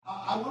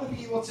I want to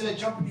be able to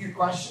jump into your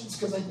questions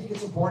because I think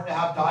it's important to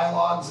have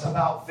dialogues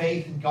about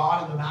faith and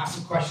God and the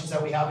massive questions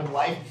that we have in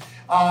life.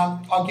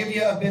 I'll give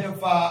you a bit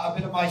of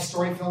my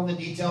story, fill in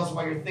the details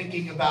while you're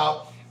thinking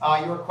about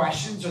your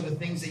questions or the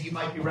things that you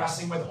might be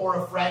wrestling with,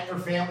 or a friend or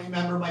family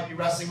member might be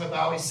wrestling with. I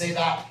always say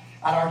that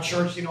at our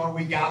church, when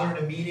we gather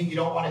in a meeting, you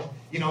don't want to,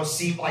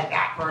 seem like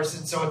that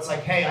person. So it's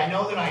like, hey, I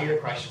know they're not your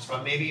questions,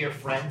 but maybe your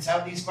friends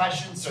have these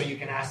questions, so you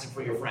can ask them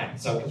for your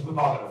friend. So, because we've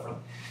all got a friend,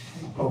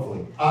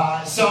 hopefully.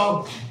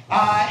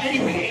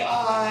 Anyway,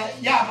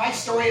 my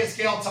story, as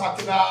Gail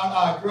talked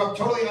about, grew up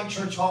totally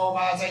unchurched home.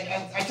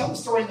 I tell the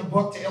story in the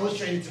book to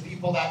illustrate it to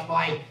people that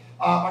my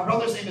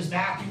brother's name is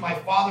Matthew. My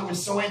father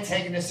was so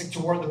antagonistic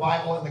toward the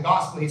Bible and the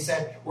gospel. He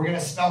said, we're going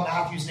to spell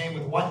Matthew's name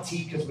with one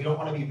T because we don't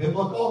want to be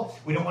biblical.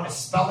 We don't want to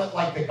spell it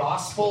like the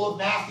gospel of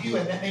Matthew.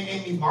 And then they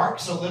named me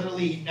Mark. So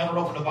literally, he never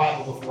opened a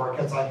Bible before,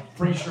 because I'm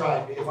pretty sure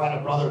if I had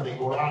a brother, they'd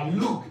go,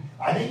 Luke.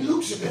 I think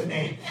Luke's a good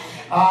name.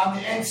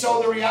 And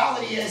so the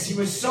reality is, he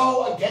was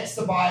so against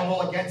the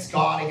Bible, against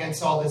God,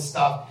 against all this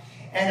stuff.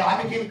 And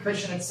I became a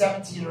Christian at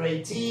 17 or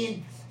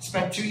 18.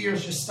 Spent 2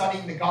 years just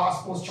studying the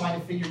Gospels, trying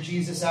to figure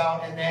Jesus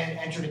out, and then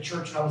entered a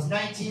church when I was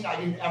 19. I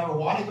didn't ever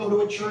want to go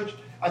to a church.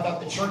 I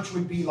thought the church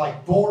would be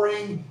like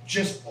boring,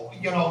 just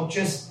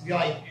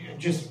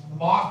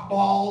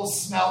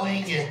mothballs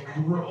smelling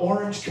and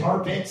orange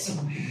carpets,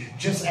 and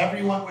just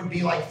everyone would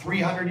be like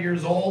 300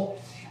 years old.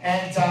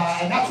 And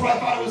that's what I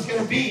thought it was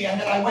going to be.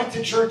 And then I went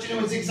to church, and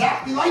it was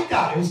exactly like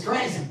that. It was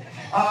crazy.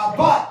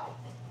 But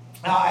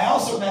I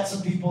also met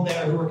some people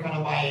there who were kind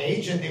of my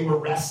age, and they were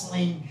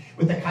wrestling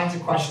with the kinds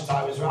of questions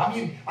I was.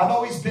 I've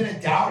always been a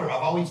doubter.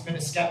 I've always been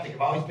a skeptic.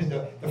 I've always been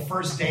the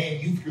first day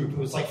in youth group. It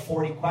was like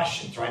 40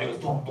 questions, right? It was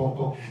boom, boom,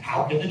 boom.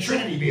 How can the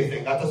Trinity be a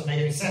thing? That doesn't make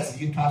any sense. The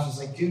youth pastor was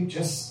like, dude,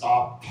 just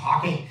stop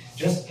talking.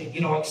 Just,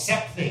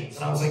 accept things.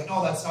 And I was like,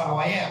 no, that's not how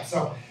I am.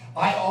 So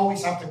I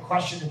always have to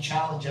question and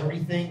challenge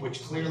everything,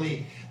 which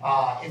clearly,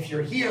 if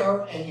you're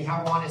here and you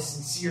have honest,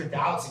 sincere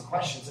doubts and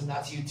questions, then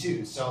that's you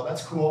too. So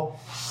that's cool.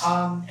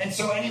 And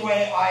so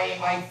anyway,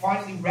 I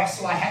finally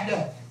wrestled.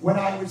 When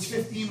I was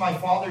 15, my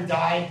father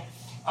died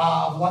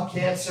of lung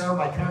cancer.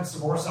 My parents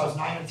divorced. I was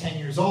 9 or 10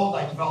 years old.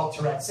 I developed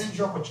Tourette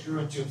syndrome, which grew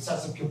into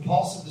obsessive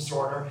compulsive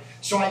disorder.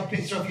 So if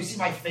you see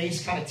my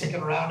face kind of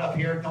ticking around up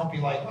here, don't be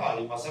like, oh,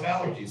 you must have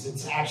allergies.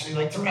 It's actually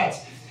like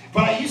Tourette's.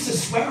 But I used to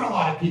swear a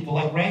lot at people,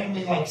 like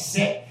randomly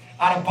sit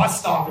at a bus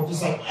stop and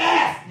just like,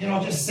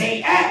 just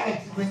say,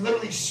 like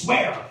literally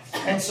swear.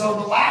 And so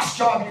the last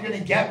job you're going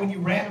to get when you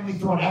randomly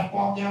throw an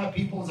F-bomb down at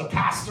people is a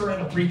pastor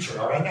and a preacher,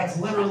 all right?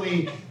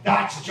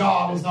 That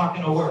job is not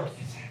going to work.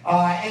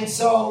 And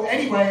so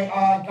anyway,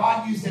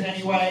 God used it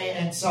anyway,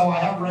 and so I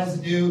have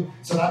residue,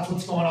 so that's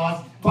what's going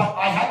on. But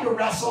I had to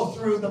wrestle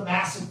through the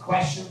massive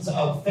questions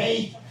of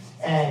faith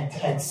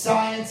and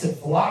science and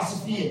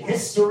philosophy and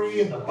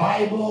history and the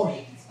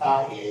Bible.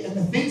 And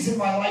the things in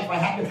my life, I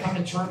had to come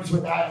to terms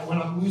with that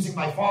when I'm losing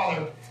my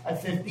father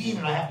at 15,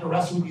 and I have to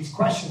wrestle with these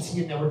questions. He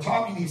had never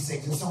taught me these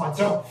things and so on.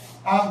 So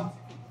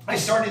I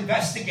started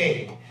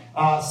investigating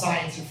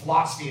science and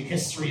philosophy and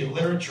history and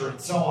literature and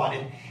so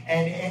on,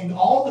 and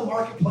all the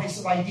marketplace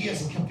of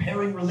ideas, and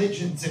comparing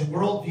religions and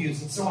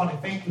worldviews and so on, and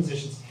faith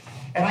positions.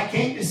 And I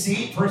came to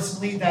see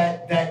personally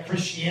that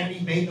Christianity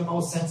made the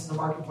most sense in the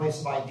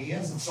marketplace of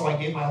ideas, and so I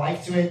gave my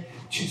life to it.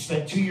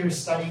 Spent 2 years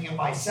studying it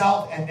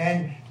myself, and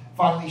then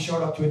finally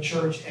showed up to a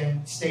church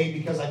and stayed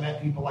because I met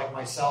people like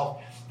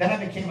myself. Then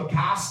I became a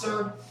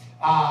pastor.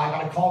 I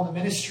got a call to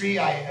ministry.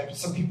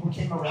 Some people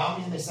came around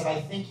me and they said,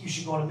 I think you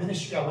should go into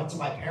ministry. I went to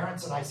my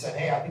parents and I said,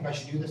 hey, I think I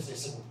should do this. They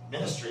said,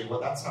 ministry?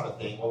 Well, that's not a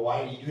thing. Well,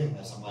 why are you doing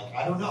this? I'm like,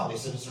 I don't know. They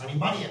said, is there any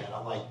money in it?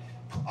 I'm like,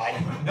 I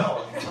don't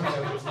know. It turns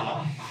out there's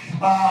not.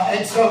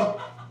 And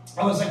so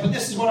I was like, but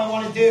this is what I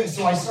want to do.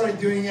 So I started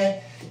doing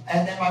it.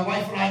 And then my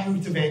wife and I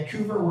moved to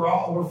Vancouver.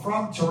 We're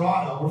from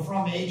Toronto. We're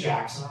from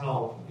Ajax. I don't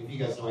know if you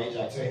guys know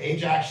Ajax.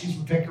 Ajax, she's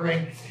from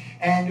Pickering.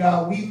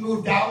 And we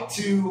moved out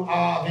to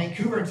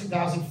Vancouver in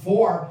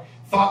 2004.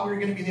 Thought we were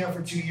going to be there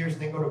for 2 years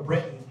and then go to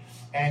Britain.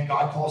 And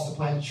God called us to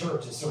plant a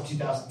church. And so in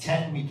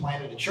 2010, we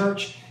planted a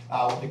church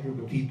with a group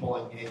of people.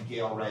 And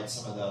Gail read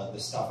some of the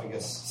stuff. I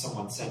guess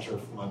someone sent her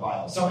from my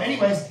bio. So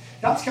anyways,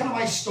 that's kind of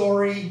my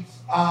story.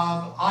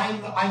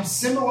 I'm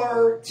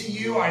similar to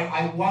you.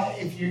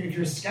 If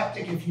you're a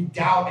skeptic, if you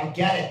doubt, I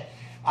get it.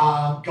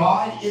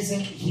 God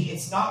isn't,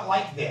 it's not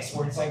like this,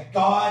 where it's like,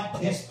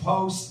 God, this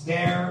post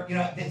there,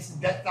 that's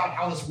not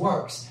how this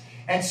works.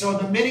 And so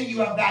the minute you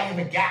have that, you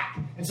have a gap.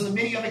 And so the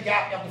minute you have a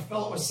gap, you have to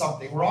fill it with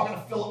something. We're all going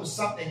to fill it with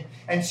something.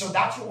 And so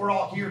that's what we're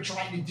all here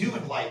trying to do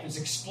in life, is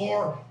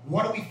explore,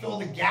 what do we fill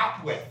the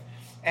gap with?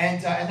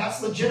 And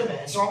that's legitimate.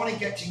 And so I want to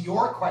get to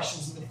your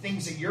questions and the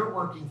things that you're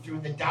working through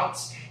and the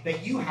doubts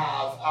that you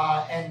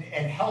have, and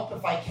help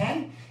if I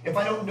can. If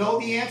I don't know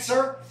the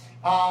answer,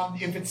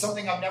 if it's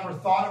something I've never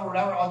thought of or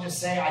whatever, I'll just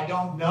say I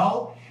don't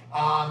know.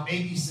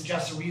 Maybe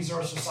suggest a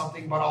resource or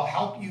something, but I'll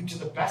help you to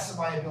the best of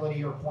my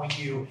ability or point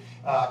you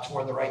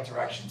toward the right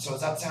direction. So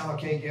does that sound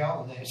okay,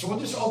 Gail? So we'll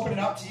just open it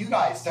up to you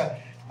guys to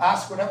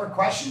ask whatever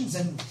questions,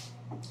 and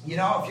you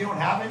know, if you don't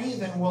have any,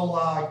 then we'll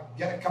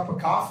get a cup of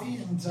coffee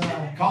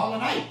and call it a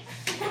night.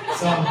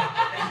 So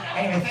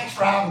anyway, thanks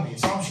for having me.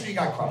 So I'm sure you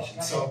got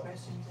questions. So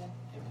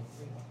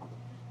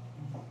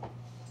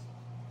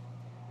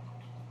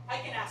I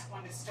can ask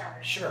one to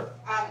start. sure.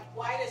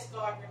 Why does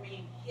God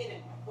remain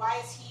hidden? Why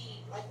is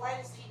he why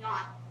does he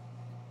not?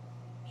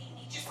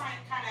 He just kind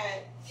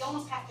of. You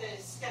almost have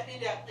to step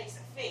into a place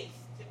of faith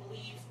to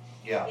believe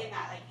Yeah. in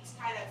that. Like he's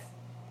kind of.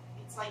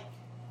 It's like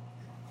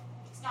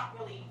it's not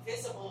really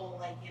visible,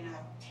 like in a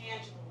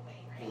tangible way,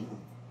 right? Mm-hmm.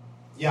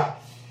 Yeah.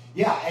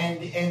 Yeah,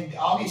 and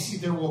obviously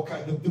there will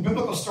the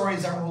biblical story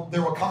is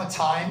there will come a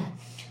time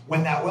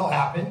when that will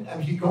happen. I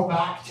mean, you go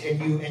back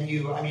and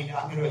you. I mean,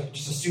 I'm going to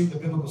just assume the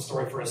biblical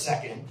story for a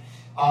second.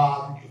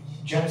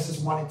 Genesis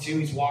 1 and 2.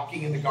 He's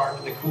walking in the garden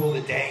in the cool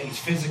of the day. He's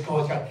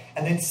physical.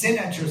 And then sin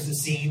enters the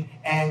scene,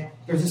 and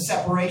there's a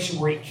separation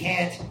where he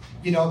can't.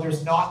 You know,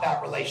 there's not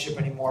that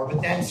relationship anymore.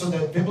 But then, so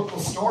the biblical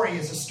story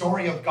is a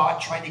story of God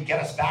trying to get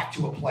us back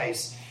to a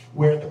place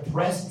where the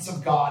presence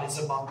of God is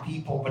among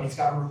people, but he's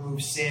got to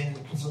remove sin.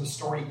 So the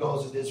story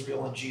goes with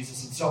Israel and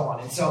Jesus and so on.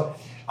 And so,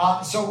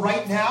 so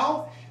right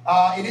now,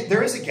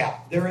 there is a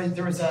gap.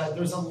 There's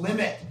a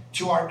limit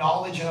to our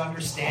knowledge and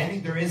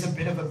understanding. There is a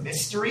bit of a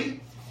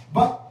mystery,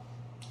 but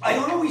I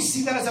don't always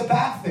see that as a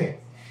bad thing.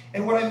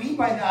 And what I mean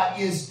by that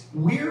is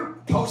we're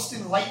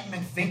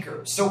post-enlightenment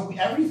thinkers. So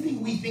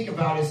everything we think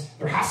about is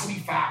there has to be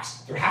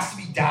facts, there has to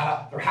be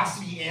data, there has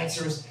to be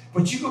answers.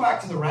 But you go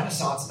back to the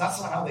Renaissance, and that's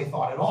not how they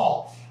thought at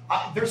all.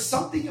 There's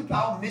something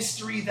about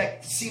mystery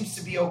that seems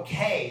to be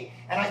okay,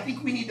 and I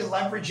think we need to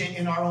leverage it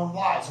in our own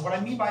lives. And what I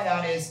mean by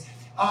that is,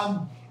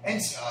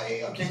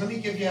 okay, let me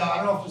give you, I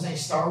don't know if there's any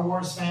Star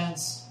Wars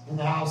fans in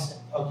the house.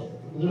 Okay,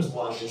 there's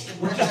one.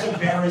 We're just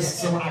embarrassed,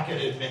 so we're not going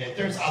to admit it.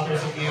 There's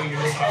others of you,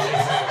 you're just not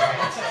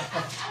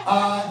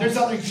right? There's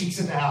other geeks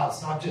in the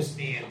house, not just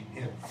me and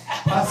him.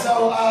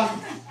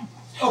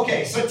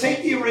 Okay, so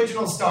take the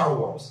original Star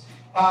Wars.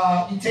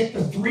 You take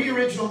the 3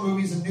 original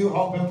movies of New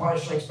Hope, Empire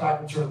Strikes Back,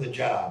 Return of the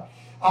Jedi.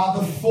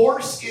 The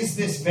Force is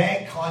this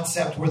vague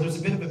concept where there's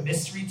a bit of a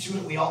mystery to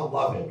it. We all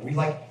love it.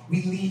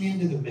 We lean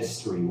into the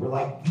mystery. We're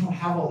like, we don't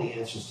have all the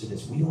answers to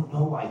this. We don't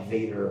know why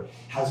Vader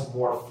has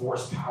more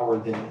Force power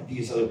than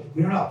these other.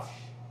 We don't know.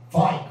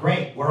 Fine,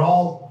 great. We're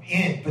all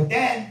in. But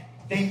then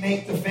they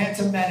make the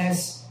Phantom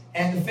Menace.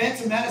 And the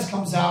Phantom Menace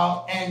comes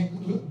out,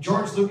 and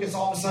George Lucas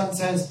all of a sudden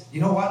says, you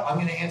know what, I'm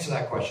going to answer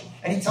that question.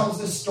 And he tells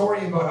this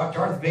story about how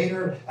Darth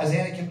Vader, as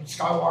Anakin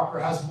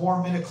Skywalker, has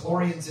more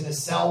midichlorians in his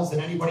cells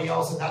than anybody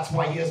else, and that's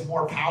why he has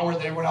more power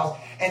than everyone else.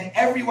 And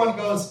everyone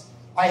goes,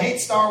 I hate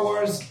Star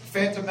Wars,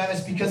 Phantom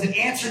Menace, because it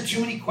answered too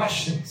many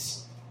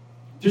questions.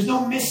 There's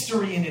no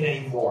mystery in it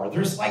anymore.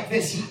 There's like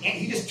this,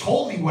 he just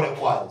told me what it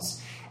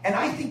was. And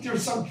I think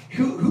there's some,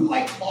 who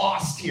like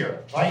Lost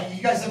here, right?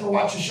 You guys ever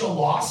watch the show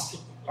Lost?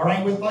 All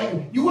right,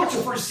 you watch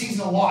the first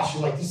season of Lost,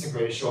 you're like, this is the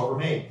greatest show ever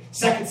made.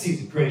 Second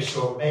season, greatest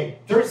show ever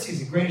made. Third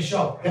season, greatest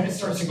show. Then it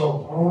starts to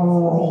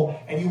go,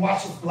 and you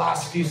watch the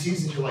last few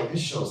seasons, you're like,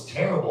 this show's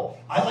terrible.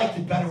 I liked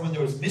it better when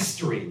there was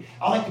mystery.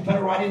 I liked it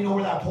better when I didn't know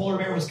where that polar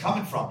bear was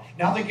coming from.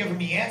 Now they're giving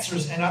me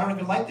answers, and I don't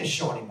even like this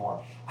show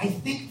anymore. I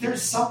think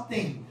there's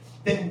something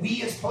that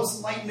we as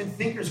post-enlightenment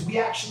thinkers, we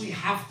actually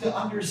have to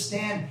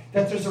understand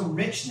that there's a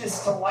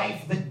richness to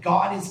life that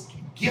God is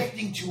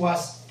gifting to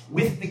us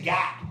with the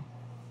gap.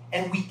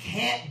 And we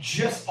can't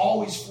just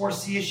always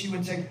force the issue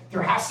and say,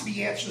 there has to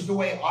be answers the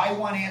way I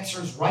want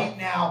answers right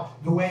now,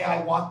 the way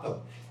I want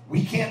them.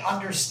 We can't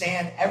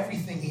understand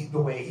everything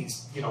the way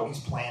he's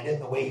planned it,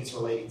 the way he's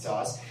relating to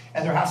us.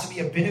 And there has to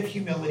be a bit of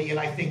humility. And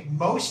I think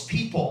most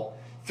people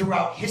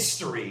throughout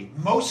history,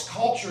 most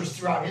cultures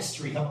throughout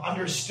history have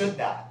understood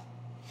that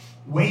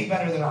way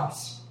better than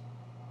us.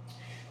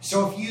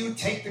 So if you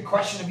take the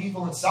question of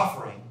evil and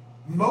suffering,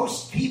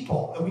 most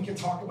people, and we can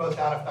talk about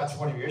that if that's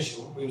one of your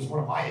issues. It was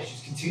one of my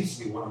issues, continues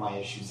to be one of my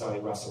issues that I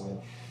wrestle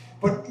with.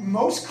 But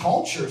most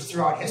cultures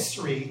throughout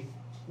history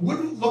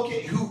wouldn't look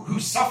at who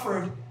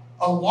suffered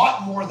a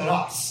lot more than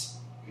us,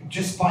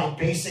 just by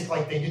basic,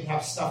 like they didn't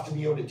have stuff to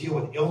be able to deal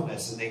with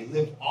illness, and they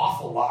lived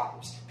awful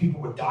lives.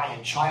 People would die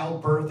in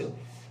childbirth.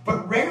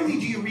 But rarely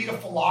do you read a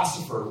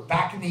philosopher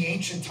back in the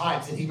ancient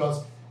times, and he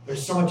goes,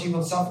 there's so much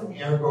evil and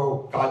suffering,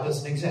 ergo God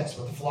doesn't exist.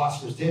 What the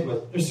philosophers did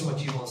was, there's so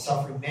much evil and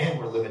suffering, man,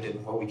 we're limited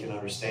in what we can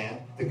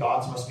understand. The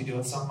gods must be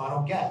doing something I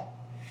don't get.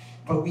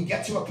 But we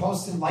get to a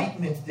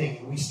post-enlightenment thing,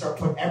 and we start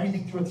putting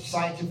everything through a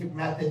scientific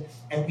method,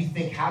 and we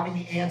think having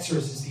the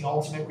answers is the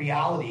ultimate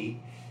reality.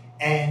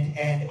 And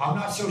I'm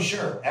not so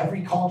sure.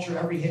 Every culture,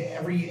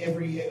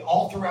 every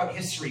all throughout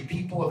history,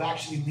 people have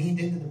actually leaned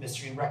into the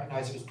mystery and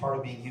recognized it as part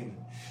of being human.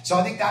 So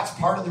I think that's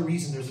part of the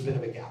reason there's a bit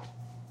of a gap.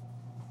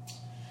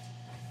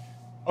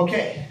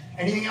 Okay,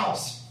 anything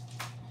else?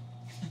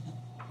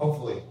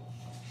 Hopefully.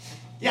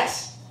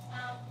 Yes?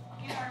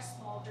 In our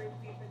small group,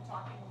 we've been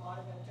talking a lot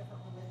about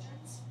different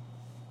religions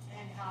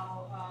and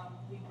how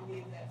we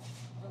believe that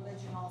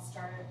religion all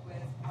started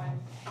with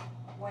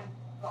one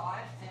God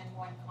and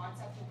one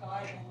concept of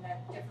God, and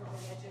that different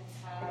religions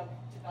have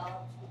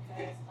developed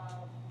because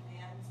of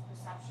man's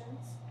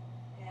perceptions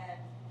and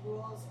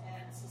rules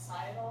and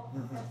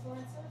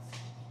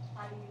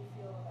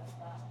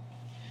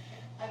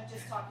I'm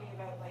just talking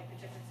about like the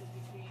differences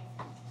between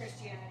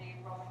Christianity,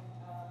 Roman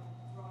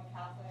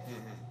Catholic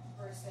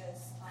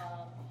versus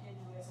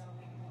Hinduism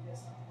and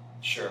Buddhism.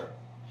 Sure.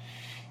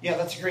 Yeah,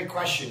 that's a great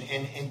question.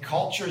 And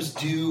cultures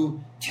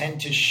do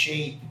tend to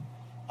shape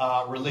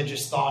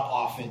religious thought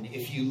often.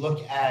 If you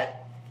look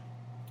at,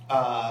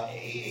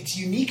 it's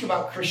unique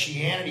about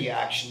Christianity,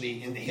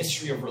 actually, in the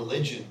history of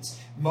religions.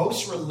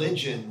 Most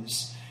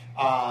religions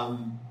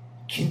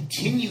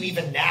continue,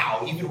 even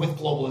now, even with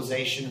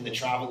globalization and the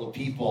travel of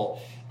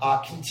people,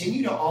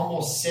 continue to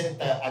almost sit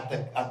at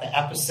the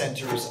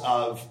epicenters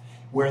of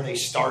where they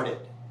started.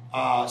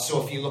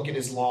 So if you look at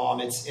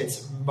Islam,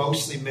 it's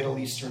mostly Middle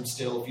Eastern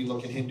still. If you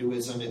look at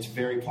Hinduism, it's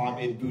very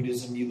popular. In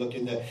Buddhism, you look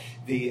in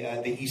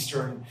the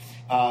Eastern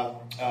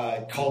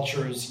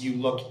cultures. You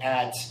look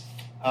at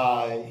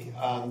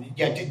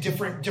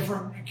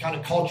different kind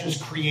of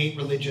cultures create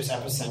religious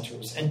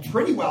epicenters, and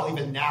pretty well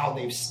even now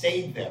they've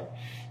stayed there.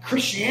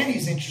 Christianity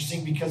is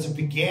interesting because it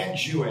began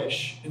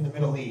Jewish in the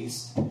Middle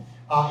East.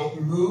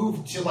 It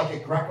moved to like a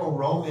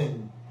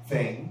Greco-Roman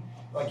thing.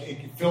 Like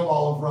it filled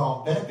all of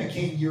Rome. Then it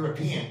became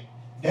European.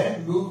 Then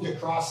it moved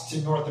across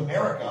to North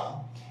America.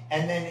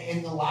 And then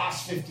in the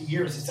last 50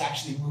 years, it's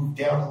actually moved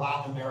down to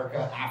Latin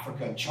America,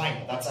 Africa, and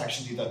China. That's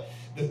actually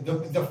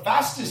the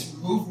fastest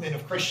movement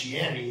of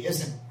Christianity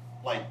isn't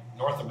like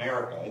North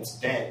America. It's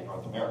dead in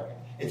North America.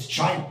 It's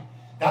China.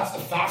 That's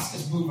the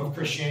fastest move of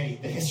Christianity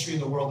the history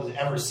of the world has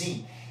ever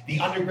seen. The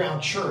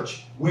underground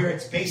church, where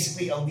it's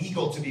basically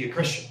illegal to be a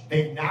Christian.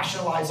 They've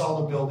nationalized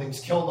all the buildings,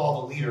 killed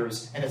all the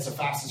leaders, and it's the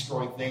fastest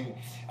growing thing.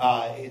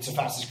 It's the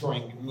fastest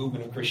growing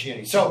movement of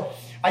Christianity. So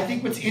I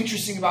think what's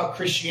interesting about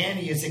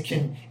Christianity is it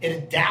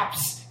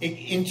adapts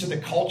into the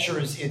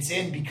cultures it's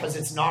in because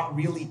it's not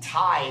really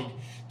tied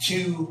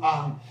to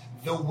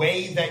the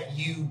way that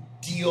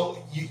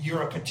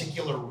you're a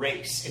particular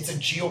race. It's a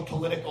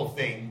geopolitical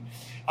thing.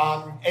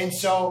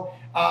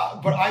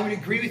 But I would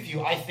agree with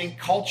you. I think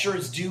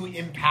cultures do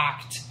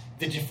impact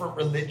the different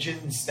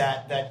religions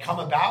that come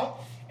about.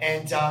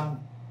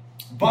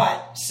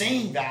 But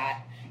saying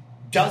that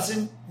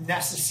doesn't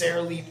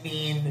necessarily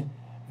mean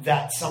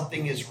that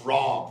something is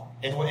wrong.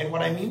 And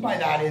what I mean by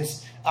that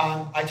is,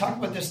 I talk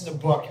about this in the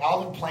book.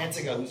 Alvin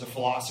Plantinga, who's a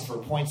philosopher,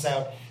 points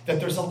out that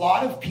there's a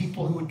lot of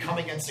people who would come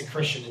against a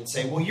Christian and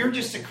say, well, you're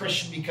just a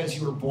Christian because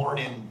you were born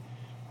in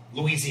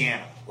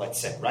Louisiana,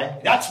 let's say,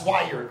 right? That's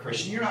why you're a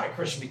Christian. You're not a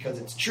Christian because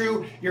it's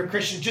true. You're a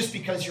Christian just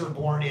because you were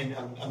born in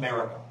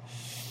America.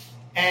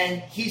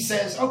 And he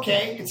says,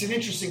 okay, it's an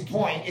interesting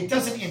point. It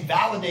doesn't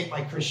invalidate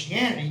my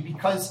Christianity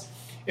because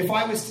if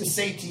I was to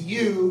say to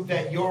you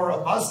that you're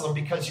a Muslim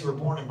because you were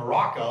born in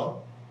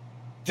Morocco,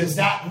 does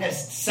that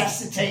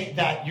necessitate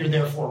that you're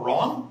therefore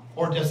wrong?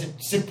 Or does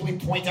it simply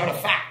point out a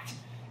fact?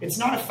 It's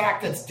not a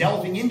fact that's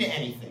delving into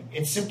anything.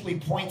 It's simply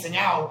pointing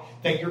out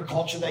that your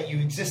culture that you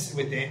existed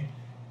within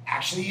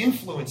actually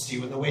influenced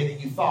you in the way that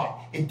you thought.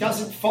 It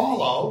doesn't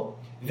follow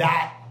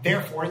that,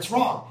 therefore, it's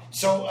wrong.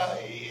 So,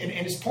 and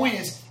his point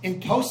is, in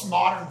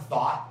postmodern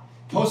thought,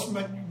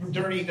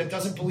 postmodernity that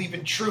doesn't believe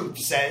in truth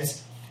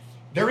says,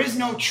 there is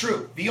no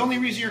truth. The only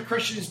reason you're a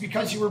Christian is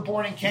because you were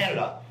born in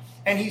Canada.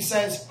 And he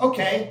says,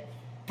 okay,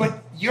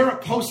 but you're a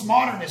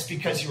postmodernist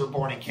because you were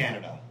born in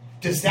Canada.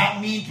 Does that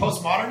mean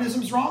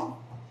postmodernism is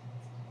wrong?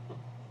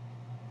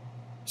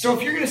 So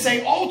if you're going to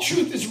say all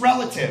truth is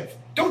relative,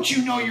 don't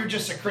you know you're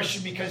just a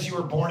Christian because you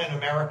were born in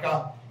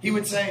America? He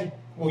would say,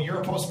 well,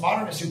 you're a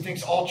postmodernist who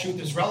thinks all truth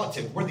is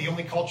relative. We're the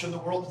only culture in the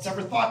world that's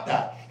ever thought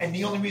that. And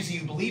the only reason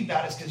you believe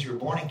that is because you were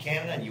born in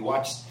Canada and you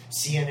watched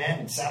CNN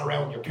and sat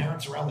around with your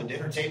parents around the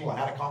dinner table and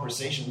had a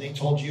conversation and they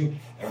told you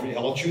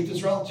all truth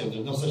is relative.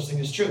 There's no such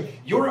thing as truth.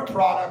 You're a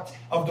product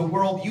of the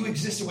world you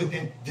existed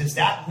within. Does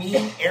that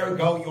mean,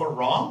 ergo, you're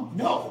wrong?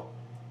 No.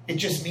 It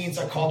just means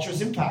a culture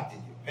has impacted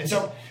you. And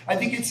so I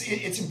think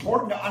it's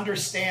important to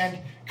understand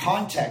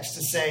context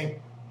to say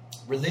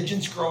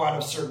religions grow out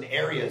of certain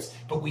areas,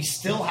 but we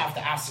still have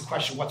to ask the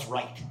question, what's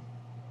right?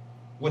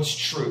 What's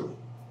true?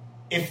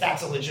 If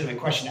that's a legitimate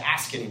question to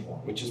ask anymore,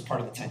 which is part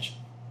of the tension.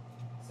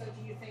 So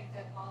do you think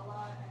that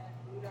Allah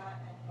and Buddha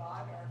and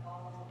God are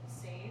all the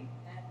same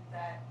and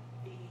that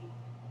the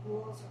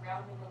rules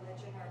around the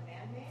religion are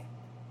man-made?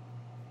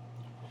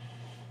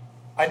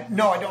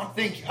 No, I don't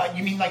think.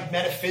 You mean like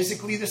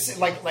metaphysically the same,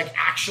 like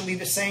actually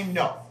the same?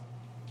 No.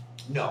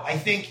 I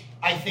think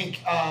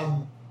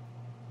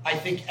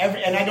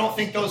and I don't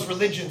think those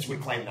religions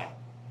would claim that.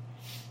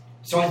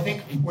 So I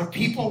think when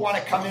people want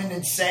to come in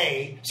and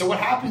say, so what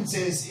happens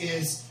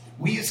is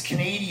we as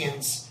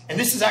Canadians, and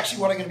this is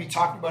actually what I'm going to be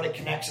talking about at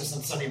Connexus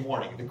on Sunday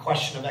morning, the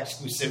question of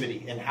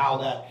exclusivity and how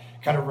that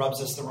kind of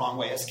rubs us the wrong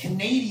way. As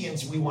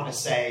Canadians, we want to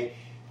say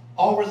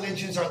all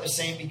religions are the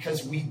same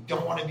because we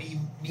don't want to be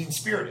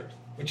mean-spirited,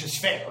 which is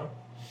fair.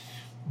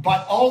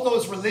 But all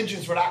those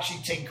religions would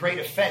actually take great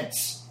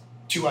offense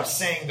to us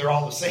saying they're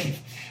all the same.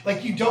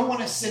 Like, you don't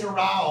want to sit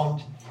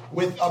around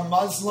with a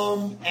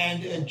Muslim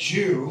and a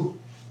Jew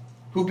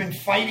who've been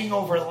fighting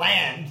over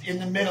land in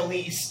the Middle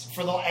East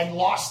and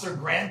lost their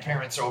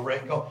grandparents over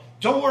it and go,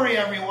 don't worry,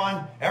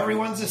 everyone.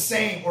 Everyone's the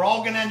same. We're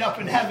all going to end up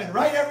in heaven.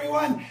 Right,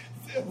 everyone?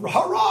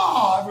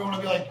 hurrah, everyone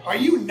will be like, are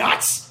you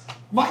nuts?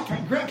 My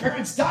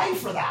grandparents died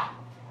for that.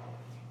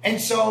 And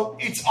so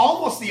it's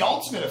almost the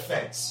ultimate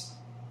offense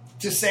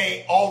to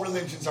say all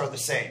religions are the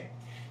same.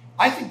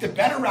 I think the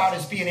better route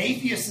is be an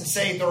atheist and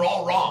say they're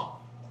all wrong.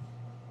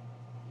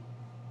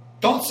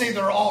 Don't say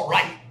they're all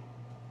right,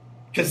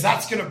 because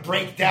that's going to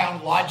break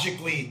down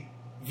logically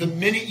the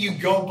minute you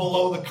go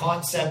below the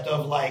concept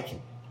of like,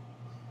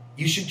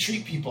 you should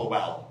treat people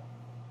well.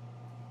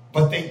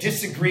 But they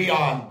disagree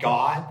on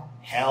God,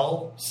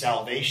 hell,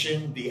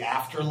 salvation, the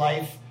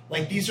afterlife.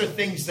 Like, these are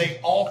things they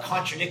all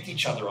contradict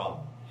each other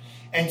on.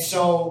 And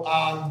so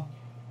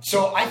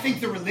I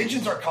think the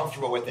religions are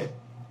comfortable with it.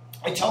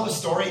 I tell the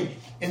story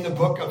in the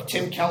book of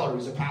Tim Keller,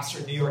 who's a pastor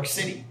in New York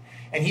City.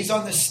 And he's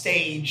on the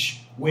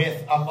stage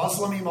with a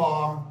Muslim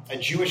imam, a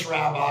Jewish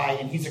rabbi,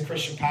 and he's a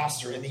Christian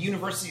pastor. And the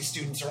university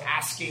students are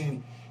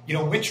asking,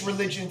 which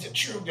religion's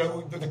true,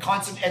 the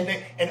concept.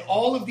 And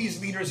all of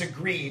these leaders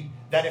agreed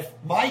that if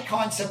my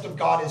concept of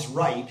God is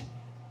right,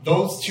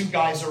 those two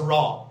guys are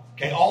wrong.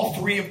 Okay, all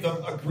three of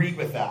them agreed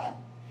with that.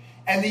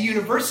 And the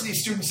university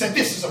student said,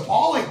 this is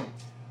appalling.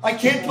 I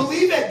can't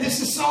believe it. This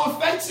is so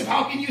offensive.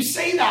 How can you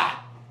say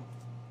that?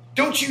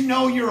 Don't you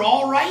know you're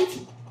all right?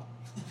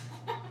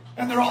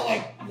 And they're all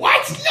like,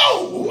 what?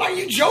 No, are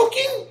you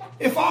joking?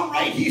 If I'm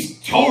right,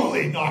 he's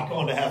totally not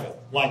going to heaven.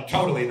 Like,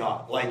 totally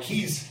not. Like,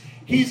 if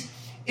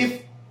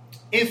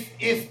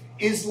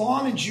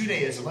Islam and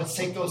Judaism, let's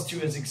take those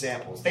two as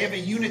examples. They have a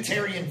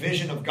Unitarian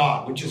vision of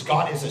God, which is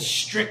God is a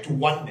strict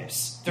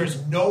oneness.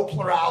 There's no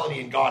plurality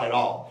in God at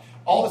all.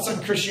 All of a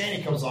sudden,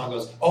 Christianity comes along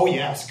and goes, oh,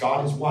 yes,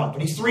 God is one,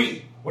 but he's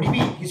three. What do you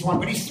mean? He's one,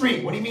 but he's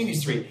three. What do you mean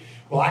he's three?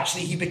 Well,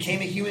 actually, he became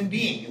a human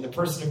being in the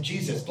person of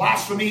Jesus.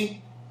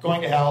 Blasphemy,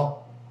 going to hell.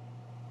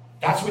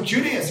 That's what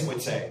Judaism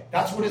would say.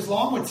 That's what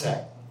Islam would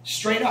say.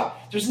 Straight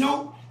up. There's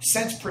no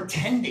sense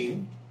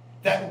pretending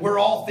that we're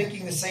all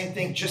thinking the same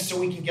thing just so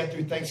we can get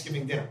through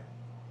Thanksgiving dinner.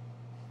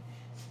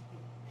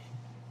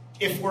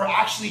 If we're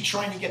actually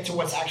trying to get to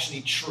what's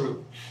actually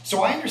true.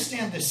 So I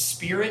understand the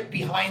spirit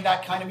behind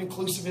that kind of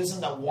inclusivism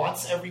that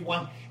wants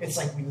everyone. It's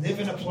like, we live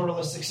in a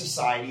pluralistic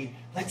society.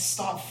 Let's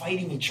stop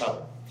fighting each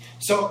other.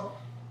 So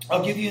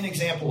I'll give you an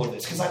example of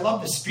this, because I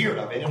love the spirit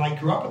of it, and I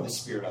grew up in the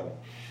spirit of it.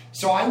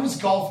 So I was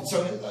golfing.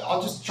 So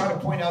I'll just try to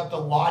point out the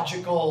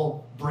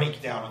logical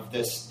breakdown of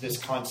this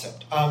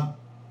concept.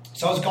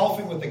 So I was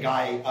golfing with a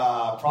guy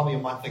probably a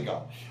month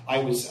ago.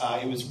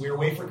 We were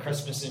away for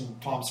Christmas in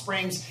Palm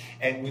Springs,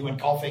 and we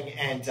went golfing.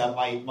 And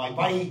my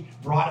buddy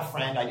brought a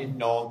friend, I didn't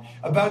know him.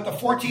 About the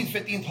 14th,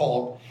 15th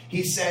hole,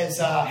 he says,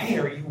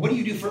 "Hey, what do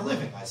you do for a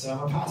living?" I said,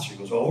 "I'm a pastor." He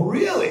goes, "Oh,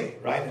 really?"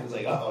 Right? And I was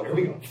like, "Uh-oh, here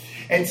we go."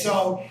 And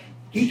so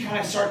he kind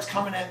of starts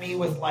coming at me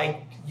with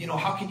like,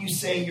 how can you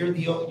say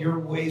your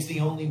way's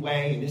the only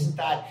way? And isn't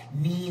that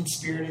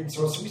mean-spirited? And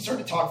so we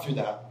started to talk through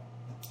that.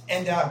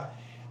 And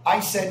I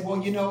said, well,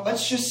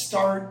 let's just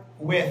start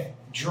with,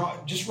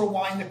 just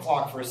rewind the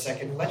clock for a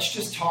second. And let's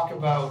just talk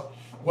about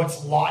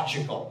what's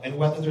logical and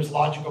whether there's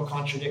logical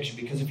contradiction.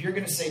 Because if you're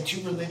going to say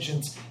two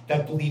religions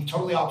that believe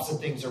totally opposite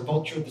things are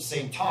both true at the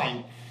same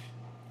time,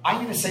 I'm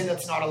going to say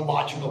that's not a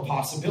logical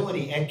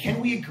possibility. And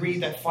can we agree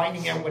that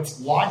finding out what's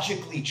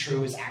logically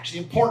true is actually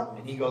important?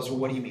 And he goes, well,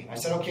 what do you mean? I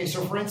said, okay,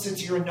 so for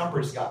instance, you're a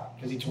numbers guy,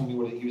 because he told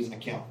me he was an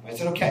accountant. I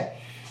said, okay,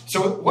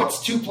 so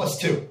what's 2 +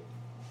 2?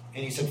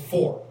 And he said,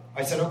 4.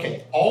 I said,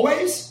 okay,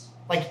 always?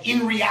 Like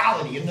in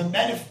reality, in the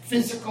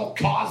metaphysical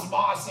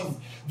cosmos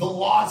of the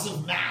laws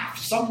of math,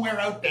 somewhere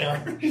out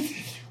there,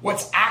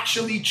 what's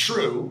actually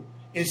true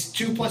is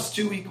 2 +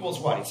 2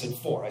 = what? He said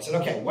 4. I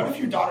said, okay, what if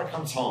your daughter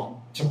comes home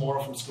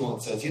tomorrow from school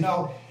and says,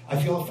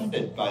 I feel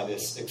offended by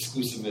this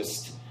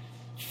exclusivist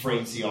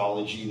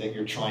phraseology that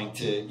you're trying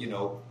to,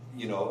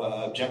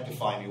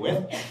 objectify me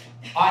with.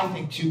 I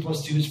think 2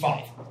 + 2 is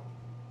 5.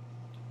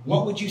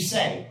 What would you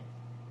say?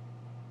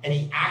 And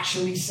he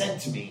actually said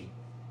to me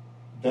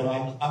that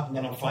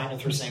I'm fine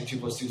with her saying 2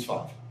 + 2 is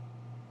 5.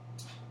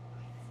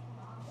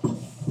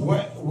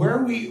 But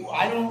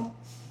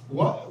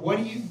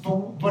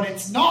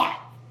it's not.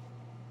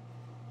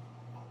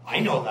 I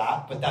know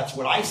that, but that's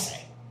what I say.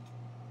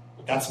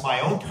 That's my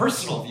own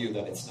personal view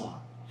that it's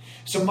not.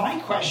 So my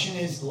question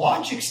is,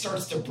 logic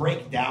starts to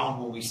break down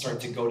when we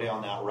start to go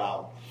down that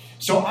route.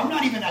 So I'm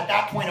not even at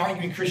that point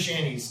arguing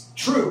Christianity's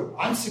true.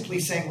 I'm simply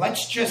saying,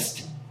 let's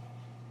just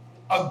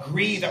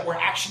agree that we're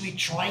actually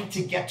trying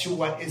to get to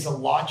what is a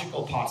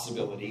logical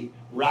possibility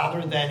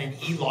rather than an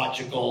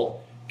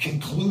illogical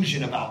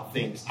conclusion about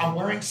things. I'm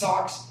wearing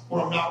socks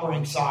or I'm not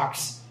wearing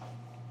socks.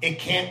 It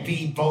can't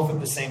be both at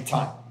the same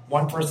time.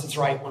 One person's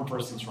right, one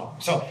person's wrong.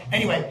 So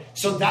anyway,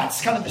 so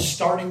that's kind of the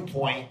starting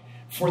point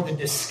for the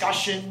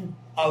discussion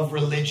of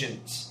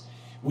religions.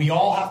 We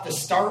all have to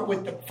start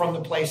from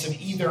the place of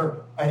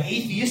either an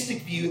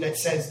atheistic view that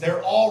says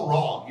they're all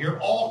wrong. You're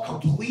all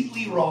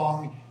completely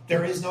wrong.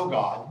 There is no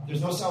God.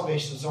 There's no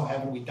salvation. There's no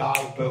heaven. We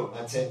die. Boom.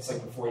 That's it. It's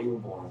like before you were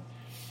born.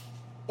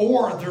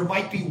 Or there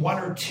might be one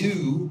or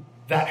two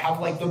that have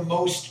like the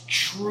most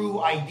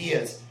true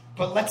ideas.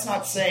 But let's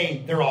not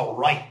say they're all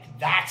right.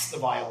 That's the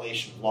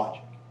violation of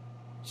logic.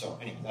 So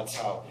anyway, that's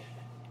how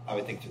I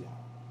would think through that.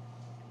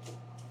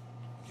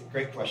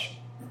 Great question.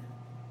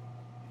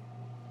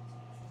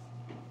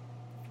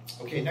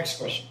 Okay, next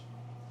question.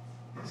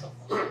 So,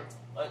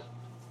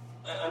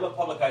 I'm a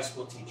public high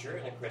school teacher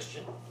and a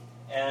Christian,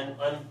 and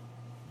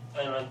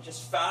I'm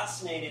just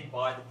fascinated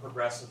by the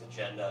progressive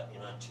agenda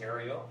in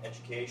Ontario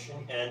education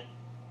and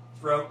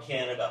throughout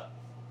Canada.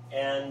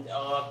 And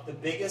the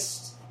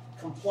biggest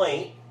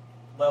complaint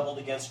leveled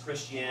against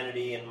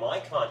Christianity in my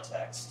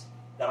context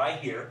that I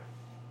hear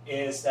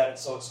is that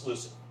it's so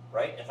exclusive,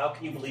 right? And how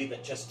can you believe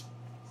that just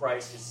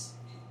Christ is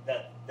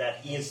that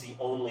He is the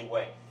only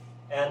way?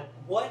 And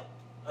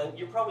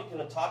you're probably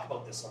going to talk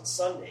about this on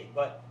Sunday,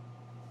 but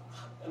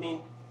I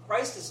mean,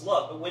 Christ is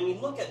love. But when you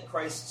look at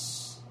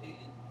Christ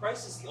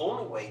is the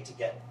only way to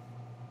get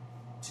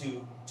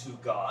to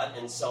God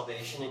and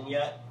salvation, and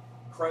yet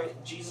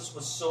Jesus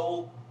was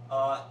so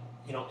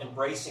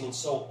embracing and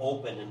so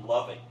open and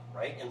loving,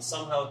 right? And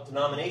somehow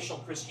denominational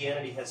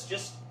Christianity has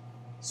just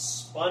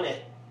spun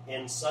it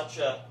in such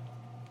a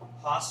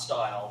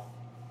hostile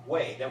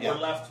way that we're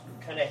left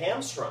kind of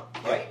hamstrung,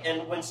 right?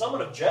 And when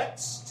someone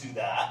objects to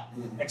that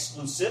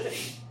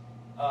exclusivity,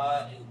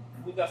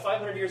 we've got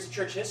 500 years of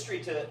church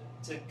history to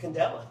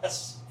condemn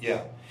us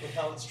with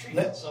how it's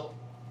treated.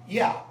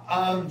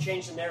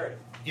 Change the narrative.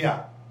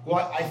 Yeah.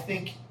 Well, I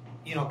think,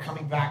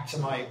 coming back to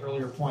my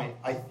earlier point,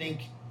 I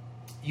think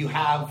you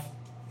have,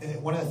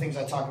 one of the things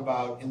I talk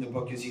about in the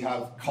book is you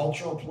have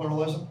cultural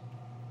pluralism,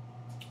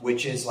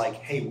 which is like,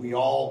 hey, we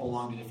all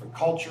belong to different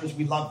cultures.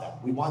 We love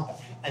that. We want that.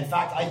 In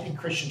fact, I think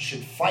Christians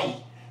should fight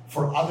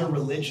for other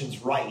religions'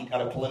 right at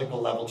a political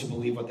level to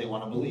believe what they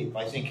want to believe.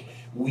 I think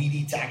we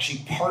need to actually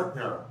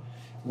partner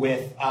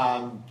with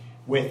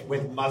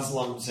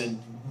Muslims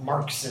and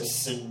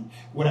Marxists and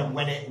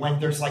when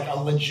there's like a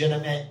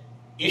legitimate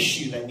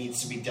issue that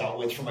needs to be dealt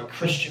with from a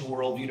Christian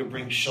worldview to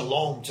bring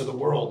shalom to the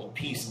world and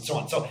peace and so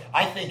on. So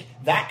I think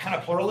that kind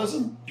of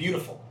pluralism,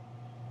 beautiful.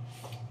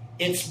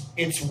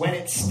 It's when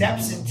it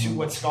steps into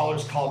what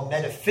scholars call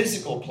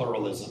metaphysical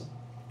pluralism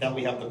that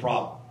we have the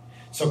problem.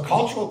 So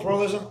cultural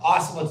pluralism,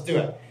 awesome, let's do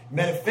it.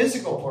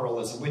 Metaphysical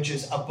pluralism, which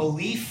is a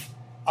belief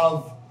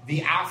of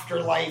the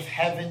afterlife,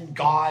 heaven,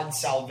 God,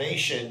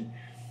 salvation,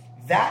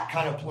 that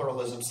kind of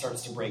pluralism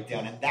starts to break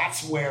down. And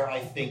that's where I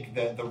think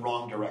the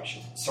wrong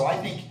direction is. So I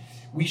think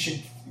we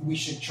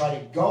should try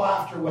to go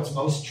after what's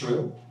most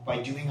true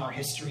by doing our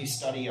history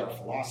study, our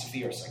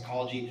philosophy, our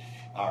psychology,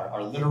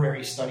 our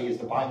literary study. Is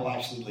the Bible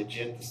actually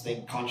legit? This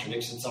thing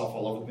contradicts itself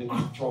all over the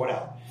place. Throw it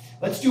out.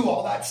 Let's do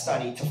all that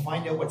study to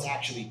find out what's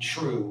actually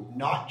true,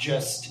 not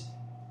just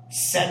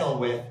settle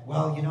with,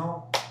 well,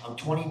 I'm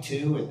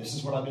 22 and this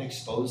is what I've been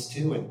exposed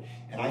to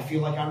and I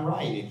feel like I'm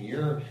right and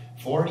you're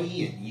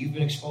 40 and you've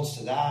been exposed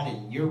to that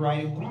and you're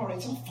right. And all right,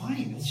 it's all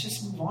fine. Let's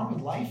just move on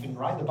with life and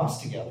ride the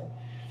bus together.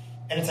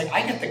 And it's like,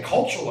 I get the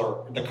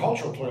cultural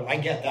pluralism, I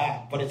get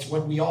that, but it's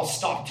when we all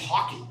stop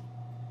talking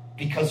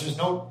because there's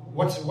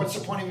what's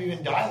the point of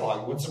even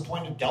dialogue? What's the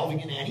point of delving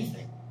into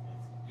anything?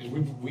 Because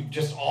we've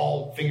just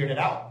all figured it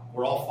out.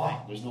 We're all fine.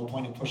 There's no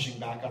point in pushing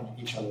back on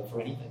each other for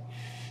anything.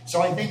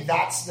 So I think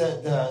that's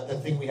the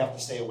thing we have to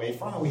stay away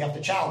from and we have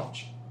to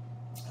challenge.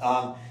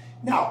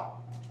 Now,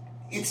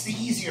 it's the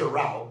easier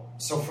route.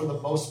 So for the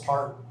most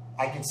part,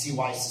 I can see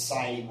why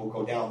society will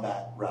go down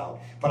that route.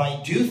 But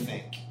I do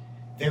think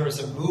there is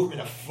a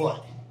movement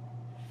afoot.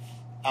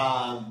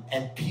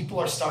 And people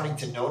are starting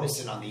to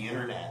notice it on the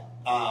internet.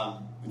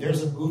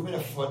 There's a movement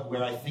afoot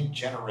where I think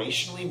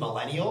generationally,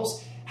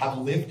 millennials have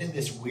lived in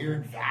this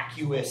weird,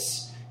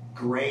 vacuous,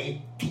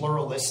 gray,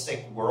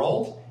 pluralistic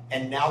world,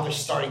 and now they're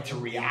starting to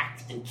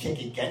react and kick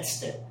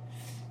against it.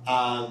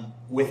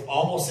 With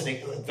almost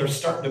they're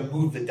starting to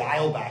move the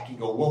dial back and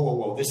go,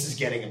 whoa, this is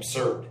getting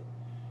absurd.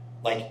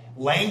 Like,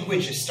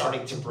 language is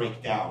starting to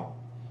break down.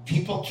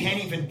 People they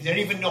don't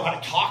even know how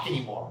to talk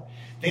anymore.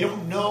 They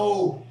don't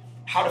know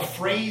how to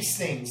phrase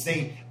things.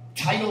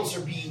 Titles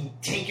are being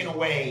taken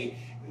away.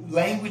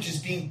 Language is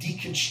being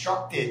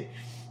deconstructed.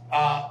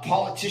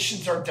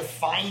 Politicians are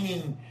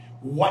defining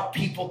what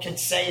people can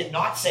say and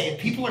not say. And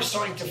people are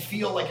starting to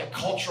feel like a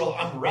cultural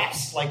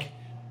unrest. Like,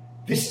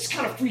 this is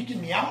kind of freaking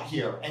me out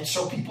here. And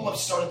so people have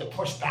started to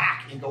push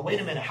back and go,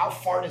 wait a minute, how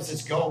far does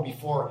this go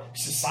before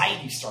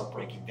society start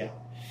breaking down?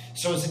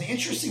 So it's an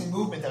interesting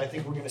movement that I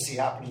think we're going to see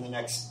happen in the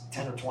next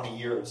 10 or 20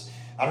 years.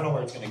 I don't know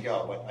where it's going to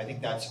go, but I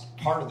think that's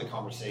part of the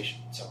conversation.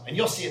 So, and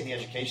you'll see it in the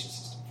education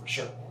system for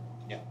sure.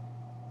 Yeah.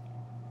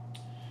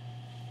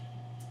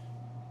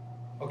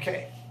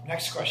 Okay,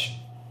 next question.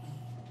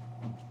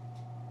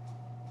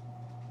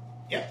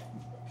 Yeah.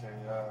 Okay,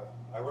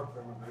 I work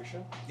for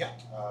immigration. Yeah.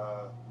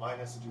 Mine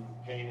has to do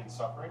with pain and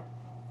suffering.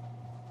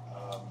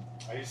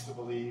 I used to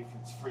believe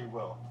it's free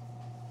will.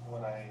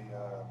 When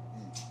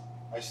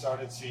I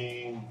started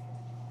seeing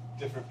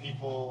different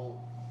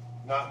people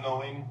not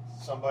knowing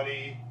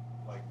somebody,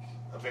 like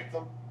a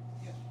victim,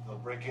 they'll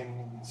break in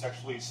and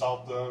sexually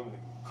assault them,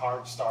 and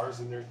carve stars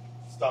in their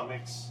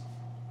stomachs.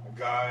 A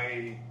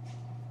guy,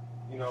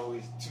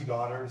 his two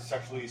daughters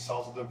sexually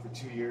assaulted them for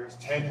 2 years,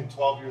 10 and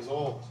 12 years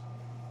old.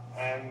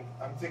 And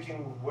I'm thinking,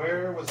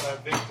 where was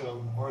that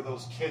victim or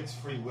those kids'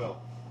 free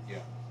will? Yeah.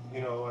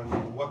 you know,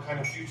 and what kind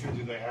of future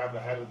do they have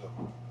ahead of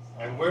them?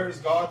 And where is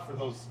God for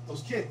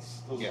those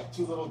kids, those Yeah.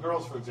 2 little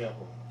girls, for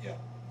example? Yeah.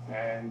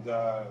 And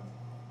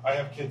I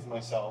have kids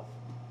myself,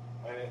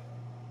 and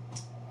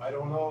I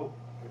don't know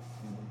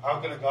how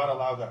could God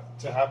allow that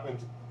to happen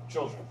to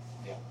children?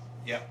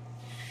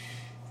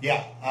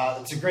 Yeah,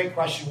 it's a great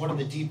question. One of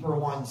the deeper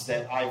ones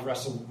that I've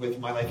wrestled with in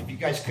my life. If you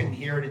guys couldn't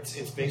hear it,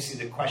 it's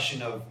basically the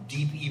question of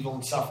deep evil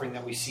and suffering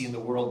that we see in the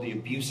world, the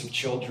abuse of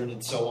children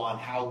and so on.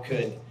 How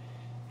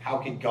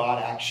could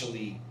God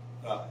actually,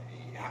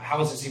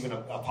 how is this even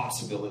a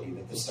possibility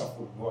that this stuff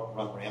would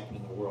run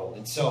rampant in the world?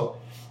 And so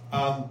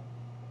I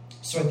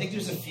think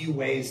there's a few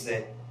ways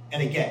that,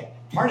 and again,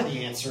 part of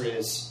the answer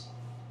is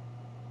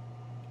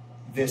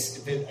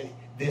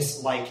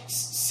this like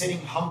sitting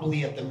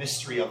humbly at the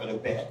mystery of it a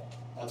bit.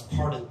 That's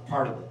part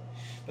of it.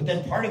 But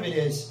then part of it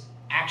is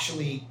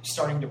actually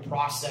starting to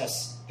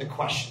process the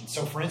question.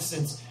 So for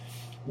instance,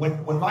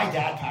 when my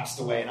dad passed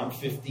away and I'm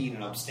 15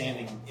 and I'm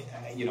standing,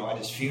 at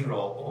his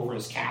funeral over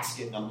his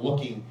casket and I'm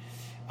looking,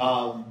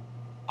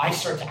 I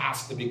start to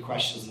ask the big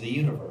questions of the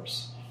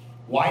universe.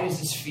 Why does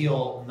this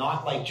feel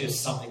not like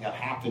just something that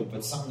happened,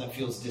 but something that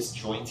feels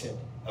disjointed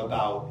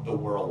about the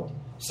world,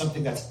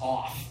 something that's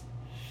off?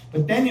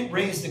 But then it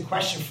raised the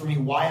question for me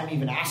why I'm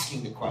even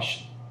asking the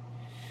question.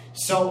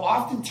 So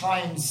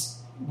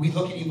oftentimes we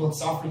look at evil and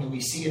suffering and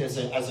we see it as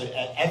an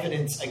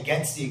evidence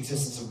against the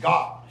existence of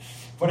God.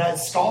 But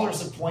as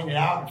scholars have pointed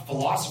out and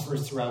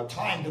philosophers throughout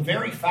time, the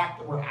very fact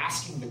that we're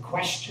asking the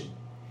question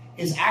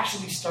is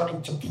actually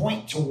starting to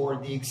point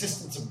toward the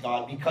existence of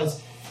God,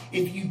 because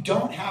if you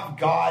don't have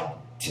God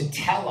to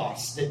tell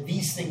us that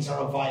these things are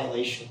a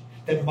violation,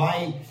 that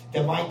my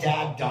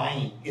dad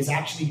dying is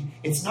actually,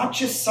 it's not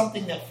just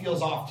something that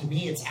feels off to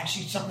me, it's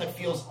actually something that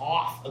feels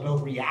off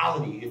about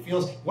reality. It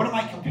feels, what am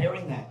I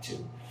comparing that to?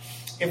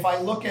 If I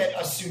look at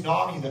a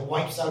tsunami that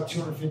wipes out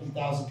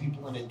 250,000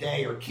 people in a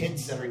day, or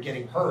kids that are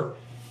getting hurt,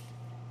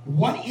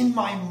 what in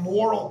my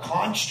moral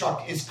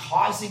construct is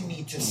causing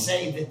me to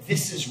say that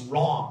this is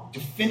wrong,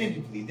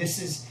 definitively?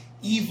 This is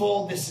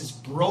evil, this is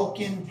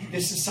broken,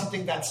 this is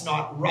something that's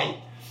not right.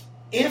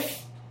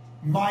 If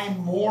my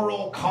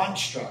moral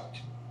construct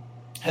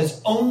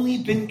has only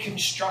been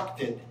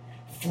constructed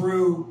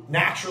through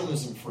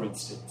naturalism, for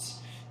instance,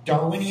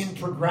 Darwinian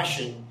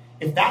progression,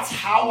 if that's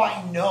how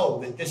I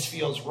know that this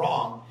feels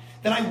wrong,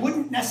 then I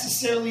wouldn't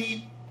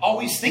necessarily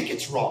always think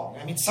it's wrong.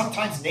 I mean,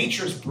 sometimes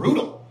nature is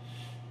brutal.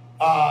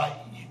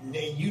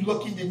 You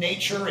look into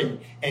nature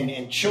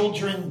and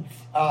children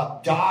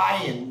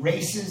die and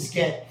races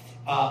get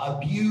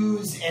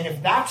abused. And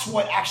if that's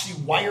what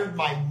actually wired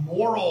my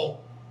moral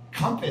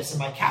compass and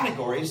my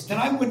categories, then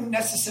I wouldn't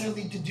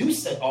necessarily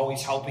deduce that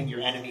always helping your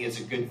enemy is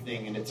a good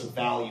thing and it's a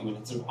value and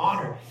it's an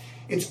honor.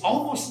 It's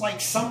almost like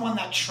someone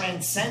that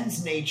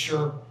transcends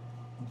nature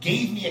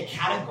gave me a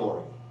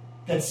category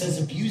that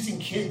says abusing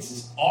kids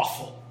is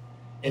awful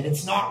and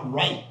it's not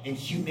right and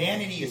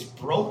humanity is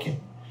broken,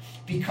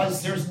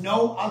 because there's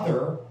no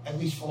other, at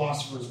least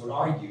philosophers would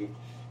argue,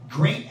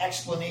 great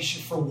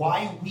explanation for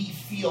why we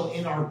feel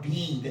in our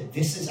being that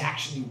this is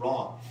actually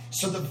wrong.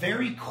 So the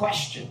very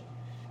question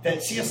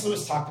that C.S.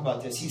 Lewis talked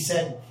about this, he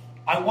said,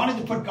 I wanted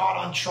to put God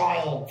on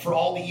trial for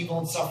all the evil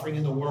and suffering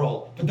in the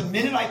world. But the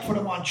minute I put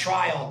him on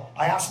trial,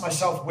 I asked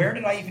myself, where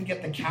did I even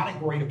get the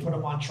category to put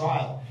him on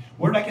trial?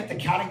 Where did I get the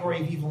category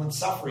of evil and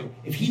suffering?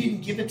 If he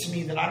didn't give it to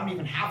me, then I don't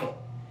even have it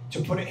to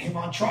put him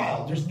on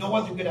trial. There's no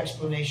other good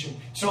explanation.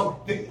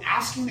 So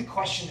asking the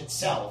question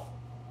itself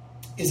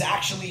is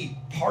actually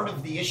part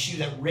of the issue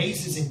that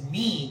raises in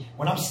me,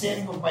 when I'm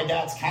standing with my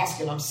dad's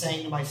casket, I'm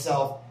saying to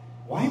myself,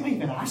 why am I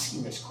even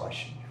asking this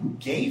question? Who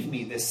gave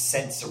me this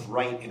sense of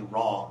right and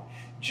wrong,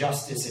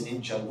 justice and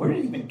injustice? Where did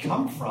it even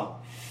come from?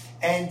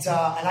 And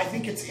I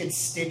think it's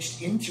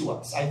stitched into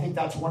us. I think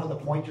that's one of the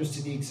pointers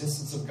to the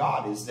existence of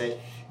God, is that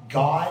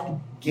God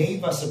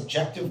gave us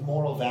objective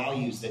moral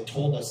values that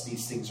told us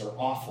these things are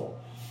awful.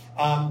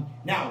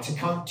 Now, to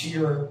come to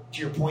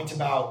your point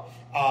about,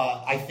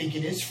 I think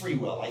it is free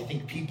will. I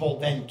think people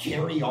then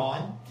carry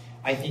on.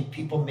 I think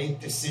people make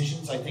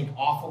decisions. I think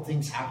awful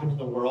things happen in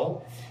the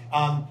world.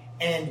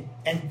 And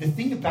the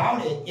thing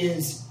about it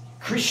is,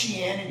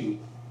 Christianity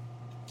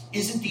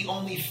isn't the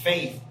only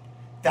faith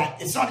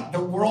that, it's not the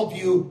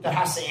worldview that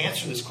has to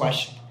answer this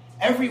question.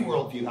 Every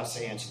worldview has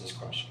to answer this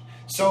question.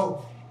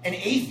 So an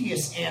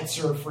atheist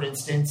answer, for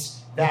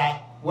instance,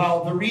 that,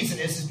 well, the reason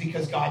is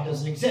because God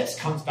doesn't exist,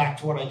 comes back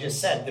to what I just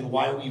said. Then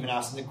why are we even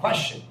asking the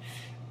question?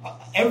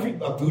 A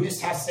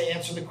Buddhist has to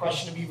answer the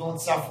question of evil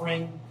and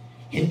suffering.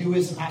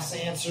 Hinduism has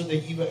to answer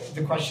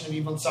the question of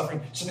evil and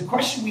suffering. So the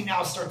question we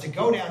now start to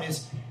go down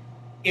is,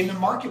 in the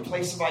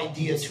marketplace of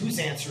ideas, whose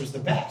answer is the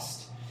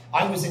best?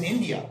 I was in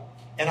India,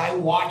 and I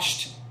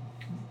watched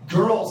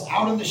girls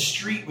out on the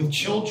street with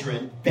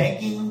children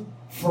begging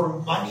for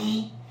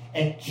money,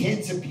 and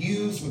kids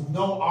abused with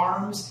no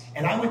arms,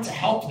 and I went to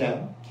help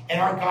them, and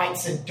our guide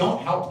said,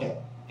 don't help them.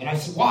 And I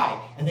said,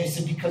 why? And they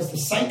said, because the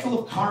cycle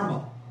of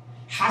karma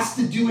has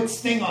to do its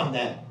thing on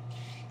them.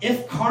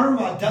 If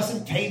karma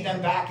doesn't pay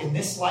them back in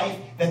this life,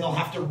 then they'll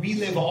have to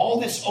relive all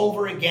this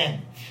over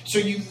again. So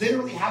you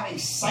literally have a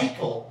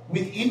cycle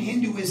within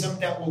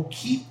Hinduism that will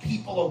keep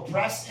people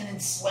oppressed and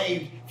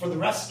enslaved for the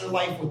rest of their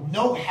life with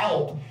no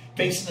help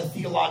based on a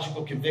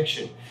theological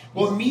conviction.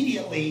 Well,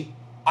 immediately,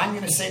 I'm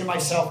going to say to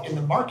myself, in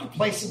the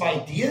marketplace of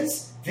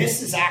ideas,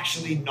 this is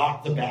actually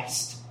not the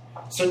best.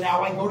 So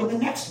now I go to the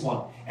next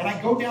one. And I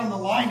go down the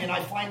line and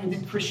I find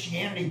within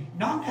Christianity,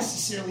 not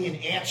necessarily an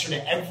answer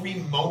to every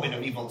moment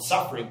of evil and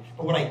suffering,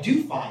 but what I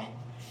do find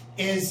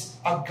is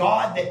a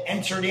God that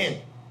entered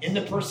in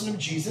the person of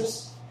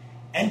Jesus,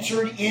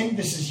 entered in,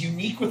 this is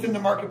unique within the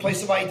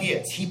marketplace of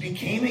ideas. He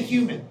became a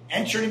human,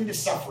 entered into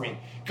suffering,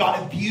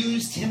 got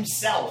abused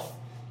himself,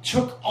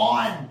 took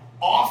on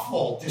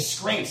awful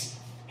disgrace,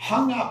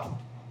 hung up.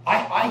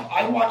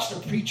 I watched a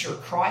preacher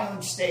cry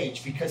on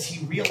stage because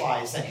he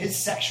realized that his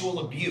sexual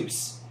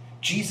abuse,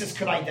 Jesus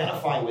could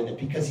identify with it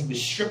because he was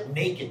stripped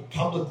naked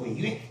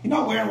publicly. You're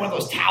not wearing one of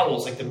those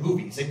towels like the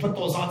movies. They put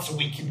those on so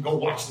we can go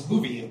watch the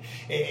movie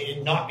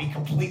and not be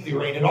completely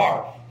rated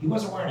R. He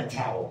wasn't wearing a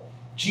towel.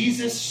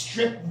 Jesus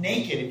stripped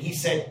naked, and he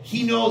said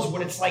he knows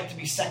what it's like to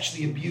be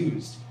sexually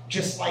abused,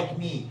 just like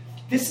me.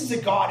 This is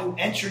a God who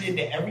entered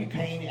into every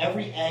pain,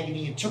 every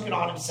agony, and took it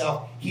on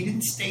himself. He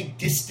didn't stay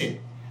distant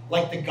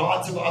like the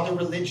gods of other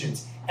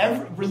religions.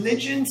 Every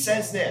religion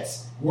says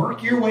this: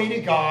 work your way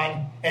to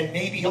God, and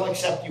maybe he'll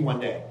accept you one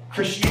day.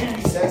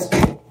 Christianity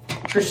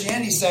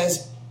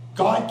says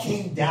God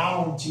came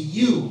down to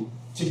you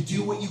to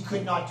do what you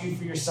could not do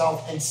for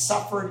yourself and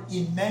suffered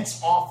immense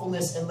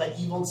awfulness and let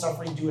evil and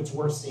suffering do its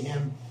worst to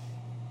him,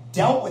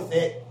 dealt with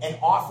it, and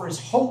offers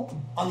hope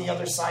on the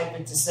other side of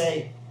it to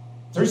say,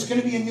 there's going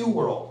to be a new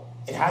world.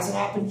 It hasn't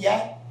happened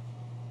yet.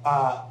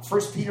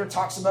 First Peter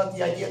talks about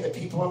the idea that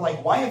people are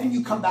like, why haven't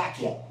you come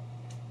back yet?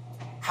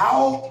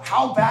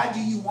 How bad do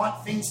you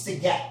want things to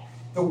get?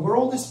 The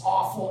world is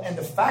awful, and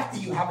the fact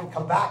that you haven't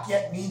come back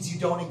yet means you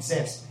don't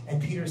exist.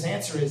 And Peter's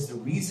answer is the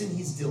reason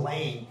he's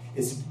delaying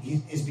is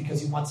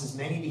because he wants as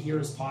many to hear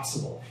as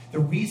possible. The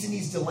reason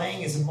he's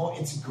delaying is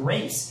it's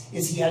grace,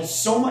 is he has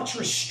so much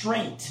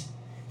restraint.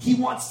 He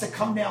wants to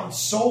come down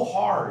so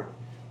hard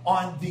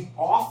on the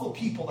awful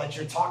people that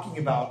you're talking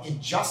about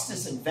in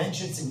justice and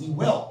vengeance, and he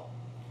will.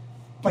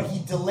 But he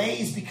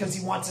delays because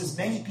he wants as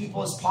many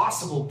people as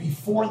possible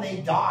before they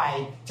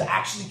die to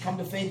actually come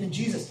to faith in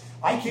Jesus.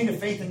 I came to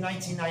faith in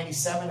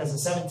 1997 as a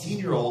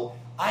 17-year-old.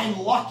 I'm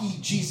lucky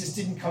Jesus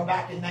didn't come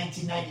back in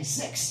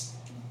 1996.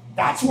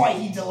 That's why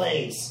he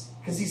delays.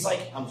 Because he's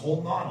like, I'm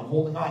holding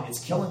on. It's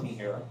killing me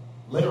here.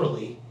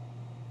 Literally.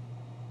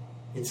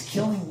 It's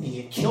killing me.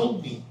 It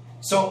killed me.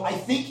 So I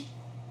think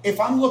if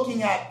I'm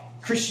looking at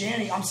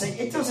Christianity, I'm saying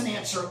it doesn't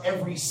answer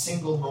every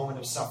single moment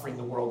of suffering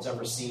the world's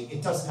ever seen.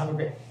 It doesn't have a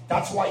great...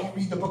 That's why you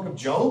read the book of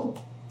Job,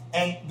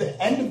 and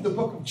the end of the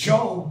book of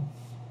Job,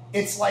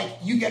 it's like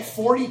you get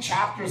 40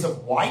 chapters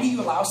of why do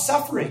you allow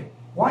suffering?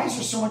 Why is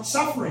there so much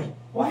suffering?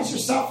 Why is there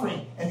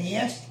suffering? And the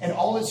answer, and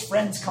all his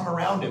friends come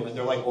around him, and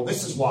they're like, well,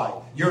 this is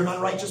why. You're an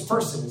unrighteous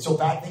person, and so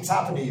bad things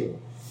happen to you.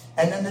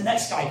 And then the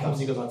next guy comes,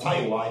 and he goes, I'll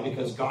tell you why,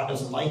 because God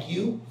doesn't like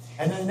you.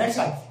 And then the next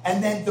guy.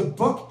 And then the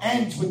book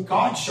ends with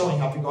God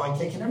showing up and going,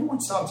 okay, can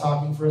everyone stop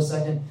talking for a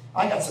second?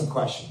 I got some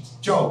questions.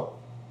 Joe,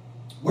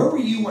 where were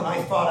you when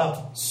I thought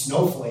up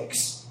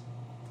snowflakes?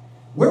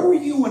 Where were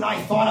you when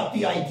I thought up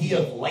the idea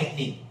of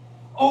lightning?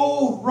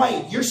 Oh,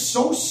 right, you're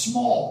so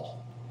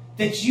small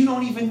that you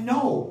don't even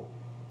know.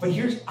 But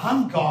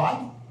I'm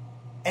God,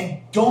 and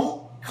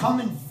don't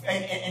come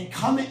and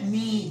come at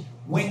me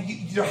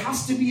when there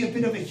has to be a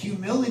bit of a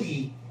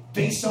humility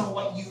based on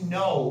what you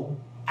know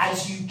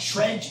as you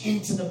trudge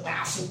into the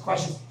massive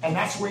questions. And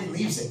that's where he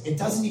leaves it. It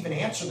doesn't even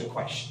answer the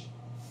question.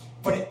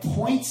 But it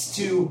points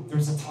to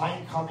there's a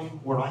time coming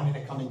where I'm going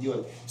to come and deal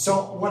with it.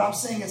 So what I'm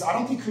saying is I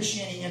don't think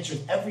Christianity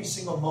answers every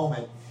single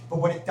moment. But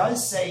what it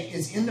does say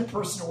is in the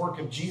person and work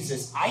of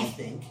Jesus, I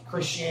think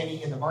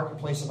Christianity in the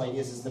marketplace of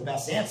ideas is the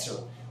best answer,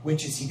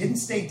 which is he didn't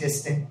stay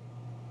distant.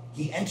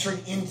 He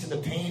entered into the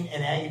pain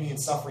and agony and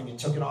suffering and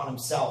took it on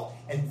himself.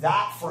 And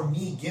that, for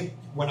me,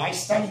 when I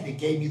studied it,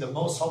 gave me the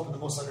most hope and the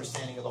most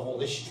understanding of the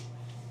whole issue.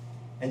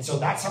 And so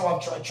that's how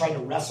I've tried to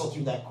wrestle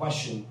through that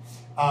question.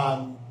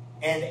 And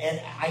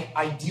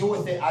I deal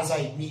with it as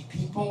I meet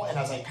people and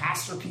as I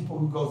pastor people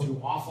who go through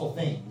awful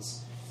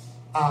things.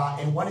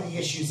 And one of the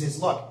issues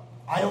is, look,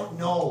 I don't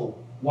know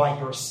why a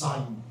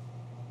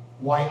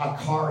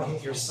car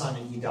hit your son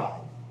and he died.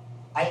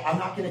 I'm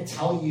not going to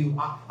tell you,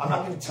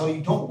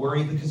 don't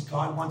worry because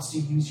God wants to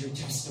use your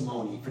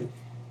testimony.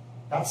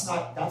 That's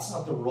not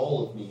the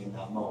role of me in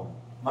that moment.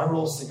 My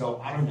role is to go,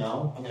 I don't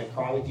know, I'm going to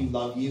cry with you,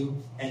 love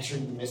you, enter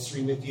into the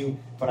mystery with you,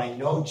 but I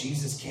know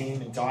Jesus came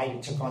and died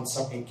and took on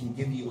something and can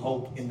give you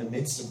hope in the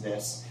midst of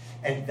this.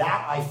 And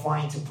that I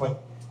find to put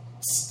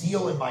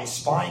steel in my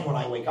spine when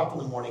I wake up in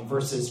the morning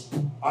versus,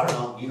 I don't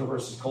know, the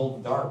universe is cold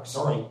and dark,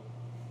 sorry.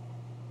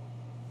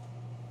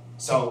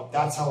 So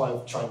that's how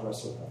I've tried to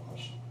wrestle with that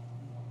question.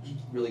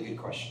 Really good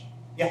question.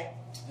 Yeah?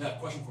 Yeah,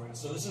 question for you.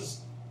 So this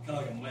is kind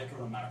of like a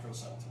micro and macro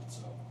side to it.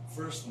 So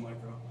first, the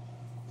micro,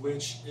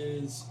 which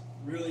is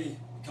really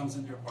comes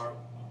into your part of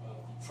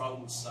the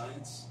problem of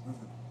science,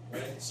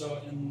 right?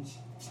 So, and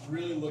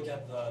really look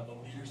at the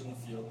leaders in the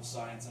field of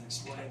science and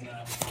explain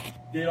that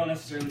they don't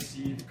necessarily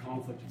see the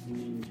conflict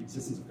between the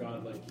existence of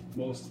God like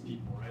most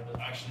people, right?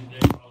 That actually they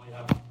probably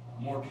have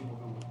more people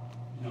who,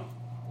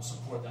 will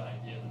support that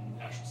idea than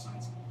the actual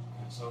science.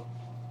 Okay? So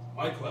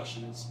my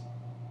question is,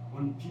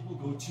 when people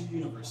go to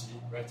university,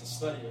 right, to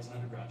study as an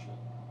undergraduate,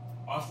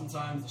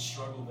 oftentimes the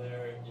struggle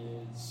there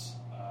is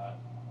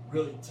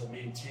really to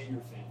maintain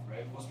your faith,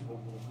 right? Most people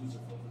will lose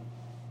their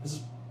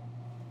faith.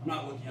 I'm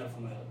not looking at it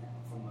from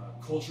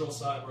the cultural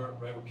side,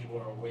 where people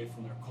are away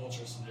from their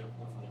culture, so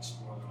they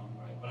explore their own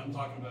right. But I'm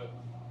talking about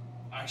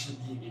actually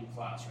being in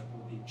class, right?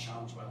 People being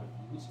challenged by their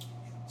views.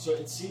 So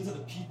it seems that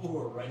the people who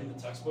are writing the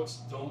textbooks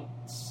don't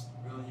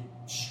really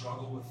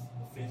struggle with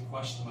the faith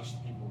question as much as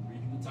the people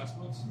reading the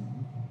textbooks.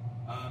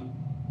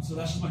 So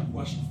that's just my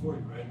question for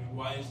you, right? I mean,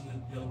 why isn't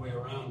it the other way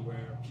around,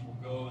 where people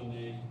go and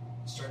they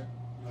start,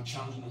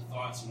 challenging their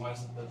thoughts, and why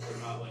is it that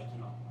they're not like,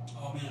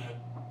 oh man,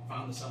 I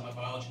found this out in my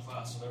biology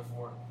class, so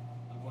therefore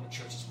I'm going to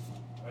church this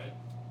weekend, right?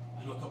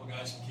 I know a couple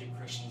guys who became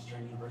Christians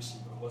during university,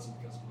 but it wasn't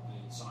because of what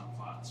they saw in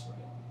class, right?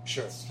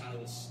 Sure. It's kind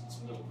of this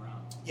middle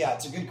ground. Yeah,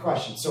 it's a good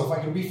question. So if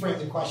I could reframe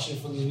the question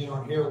for the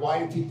aren't here,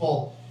 why do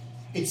people?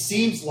 It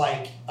seems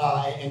like,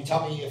 and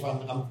tell me if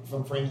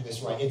I'm framing this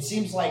right. It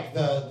seems like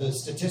the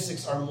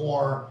statistics are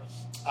more.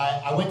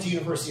 I went to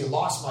university and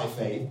lost my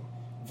faith,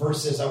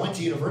 versus I went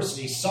to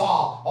university,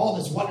 saw all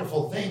these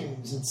wonderful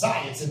things in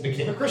science, and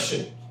became a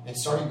Christian and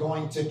started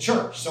going to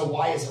church. So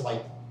why is it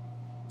like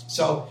that?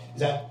 So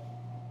is that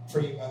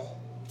pretty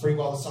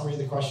well the summary of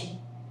the question?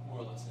 More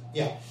or less.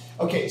 Yeah.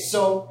 Okay.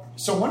 So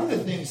one of the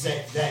things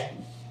that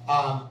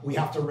we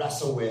have to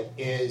wrestle with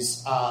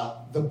is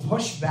the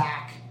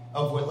pushback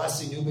of what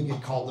Lesslie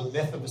Newbigin called the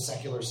myth of a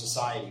secular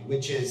society,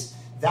 which is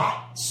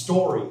that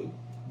story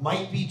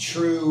might be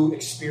true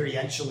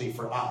experientially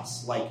for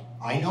us. Like,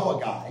 I know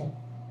a guy,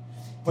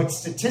 but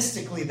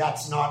statistically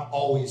that's not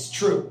always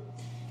true.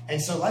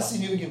 And so Lesslie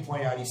Newbigin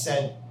pointed out, he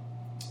said,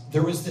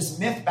 there was this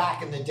myth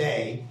back in the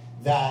day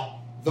that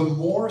the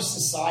more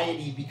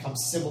society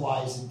becomes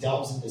civilized and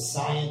delves into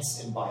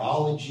science and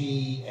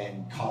biology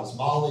and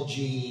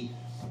cosmology,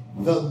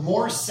 the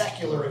more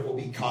secular it will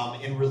become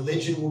and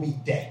religion will be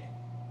dead.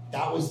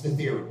 That was the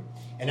theory.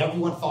 And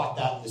everyone thought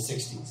that in the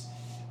 60s.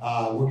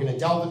 We're going to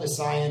delve into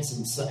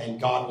science and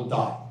God will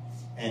die.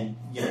 And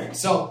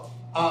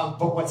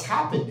but what's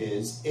happened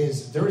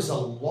is there's a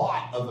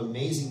lot of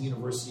amazing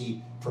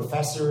university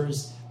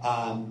professors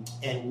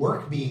and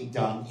work being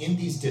done in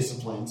these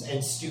disciplines,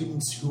 and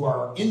students who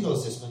are in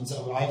those disciplines.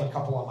 I have a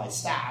couple on my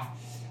staff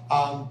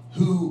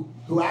who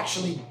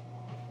actually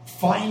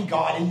find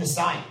God in the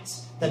science.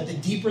 That the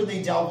deeper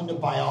they delve into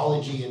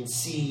biology and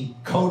see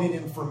coded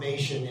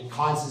information, it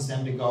causes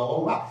them to go,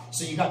 oh wow.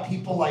 So you got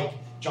people like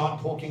John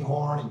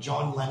Polkinghorne and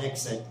John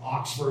Lennox at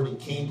Oxford and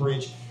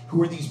Cambridge,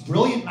 who are these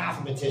brilliant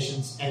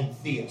mathematicians and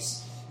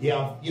theists. You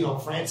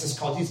have, Francis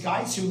Collins, these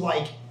guys who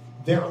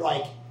they're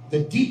like, the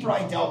deeper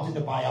I delved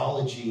into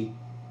biology,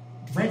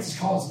 Francis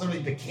Collins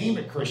literally became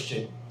a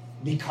Christian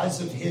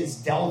because of his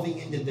delving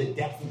into the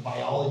depth of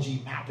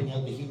biology, mapping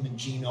out the human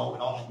genome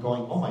and all that,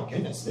 going, oh my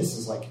goodness, this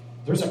is like,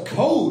 there's a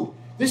code.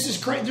 This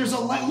is crazy. There's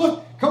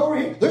look, come over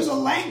here. There's a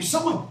language.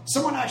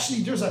 Someone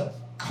actually, there's a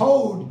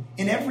code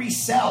in every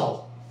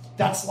cell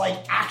that's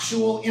like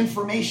actual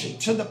information,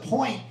 to the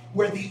point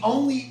where the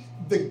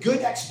good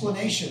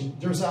explanation,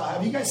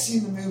 have you guys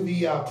seen the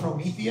movie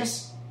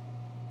Prometheus?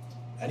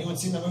 Anyone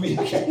seen that movie?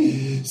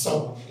 Okay.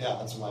 So, yeah,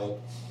 that's why.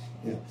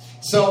 Yeah.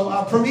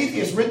 So,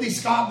 Prometheus, Ridley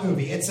Scott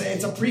movie. It's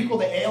a prequel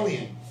to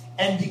Alien.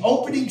 And the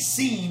opening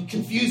scene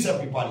confused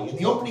everybody. And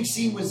the opening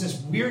scene was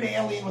this weird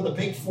alien with a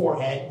big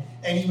forehead,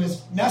 and he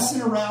was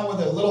messing around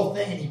with a little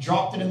thing, and he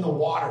dropped it in the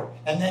water.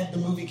 And then the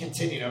movie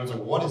continued. I was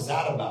like, what is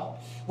that about?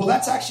 Well,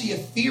 that's actually a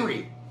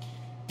theory,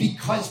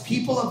 because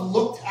people have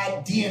looked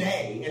at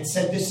DNA and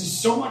said this is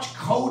so much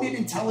coded,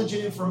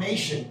 intelligent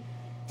information.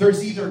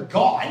 There's either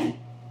God,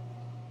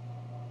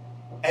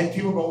 and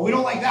people go, we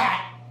don't like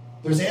that.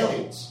 There's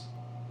aliens.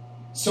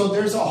 So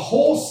there's a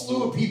whole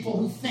slew of people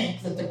who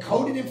think that the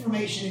coded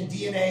information in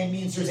DNA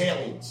means there's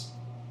aliens,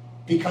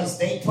 because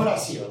they put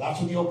us here. That's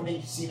what the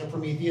opening scene of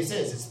Prometheus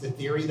is. It's the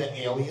theory that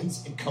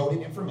aliens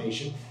encoded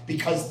information,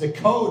 because the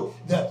code,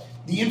 the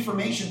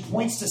information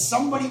points to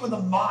somebody with a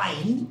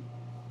mind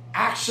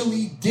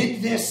actually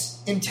did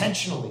this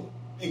intentionally,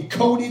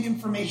 encoded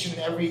information in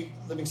every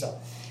living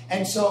cell.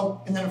 And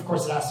then of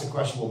course it asks the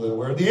question, well,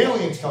 where do the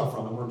aliens come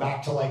from? And we're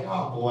back to like,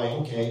 oh boy,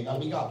 okay,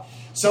 gotta be God.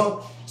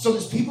 So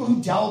there's people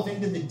who delve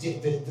into the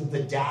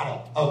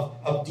data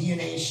of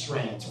DNA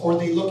strands, or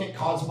they look at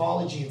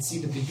cosmology and see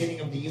the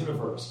beginning of the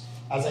universe,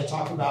 as I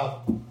talk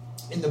about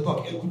in the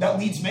book. That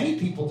leads many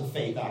people to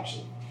faith,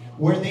 actually,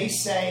 where they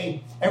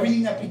say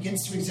everything that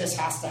begins to exist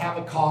has to have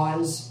a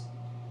cause.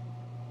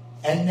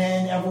 And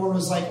then everyone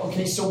was like,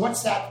 okay, so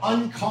what's that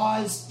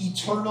uncaused,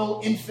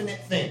 eternal, infinite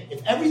thing?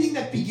 If everything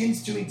that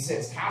begins to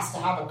exist has to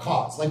have a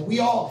cause, like we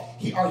all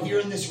are here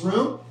in this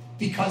room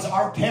because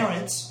our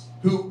parents,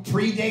 who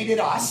predated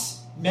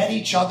us, met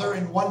each other,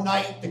 and one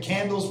night the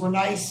candles were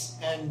nice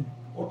and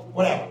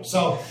whatever.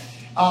 So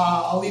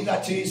I'll leave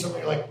that to you. Some of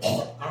you are like,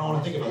 oh, I don't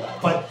want to think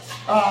about that.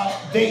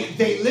 But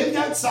they lived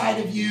outside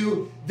of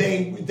you.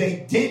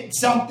 They did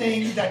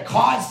something that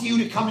caused you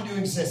to come into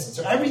existence.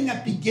 So everything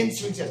that begins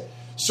to exist.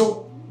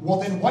 So, well,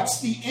 then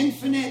what's the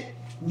infinite,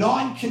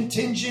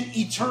 non-contingent,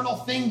 eternal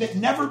thing that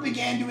never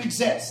began to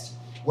exist?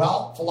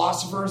 Well,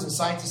 philosophers and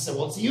scientists said,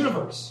 well, it's the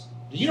universe.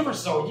 The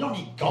universe, so you don't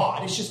need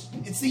God.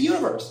 It's the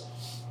universe.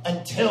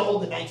 Until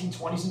the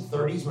 1920s and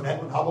 30s when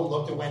Edwin Hubble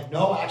looked and went,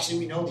 no, actually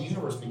we know the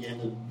universe began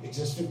to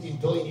exist 15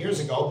 billion years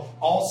ago.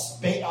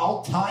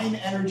 All time,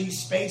 energy,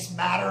 space,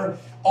 matter,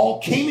 all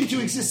came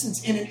into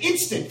existence in an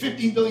instant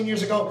 15 billion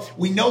years ago.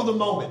 We know the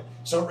moment.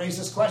 So it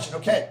raised this question,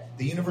 okay,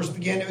 the universe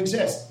began to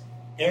exist.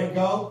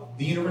 Ergo,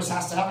 the universe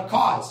has to have a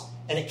cause.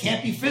 And it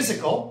can't be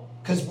physical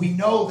because we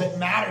know that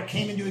matter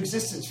came into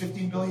existence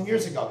 15 billion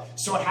years ago.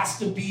 So it has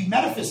to be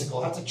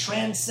metaphysical. It has to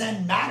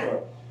transcend matter.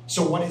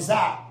 So what is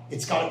that?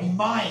 It's got to be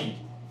mind.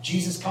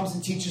 Jesus comes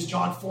and teaches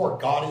John 4.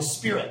 God is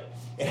spirit.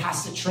 It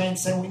has to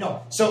transcend, we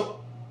know. So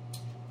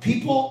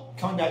people,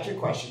 coming back to your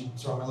question,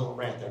 sorry, I'm a little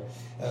rant there,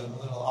 a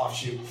little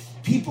offshoot.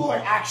 People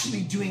are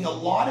actually doing a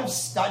lot of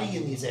study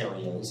in these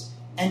areas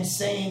and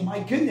saying, my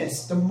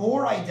goodness, the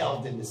more I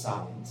delved into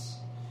science,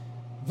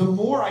 the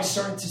more I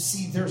started to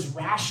see there's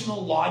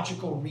rational,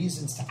 logical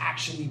reasons to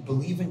actually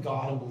believe in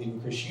God and believe in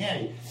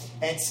Christianity.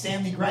 And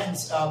Stanley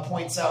Grenz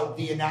points out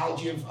the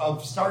analogy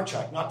of Star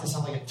Trek. Not to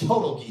sound like a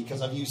total geek,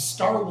 because I've used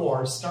Star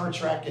Wars, Star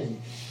Trek,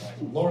 and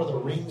Lord of the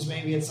Rings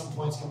maybe at some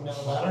points coming down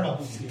the line. I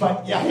don't know.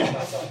 But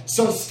yeah.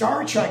 So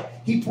Star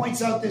Trek, he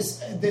points out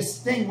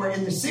this thing where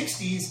in the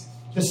 60s,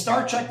 the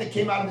Star Trek that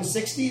came out of the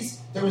 60s,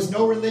 there was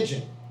no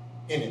religion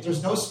in it.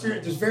 There's no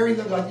spirit. There's very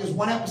little. Like there's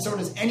one episode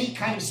as any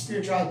kind of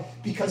spirituality,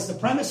 because the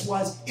premise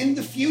was in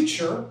the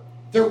future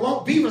there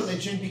won't be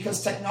religion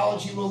because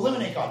technology will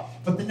eliminate God.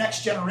 But the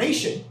next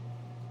generation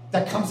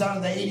that comes out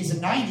of the 80s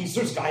and 90s,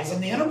 there's guys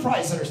on the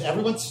Enterprise that are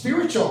everyone's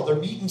spiritual. They're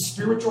meeting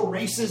spiritual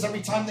races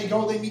every time they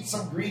go. They meet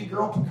some green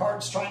girl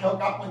Picard's trying to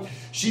hook up with.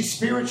 She's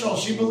spiritual.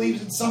 She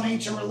believes in some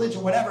ancient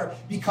religion, whatever.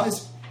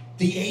 Because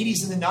the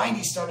 80s and the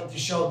 90s started to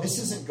show this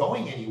isn't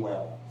going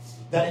anywhere.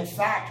 That in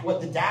fact, what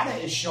the data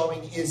is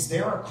showing is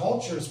there are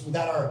cultures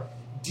that are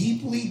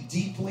deeply,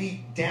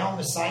 deeply down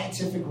the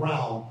scientific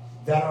realm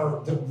that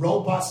are the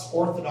robust,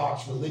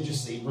 orthodox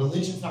religiously.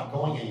 Religion's not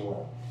going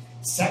anywhere.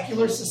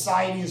 Secular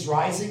society is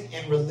rising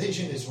and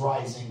religion is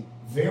rising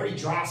very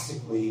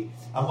drastically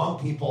among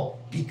people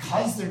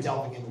because they're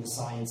delving into the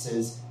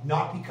sciences,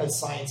 not because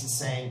science is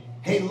saying,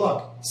 hey,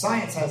 look,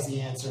 science has the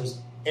answers,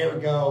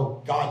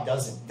 ergo, God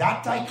doesn't.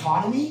 That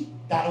dichotomy,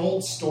 that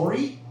old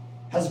story,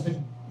 has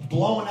been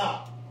blown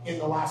up in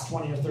the last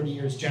 20 or 30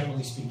 years,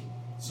 generally speaking.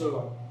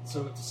 So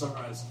to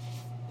summarize,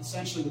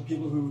 essentially the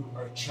people who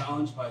are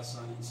challenged by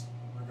science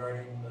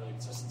regarding the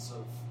existence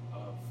of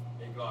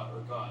a God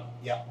or God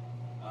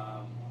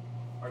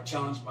are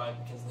challenged by it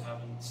because they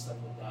haven't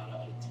studied the data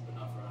at a deep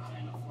enough or a high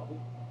enough level?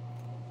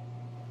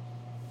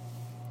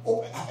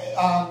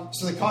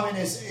 So the comment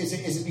is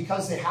it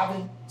because they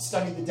haven't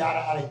studied the data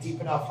at a deep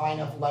enough, high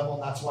enough level,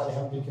 and that's why they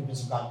haven't been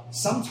convinced of God?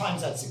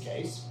 Sometimes that's the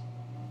case.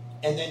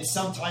 And then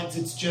sometimes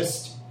it's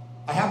just,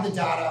 I have the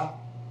data,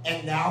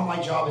 and now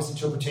my job is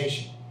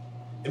interpretation.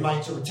 And my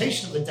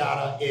interpretation of the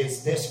data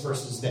is this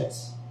versus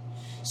this.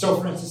 So,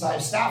 for instance, I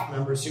have staff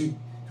members who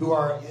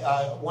are,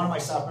 one of my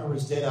staff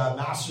members did a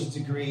master's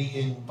degree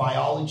in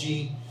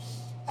biology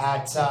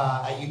at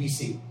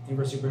UBC,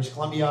 University of British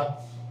Columbia.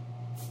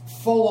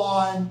 Full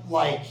on,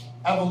 like,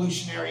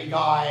 evolutionary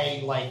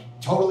guy,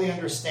 like, totally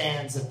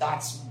understands that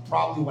that's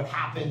probably what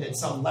happened at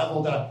some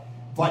level.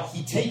 But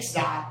he takes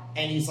that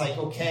and he's like,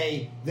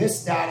 okay,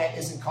 this data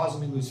isn't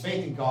causing me to lose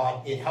faith in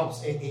God. It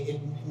helps,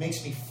 it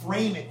makes me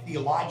frame it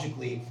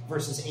theologically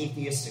versus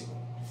atheistically.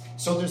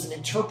 So there's an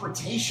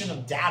interpretation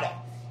of data.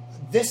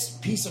 This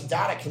piece of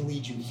data can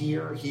lead you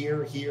here,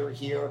 here, here,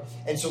 here.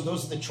 And so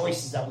those are the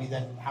choices that we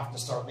then have to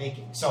start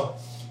making. So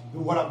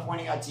what I'm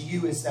pointing out to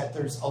you is that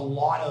there's a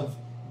lot of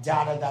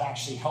data that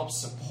actually helps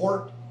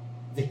support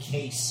the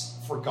case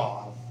for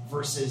God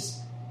versus,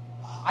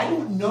 I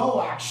don't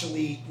know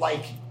actually,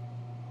 like,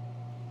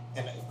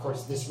 and of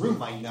course this room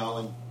might know,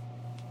 and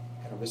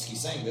kind of risky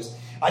saying this,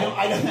 I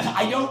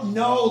don't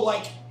know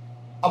like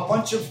a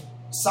bunch of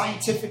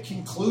scientific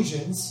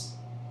conclusions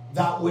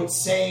that would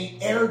say,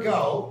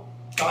 ergo,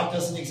 God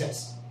doesn't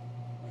exist.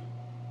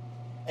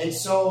 And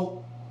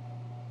so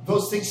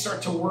those things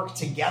start to work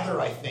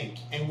together, I think,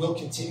 and will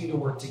continue to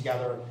work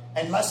together,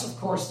 unless, of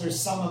course, there's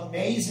some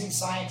amazing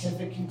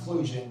scientific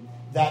conclusion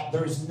that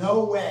there's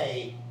no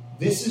way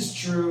this is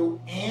true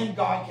and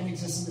God can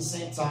exist at the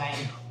same time,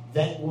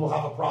 then we'll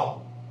have a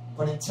problem.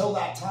 But until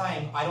that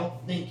time, I don't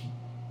think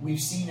we've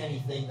seen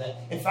anything that,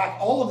 in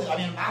fact, all of it, I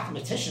mean, a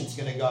mathematician's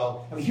going to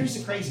go, I mean, here's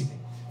the crazy thing.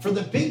 For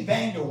the Big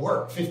Bang to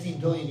work 15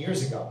 billion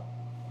years ago,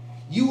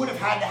 you would have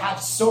had to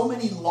have so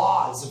many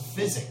laws of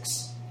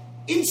physics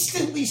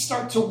instantly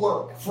start to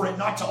work for it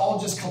not to all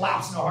just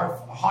collapse in a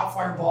hot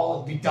fireball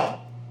and be done.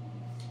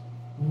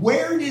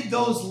 Where did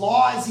those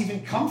laws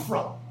even come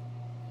from?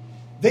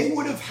 They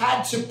would have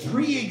had to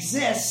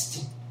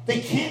pre-exist.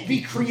 They can't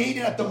be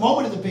created at the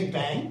moment of the Big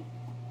Bang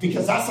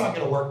because that's not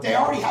going to work. They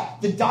already have,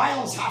 the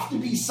dials have to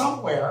be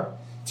somewhere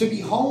to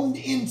be honed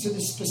into the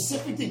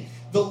specific thing.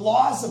 The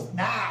laws of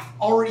math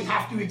already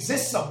have to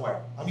exist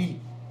somewhere. I mean,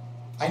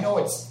 I know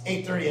it's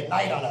 8:30 at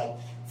night on a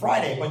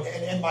Friday, but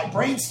and my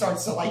brain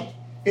starts to like,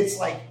 it's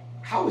like,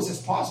 how is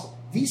this possible?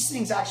 These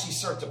things actually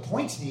start to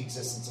point to the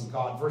existence of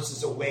God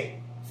versus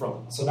away from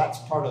it. So that's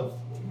part of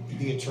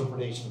the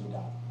interpretation of the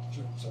data.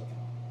 Sure. So,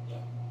 Yeah,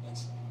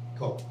 thanks.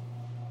 cool.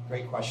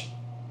 Great question.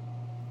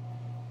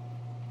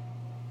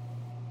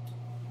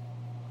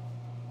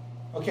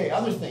 Okay,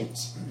 other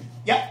things.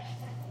 Yep.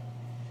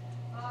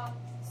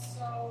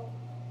 So,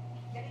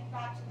 getting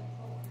back to the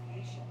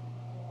procreation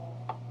whole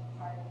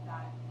part of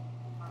that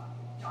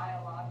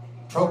dialogue that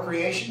you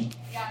Procreation?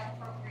 Yeah, the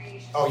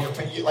procreation.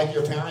 Oh, like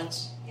your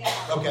parents? Yeah.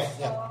 Okay,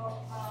 So,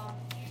 yeah.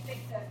 do you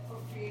think that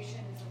procreation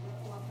is a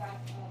ripple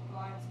effect of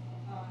God's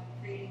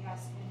creating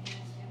us in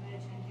His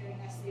image and giving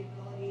us the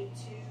ability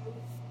to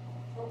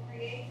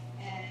procreate,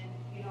 and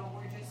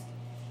we're just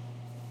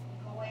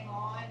going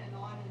on and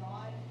on and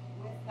on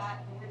with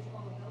that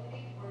original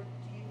ability, or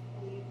do you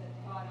believe that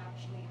God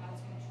actually has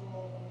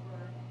control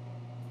over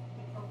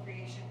the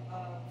procreation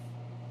of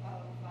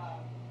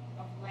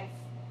life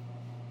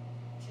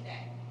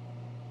today?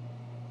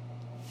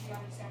 Do you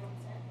understand what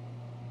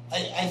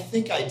I'm saying? I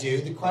think I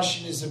do. The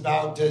question is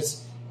about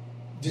does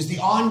the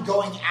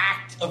ongoing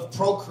act of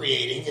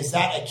procreating, is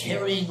that a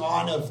carrying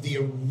on of the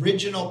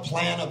original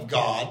plan of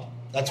God?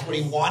 That's what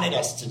He wanted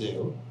us to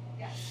do.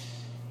 Yes.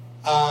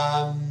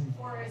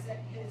 Or is it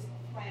His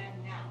plan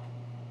now?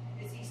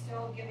 Is He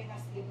still giving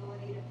us the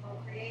ability to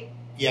procreate?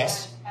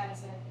 Yes.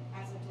 As a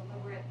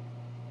deliberate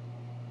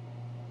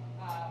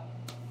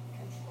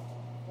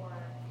control or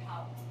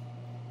how?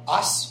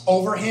 Us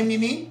over Him, you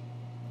mean?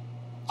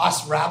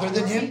 Us rather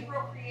than Are we Him?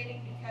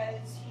 procreating because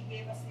He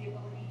gave us the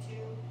ability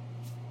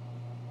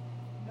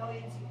to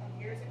millions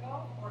of years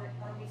ago, or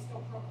are we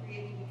still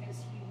procreating because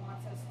He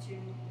wants us to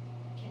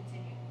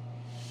continue?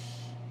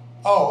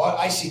 Oh,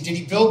 I see. Did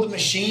He build the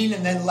machine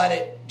and then let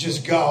it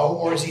just go,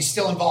 or is He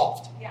still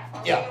involved? Yeah.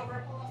 Are Yeah. we a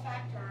ripple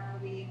effect, or are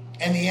we?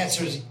 And the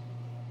answer is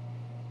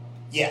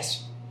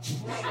yes.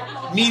 We're a ripple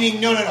effect? Meaning,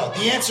 no.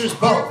 The answer is Or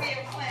both. are we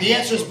a plant? The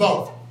answer is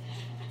both.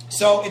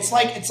 So it's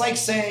like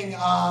saying,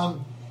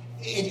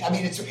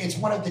 it's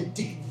one of the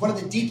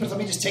deepest. Let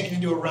me just take it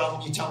into a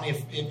realm. You tell me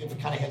if it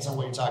kind of hits on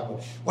what you're talking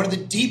about. One of the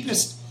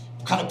deepest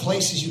kind of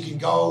places you can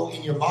go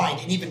in your mind,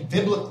 and even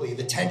biblically,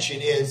 the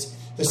tension is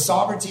the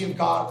sovereignty of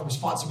God, the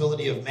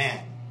responsibility of man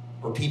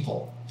or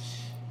people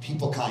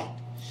kind.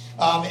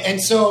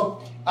 And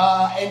so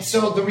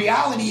the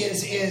reality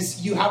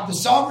is you have the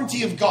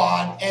sovereignty of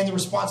God and the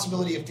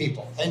responsibility of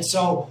people. And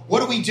so what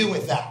do we do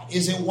with that?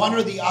 Is it one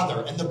or the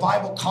other? And the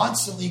Bible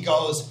constantly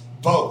goes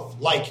both.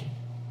 Like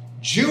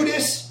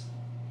Judas,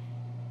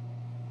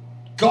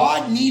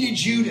 God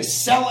needed you to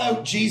sell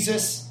out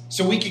Jesus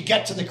so we could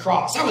get to the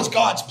cross. That was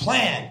God's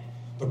plan.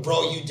 But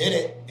bro, you did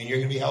it and you're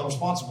going to be held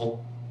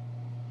responsible.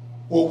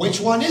 Well, which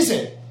one is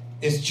it?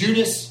 Is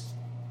Judas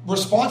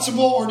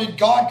responsible or did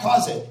God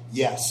cause it?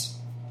 Yes.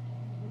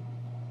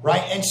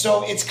 Right? And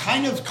so it's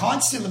kind of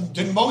constant.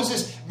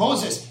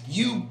 Moses,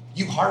 you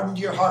hardened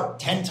your heart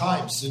 10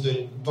 times through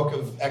the book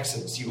of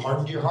Exodus. You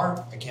hardened your heart.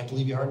 I can't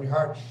believe you hardened your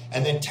heart.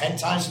 And then 10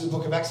 times through the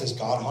book of Exodus,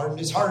 God hardened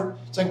his heart.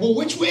 It's like, well,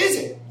 which way is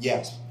it?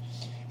 Yes.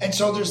 And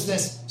so there's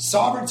this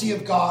sovereignty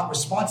of God,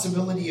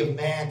 responsibility of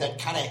man that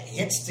kind of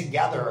hits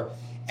together.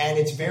 And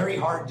it's very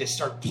hard to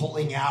start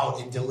pulling out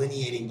and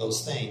delineating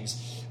those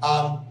things.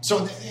 So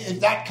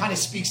that kind of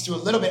speaks to a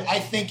little bit. I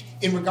think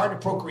in regard to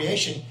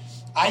procreation,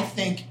 I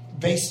think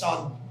based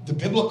on the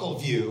biblical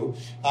view,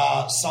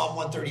 Psalm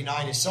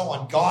 139 and so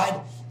on,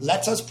 God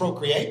lets us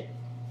procreate,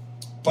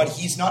 but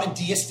He's not a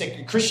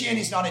deistic.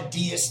 Christianity is not a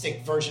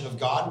deistic version of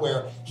God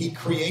where He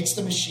creates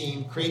the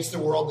machine, creates the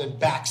world, then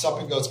backs up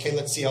and goes, okay,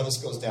 let's see how this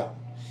goes down.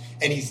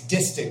 And He's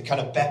distant, kind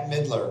of Bette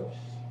Midler,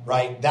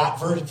 right? That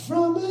version,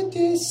 from a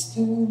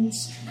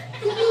distance,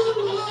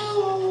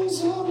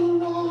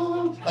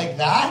 like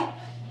that.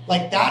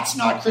 Like that's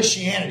not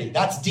Christianity.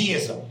 That's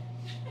deism.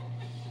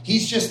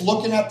 He's just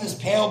looking at this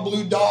pale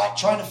blue dot,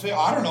 trying to figure,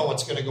 I don't know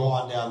what's going to go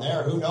on down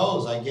there. Who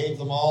knows? I gave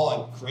them all.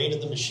 I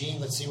created the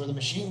machine. Let's see where the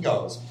machine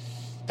goes.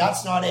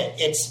 That's not it.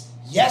 It's,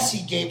 yes,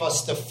 He gave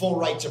us the full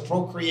right to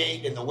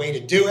procreate and the way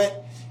to do it.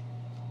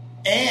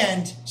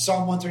 And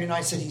Psalm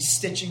 139 said He's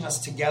stitching us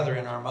together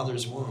in our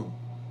mother's womb.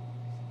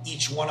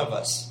 Each one of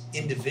us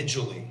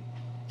individually.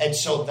 And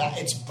so that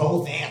it's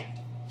both and.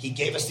 He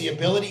gave us the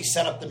ability,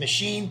 set up the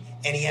machine,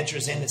 and He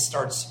enters in and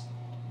starts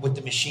with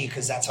the machine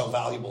because that's how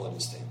valuable it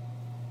is to Him.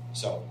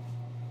 So,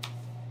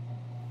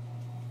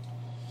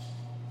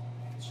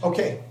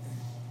 okay.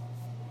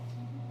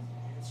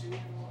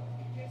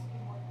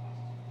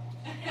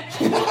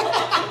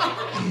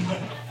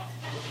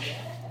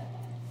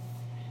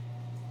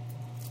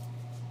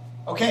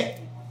 Okay.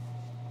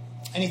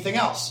 Anything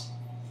else?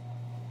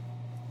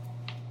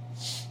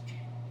 So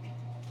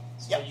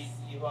Yep.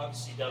 you've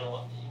obviously done a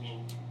lot. I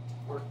mean,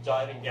 we're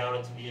diving down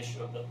into the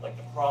issue of the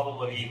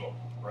problem of evil.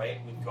 right,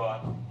 with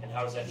God, and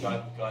how does that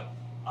jive with God?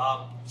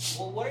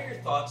 Well, what are your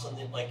thoughts on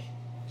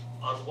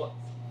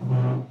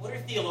what are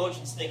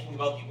theologians thinking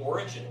about the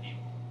origin of evil?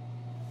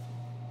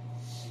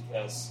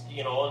 Because, and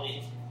if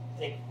you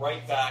think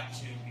right back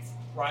to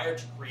prior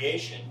to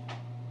creation,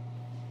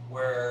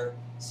 where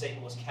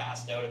Satan was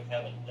cast out of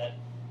heaven,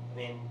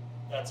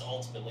 that's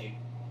ultimately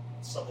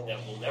something that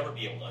we'll never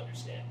be able to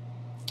understand,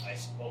 I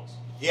suppose.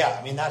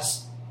 Yeah,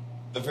 that's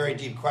a very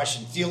deep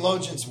question.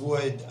 Theologians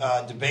would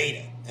debate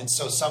it. And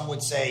so some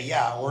would say,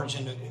 yeah,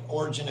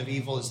 origin of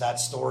evil is that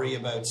story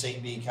about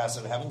Satan being cast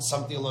out of heaven.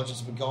 Some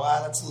theologians would go,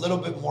 that's a little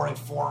bit more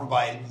informed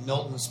by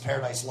Milton's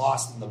Paradise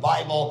Lost in the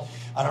Bible.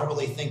 I don't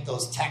really think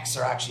those texts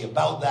are actually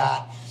about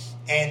that.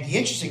 And the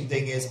interesting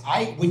thing is,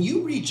 when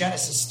you read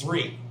Genesis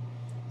 3,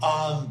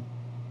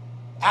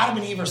 Adam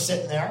and Eve are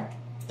sitting there.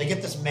 They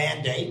get this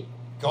mandate,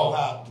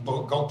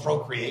 go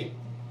procreate,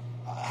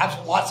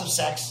 have lots of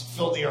sex,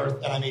 fill the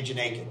earth, and I made you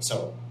naked.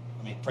 So,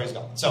 praise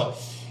God. So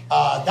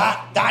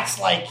that's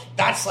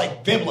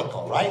like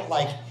biblical, right?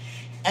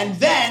 And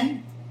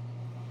then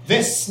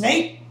this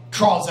snake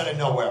crawls out of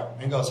nowhere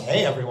and goes,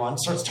 "Hey, everyone!"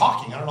 Starts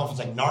talking. I don't know if it's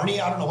like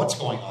Narnia. I don't know what's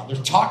going on.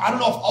 I don't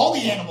know if all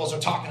the animals are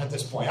talking at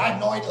this point. I have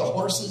no idea. The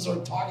horses are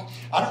talking.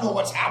 I don't know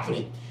what's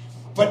happening.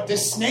 But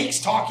this snake's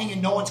talking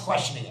and no one's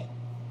questioning it.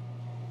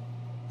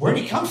 Where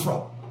did he come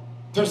from?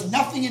 There's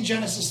nothing in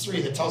Genesis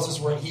 3 that tells us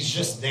where he's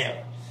just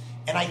there.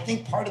 And I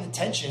think part of the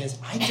tension is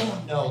I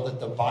don't know that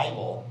the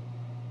Bible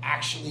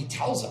actually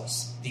tells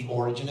us the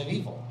origin of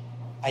evil.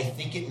 I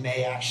think it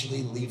may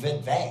actually leave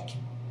it vague.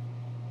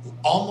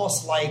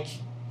 Almost like,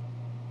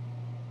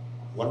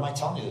 what am I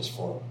telling you this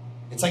for?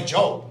 It's like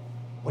Job.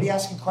 What are you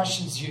asking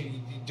questions?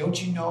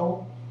 Don't you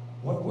know?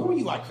 Where were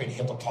you at creating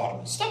a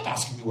hippopotamus? Stop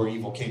asking me where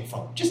evil came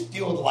from. Just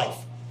deal with life.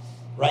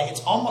 Right?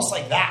 It's almost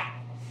like that.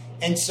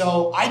 And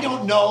so I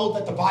don't know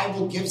that the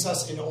Bible gives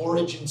us an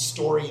origin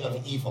story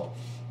of evil.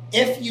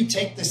 If you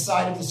take the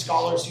side of the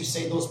scholars who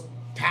say those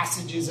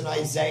passages in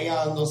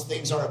Isaiah and those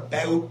things are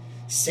about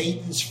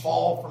Satan's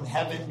fall from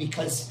heaven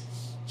because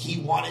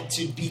he wanted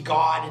to be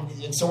God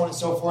and so on and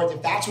so forth,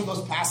 if that's what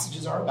those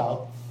passages are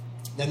about,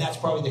 then that's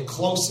probably the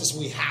closest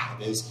we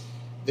have, is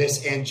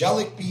this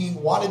angelic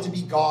being wanted to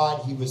be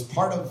God. He was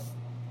part of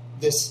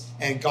this,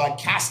 and God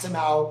cast him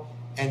out,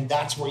 and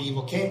that's where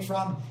evil came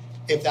from.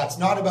 If that's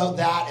not about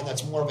that, and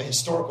that's more of a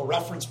historical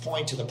reference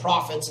point to the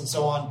prophets and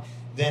so on,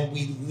 then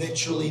we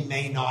literally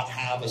may not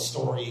have a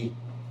story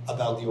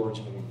about the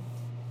origin of evil.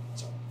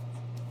 So.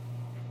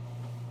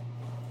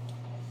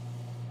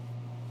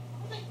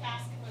 I'd like to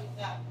ask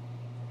about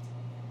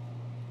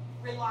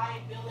the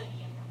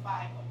reliability in the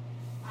Bible.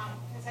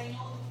 Because I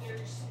know that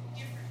there's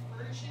different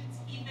versions,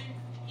 even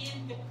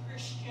in the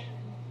Christian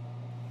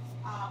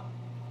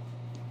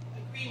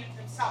agreement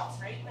themselves,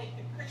 right? Like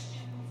the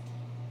Christians,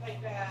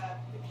 like the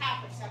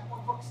Catholics have more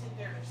books in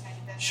theirs, and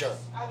then there's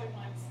other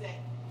ones that,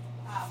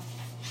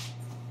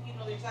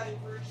 there's other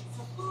versions.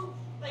 So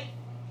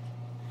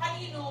how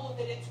do you know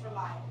that it's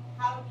reliable?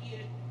 How do you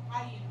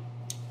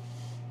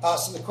know?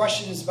 So the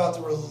question is about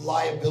the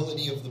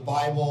reliability of the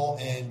Bible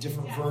and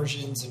different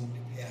versions, and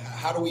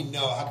how do we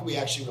know? How can we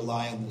actually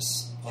rely on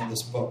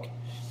this book?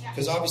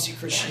 Because obviously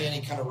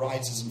Christianity kind of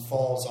rises and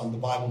falls on the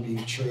Bible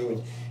being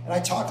true, and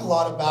I talk a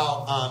lot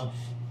about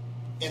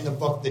in the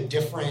book the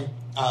different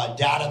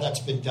data that's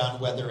been done,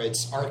 whether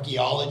it's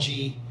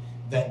archaeology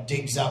that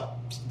digs up,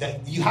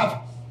 that you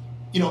have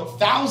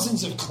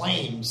thousands of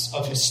claims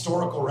of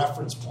historical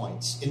reference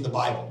points in the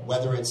Bible,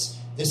 whether it's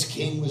this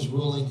king was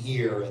ruling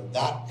here and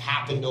that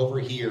happened over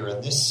here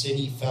and this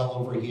city fell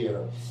over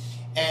here.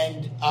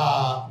 And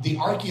the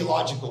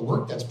archaeological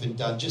work that's been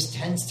done just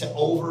tends to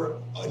over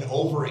and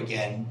over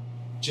again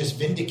just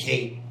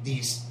vindicate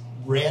these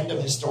random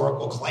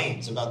historical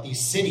claims about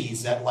these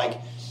cities that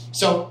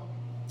so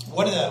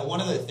one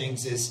of the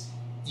things is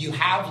you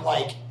have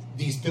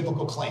these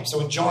biblical claims.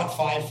 So in John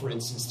 5, for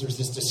instance, there's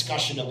this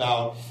discussion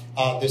about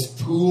this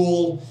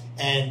pool,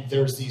 and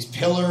there's these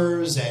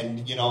pillars,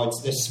 and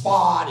it's this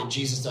spot, and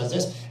Jesus does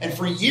this. And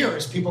for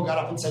years, people got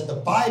up and said the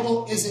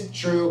Bible isn't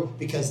true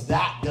because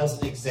that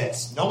doesn't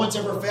exist. No one's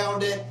ever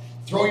found it.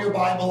 Throw your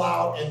Bible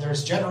out. And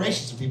there's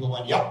generations of people who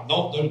went, "Yep,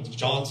 no,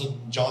 John's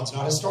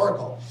not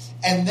historical."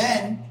 And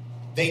then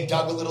they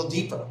dug a little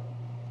deeper,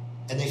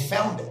 and they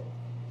found it.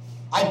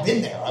 I've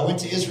been there. I went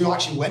to Israel.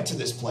 Actually, went to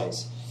this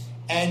place.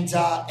 And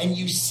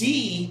you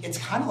see, it's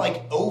kind of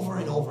like over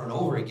and over and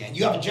over again.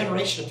 You have a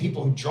generation of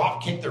people who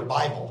drop-kicked their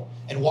Bible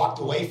and walked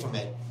away from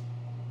it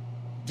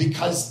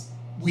because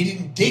we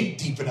didn't dig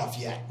deep enough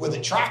yet with a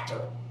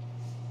tractor.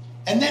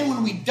 And then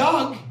when we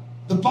dug,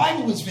 the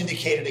Bible was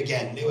vindicated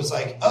again. And it was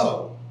like,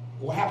 oh,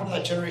 what happened to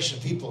that generation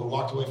of people who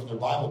walked away from their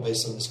Bible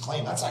based on this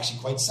claim? That's actually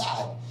quite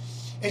sad.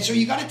 And so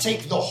you got to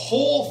take the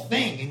whole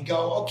thing and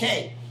go,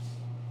 okay,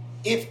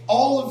 if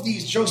all of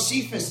these,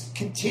 Josephus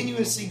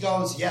continuously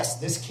goes, yes,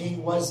 this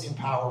king was in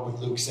power when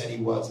Luke said he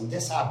was, and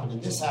this happened,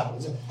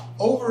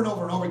 over and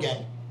over and over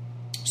again.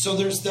 So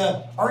there's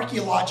the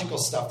archaeological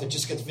stuff that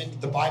just gets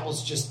the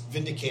Bible's just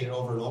vindicated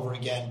over and over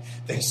again.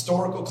 The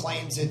historical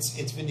claims,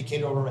 it's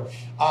vindicated over and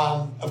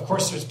over. Of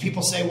course, there's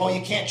people say, well,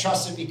 you can't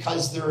trust it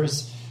because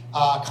there's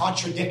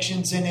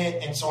contradictions in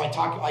it. And so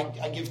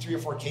I give 3 or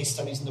 4 case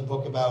studies in the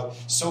book about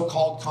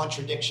so-called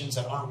contradictions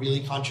that aren't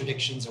really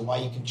contradictions and why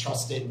you can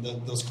trust it.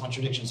 And those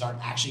contradictions aren't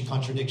actually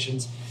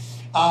contradictions.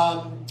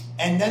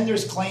 And then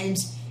there's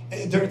claims.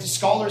 The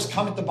scholars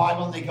come at the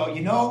Bible and they go,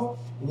 you know,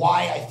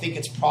 why I think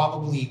it's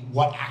probably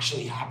what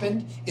actually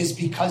happened is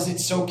because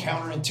it's so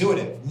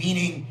counterintuitive,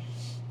 meaning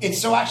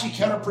it's so actually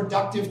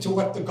counterproductive to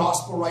what the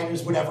gospel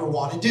writers would ever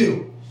want to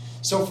do.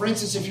 So, for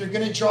instance, if you're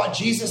going to draw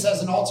Jesus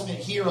as an ultimate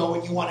hero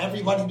and you want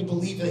everybody to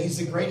believe that he's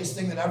the greatest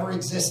thing that ever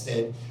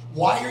existed,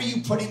 why are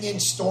you putting in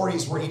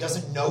stories where he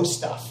doesn't know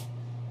stuff?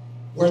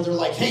 Where they're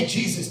like, hey,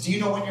 Jesus, do you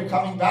know when you're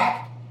coming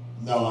back?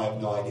 No, I have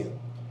no idea.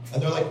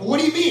 And they're like, well, what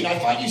do you mean? I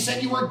thought you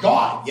said you were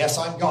God. Yes,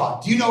 I'm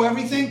God. Do you know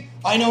everything?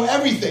 I know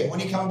everything.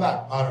 When are you coming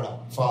back? I don't know.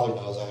 Father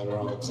knows. I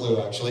don't have a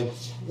clue, actually.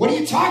 What are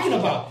you talking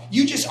about?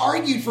 You just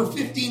argued for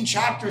 15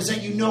 chapters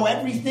that you know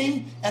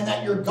everything and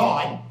that you're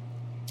God.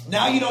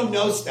 Now you don't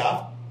know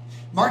stuff.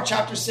 Mark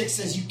chapter 6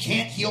 says you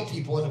can't heal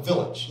people in a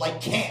village.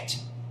 Like,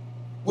 can't.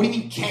 What do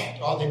you mean can't?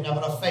 Oh, they didn't have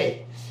enough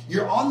faith.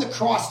 You're on the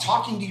cross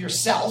talking to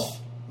yourself.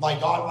 My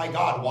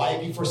God, why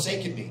have you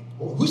forsaken me?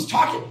 Well, who's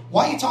talking?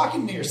 Why are you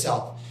talking to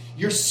yourself?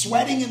 You're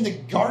sweating in the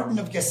Garden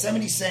of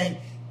Gethsemane saying,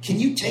 can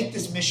you take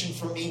this mission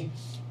from me?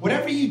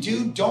 Whatever you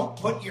do, don't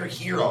put your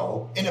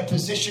hero in a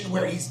position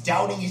where he's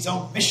doubting his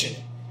own mission.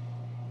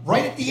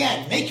 Right at the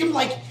end, make him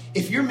like,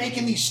 if you're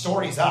making these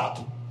stories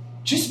up,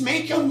 just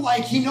make him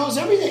like he knows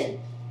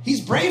everything. He's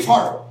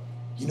Braveheart.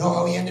 You know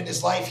how he ended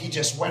his life? He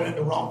just went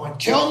into Rome and went,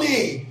 kill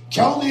me,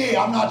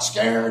 I'm not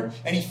scared.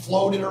 And he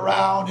floated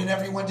around and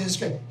everyone did his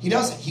good. He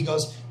doesn't. He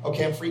goes,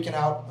 okay, I'm freaking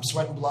out. I'm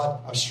sweating blood.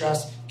 I'm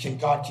stressed. Can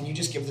you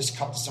just give this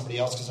cup to somebody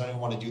else because I don't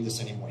want to do this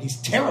anymore? He's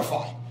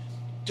terrified.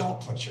 Don't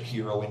put your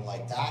hero in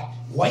like that.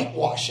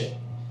 Whitewash it.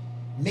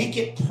 Make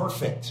it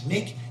perfect.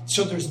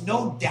 So there's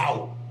no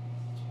doubt.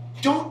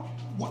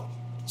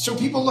 So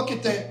people look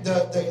at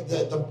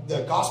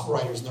the gospel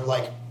writers and they're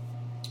like,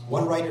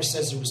 one writer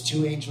says there was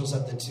 2 angels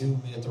at the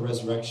tomb at the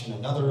resurrection.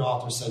 Another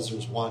author says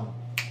there's 1.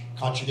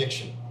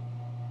 Contradiction.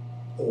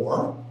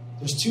 Or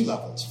there's 2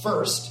 levels.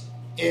 First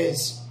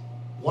is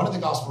one of the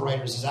gospel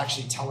writers is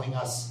actually telling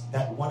us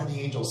that one of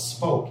the angels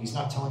spoke. He's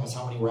not telling us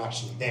how many were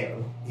actually there.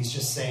 He's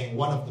just saying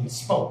one of them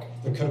spoke.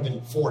 There could have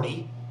been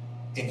 40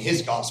 in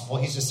his gospel.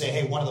 He's just saying,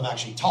 hey, one of them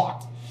actually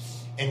talked.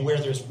 And where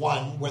there's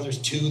 1, where there's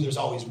 2, there's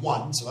always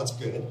 1. So that's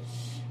good.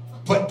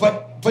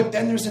 But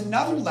then there's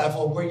another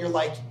level where you're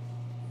like,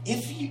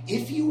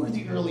 if you were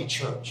the early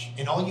church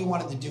and all you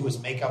wanted to do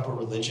was make up a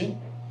religion,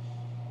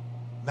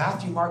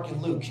 Matthew, Mark,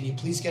 and Luke, can you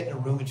please get in a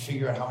room and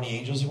figure out how many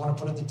angels you want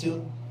to put at the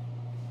tomb?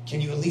 Can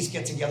you at least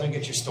get together and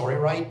get your story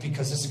right?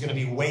 Because this is going to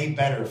be way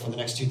better for the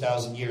next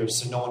 2,000 years.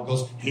 So no one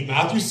goes, hey,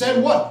 Matthew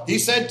said 1. He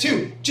said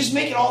 2. Just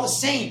make it all the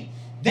same.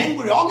 Then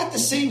we all get the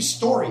same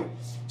story.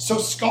 So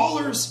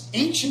scholars,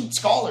 ancient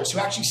scholars who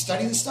actually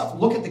study this stuff,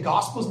 look at the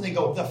Gospels and they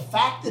go, the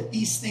fact that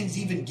these things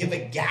even give a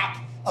gap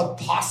of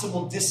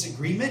possible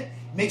disagreement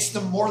makes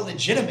them more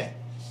legitimate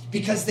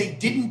because they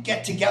didn't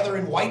get together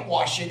and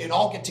whitewash it and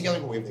all get together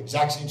and go, we have the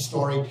exact same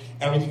story,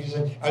 everything is,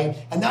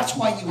 and that's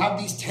why you have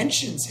these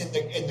tensions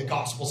in the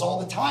Gospels all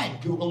the time.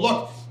 People go,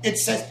 look, it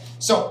says,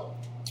 so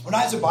when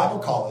I was at Bible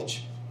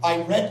college,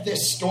 I read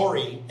this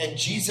story and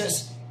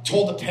Jesus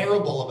told a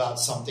parable about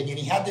something and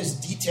he had this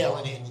detail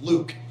in it in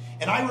Luke.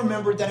 And I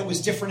remembered that it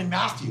was different in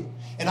Matthew.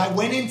 And I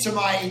went into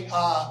my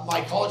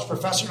my college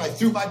professor and I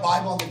threw my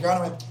Bible on the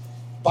ground and went,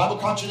 Bible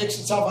contradicts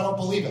itself, I don't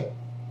believe it.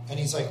 And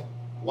he's like,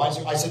 why is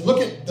it? I said, look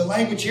at the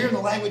language here and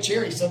the language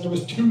here. He said there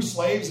was 2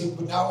 slaves,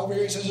 and now over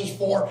here he says there's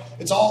 4.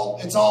 It's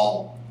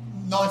all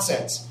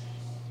nonsense.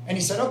 And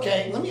he said,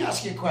 okay, let me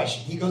ask you a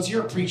question. He goes,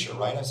 you're a preacher,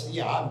 right? I said,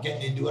 yeah, I'm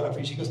getting into it. I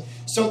preach. He goes,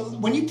 so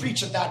when you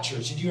preach at that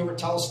church, did you ever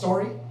tell a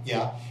story?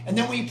 Yeah. And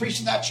then when you preach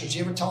at that church, did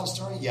you ever tell a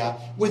story? Yeah.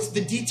 Was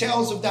the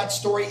details of that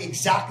story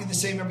exactly the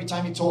same every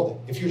time you told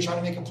it, if you're trying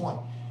to make a point?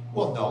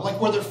 Well, no. Like,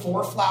 were there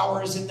 4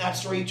 flowers in that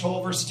story he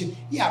told versus 2?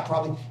 Yeah,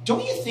 probably.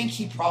 Don't you think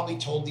he probably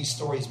told these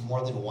stories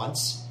more than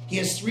once? He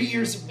has 3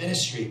 years of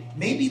ministry.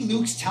 Maybe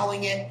Luke's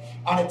telling it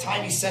on a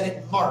time he said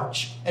it in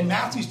March, and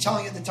Matthew's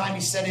telling it the time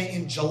he said it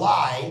in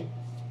July.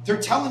 They're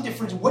telling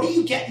different. What are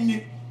you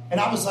getting? And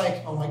I was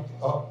like, oh my,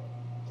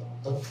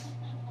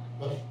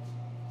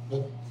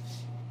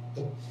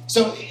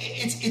 So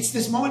it's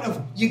this moment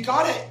of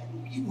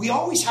we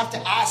always have to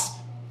ask,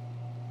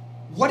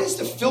 what is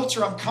the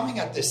filter I'm coming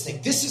at this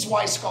thing? This is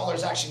why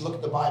scholars actually look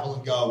at the Bible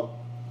and go,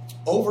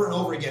 over and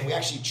over again, we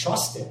actually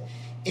trust it.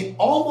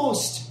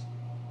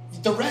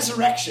 The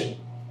resurrection,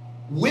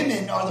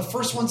 women are the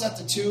first ones at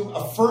the tomb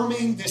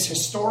affirming this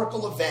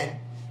historical event,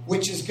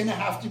 which is going to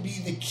have to be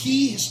the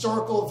key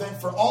historical event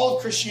for all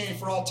of Christianity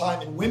for all time.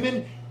 And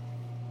women,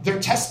 their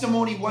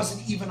testimony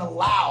wasn't even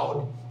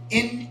allowed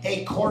in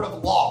a court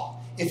of law.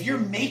 If you're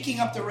making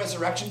up the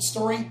resurrection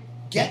story,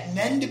 get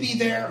men to be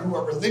there who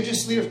are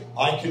religious leaders.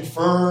 I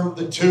confirm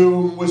the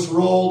tomb was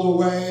rolled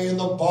away and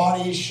the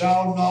body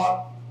shall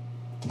not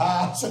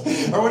pass,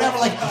 or whatever.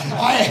 Like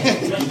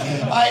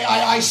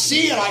I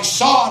see it, I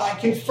saw it, I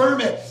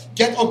confirm it.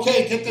 Get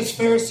this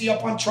Pharisee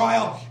up on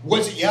trial.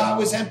 Was it? Yeah, it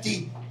was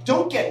empty.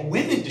 Don't get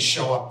women to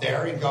show up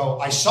there and go,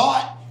 I saw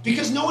it,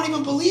 because no one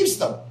even believes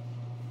them.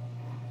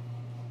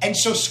 And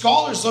so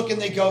scholars look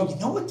and they go, you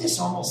know what this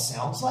almost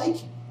sounds like?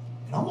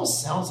 It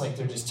almost sounds like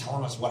they're just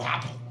telling us what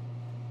happened.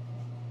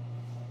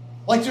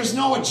 Like there's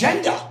no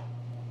agenda.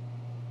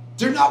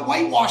 They're not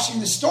whitewashing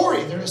the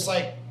story. They're just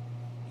like,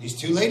 these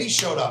two ladies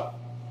showed up.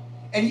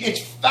 And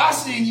it's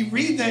fascinating. You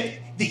read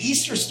the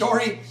Easter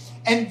story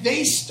and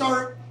they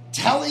start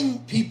telling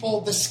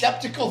people the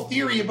skeptical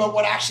theory about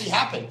what actually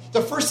happened.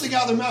 The first thing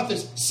out of their mouth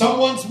is,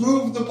 someone's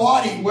moved the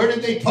body. Where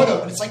did they put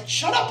him? And it's like,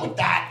 shut up with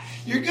that.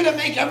 You're going to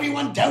make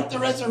everyone doubt the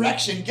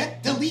resurrection.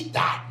 Delete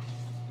that.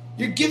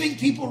 You're giving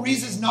people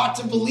reasons not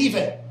to believe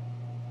it.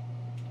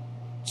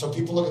 So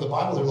people look at the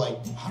Bible, they're like,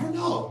 I don't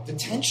know. The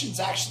tensions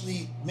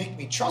actually make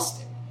me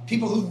trust it.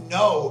 People who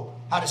know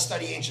how to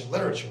study ancient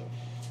literature.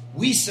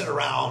 We sit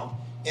around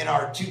in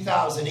our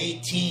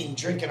 2018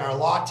 drinking our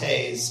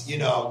lattes,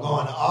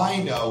 going,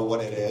 I know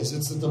what it is.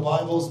 It's that the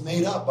Bible's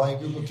made up by a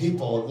group of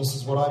people, and this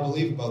is what I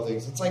believe about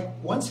things. It's like,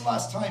 when's the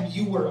last time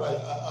you were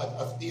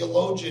a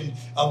theologian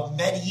of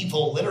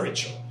medieval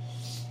literature?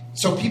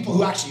 So people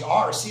who actually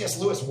are,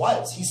 C.S. Lewis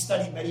was, he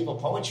studied medieval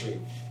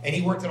poetry, and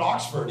he worked at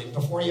Oxford, and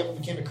before he ever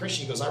became a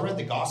Christian, he goes, I read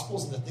the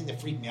Gospels, and the thing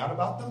that freaked me out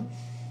about them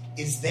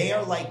is they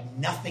are like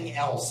nothing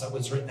else that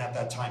was written at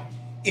that time.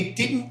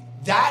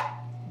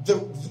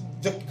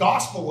 The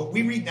gospel, what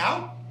we read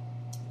now,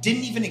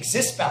 didn't even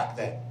exist back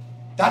then.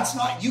 That's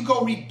not, you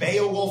go read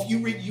Beowulf, you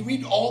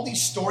read all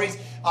these stories,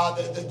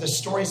 the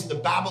stories of the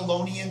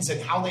Babylonians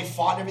and how they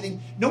fought and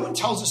everything. No one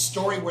tells a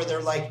story where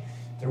they're like,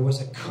 there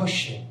was a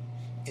cushion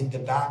in the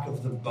back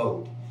of the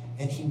boat,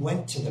 and he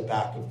went to the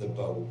back of the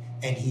boat,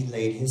 and he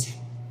laid his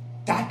hand.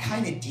 That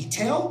kind of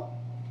detail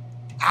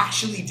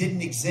actually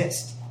didn't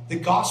exist. The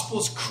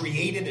Gospels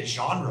created a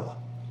genre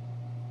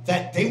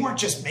that they weren't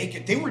just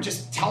making, they were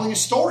just telling a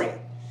story.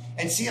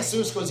 And C.S.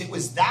 Lewis goes, it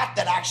was that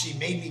actually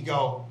made me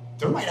go,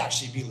 there might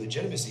actually be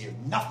legitimacy here.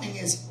 Nothing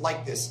is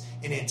like this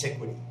in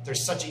antiquity.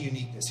 There's such a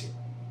uniqueness here.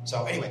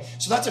 So anyway,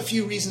 so that's a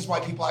few reasons why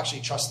people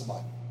actually trust the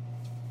Bible.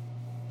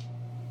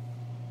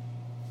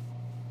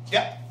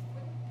 Yeah?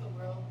 Wouldn't the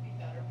world be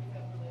better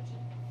without religion?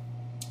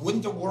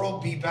 Wouldn't the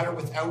world be better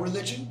without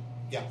religion?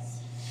 Yeah.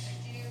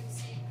 Do you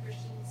see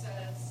Christians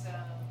as kind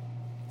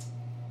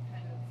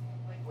of,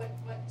 like, what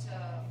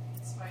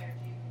inspired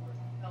you or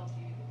compelled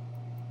you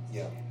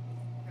Yeah. to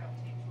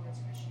gravitate towards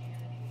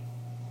Christianity?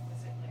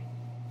 Was it like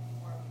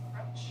more of a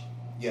crutch?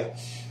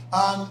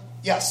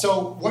 Yeah.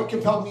 So what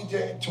compelled me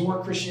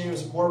toward Christianity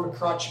was more of a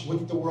crutch.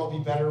 Wouldn't the world be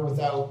better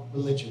without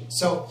religion?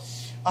 So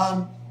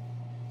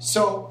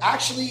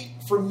actually,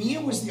 for me,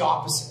 it was the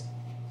opposite.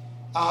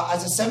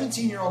 As a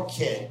 17-year-old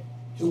kid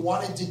who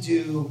wanted to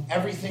do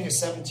everything a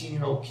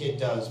 17-year-old kid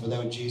does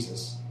without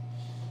Jesus,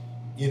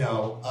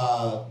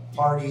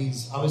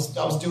 parties, I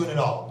was doing it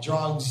all.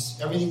 Drugs,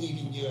 everything you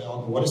can do.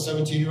 What do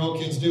 17-year-old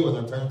kids do when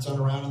their parents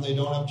aren't around and they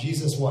don't have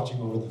Jesus watching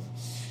over them?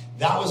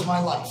 That was my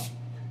life.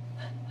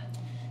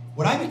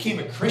 When I became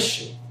a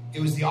Christian,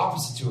 it was the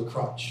opposite to a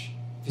crutch.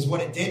 Because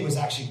what it did was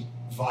actually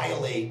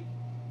violate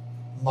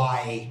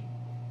my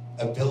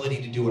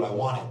ability to do what I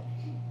wanted.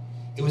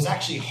 It was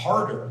actually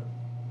harder.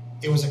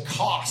 It was a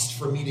cost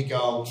for me to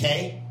go,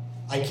 okay,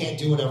 I can't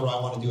do whatever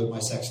I want to do with my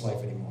sex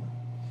life anymore.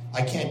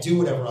 I can't do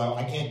whatever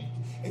I can't.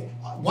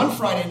 One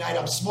Friday night,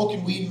 I'm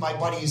smoking weed in my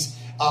buddy's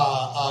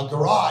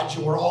garage,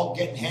 and we're all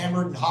getting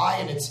hammered and high,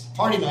 and it's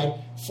party night.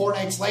 4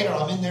 nights later,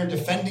 I'm in there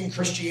defending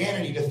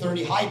Christianity to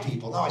 30 high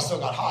people. Now I still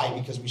got high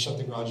because we shut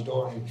the garage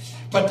door.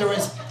 But there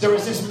was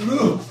this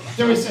move.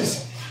 There was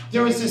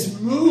this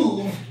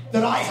move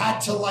that I had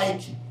to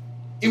like.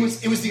 It was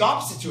the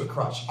opposite to a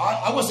crutch.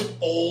 I wasn't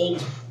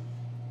old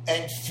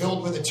and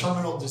filled with a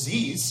terminal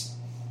disease.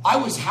 I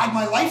had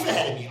my life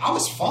ahead of me. I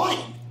was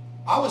fine.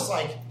 I was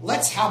like,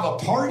 let's have a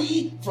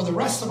party for the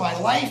rest of my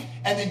life.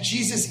 And then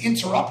Jesus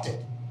interrupted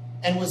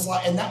and was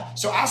like, and that.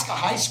 So ask a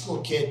high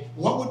school kid,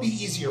 what would be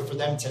easier for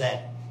them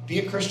today? Be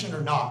a Christian or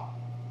not?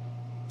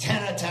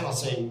 10 out of 10 will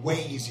say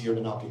way easier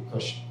to not be a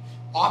Christian.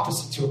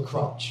 Opposite to a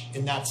crutch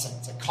in that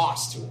sense, a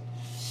cost to it.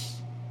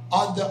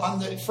 On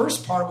the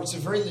first part, which is a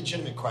very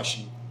legitimate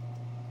question,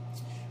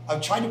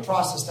 I've tried to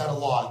process that a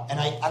lot, and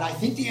I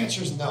think the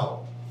answer is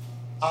no.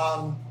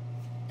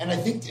 And I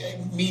think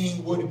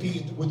meaning would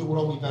the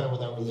world be better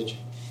without religion?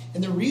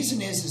 And the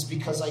reason is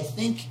because I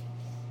think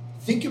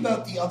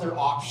about the other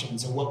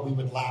options and what we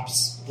would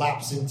lapse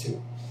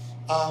into.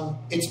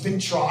 It's been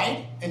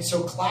tried, and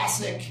so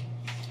classic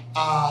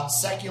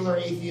secular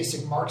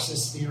atheistic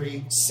Marxist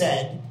theory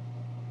said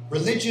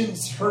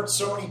religions hurt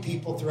so many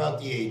people throughout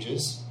the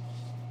ages.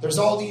 There's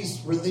all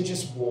these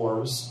religious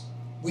wars.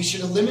 We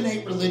should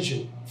eliminate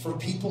religion from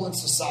people in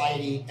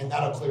society, and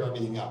that'll clear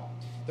everything up.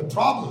 The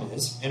problem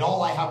is, and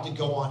all I have to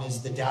go on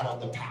is the data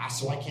of the past,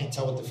 so I can't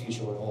tell what the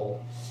future would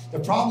hold. The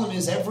problem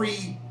is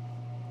every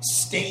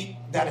state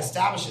that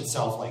established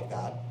itself like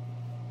that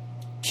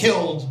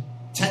killed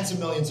tens of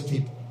millions of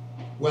people.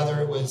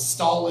 Whether it was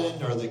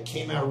Stalin or the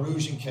Khmer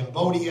Rouge in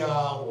Cambodia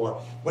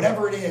or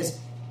whatever it is,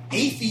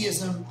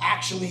 atheism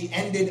actually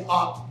ended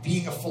up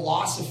being a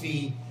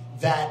philosophy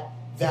that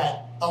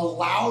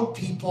allowed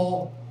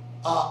people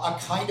a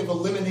kind of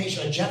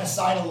elimination, a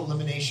genocidal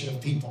elimination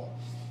of people.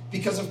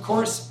 Because, of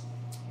course,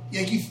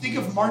 like you think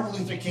of Martin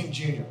Luther King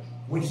Jr.,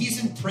 when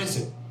he's in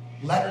prison,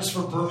 letters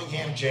from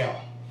Birmingham jail,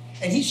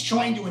 and he's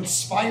trying to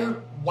inspire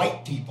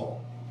white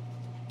people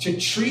to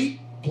treat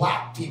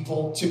black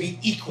people to be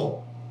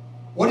equal.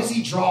 What does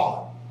he draw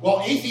on?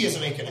 Well,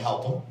 atheism ain't going to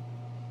help him.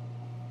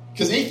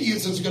 Because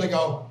atheism is going to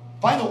go,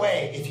 by the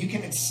way, if you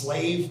can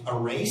enslave a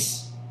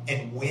race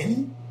and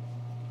win,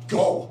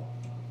 go.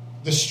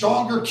 The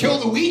stronger kill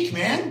the weak,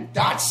 man.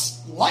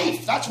 That's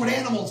life. That's what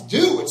animals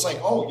do. It's like,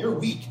 oh, you're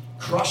weak.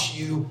 Crush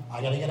you.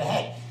 I got to get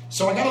ahead.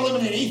 So I got to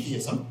eliminate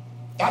atheism.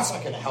 That's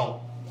not going to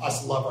help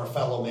us love our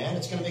fellow man.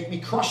 It's going to make me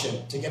crush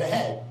him to get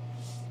ahead.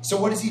 So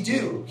what does he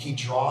do? He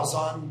draws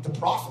on the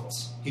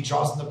prophets. He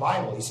draws on the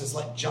Bible. He says,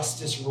 let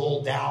justice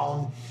roll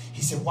down.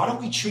 He said, why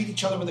don't we treat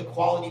each other with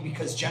equality?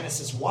 Because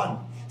Genesis 1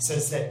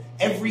 says that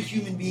every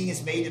human being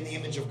is made in the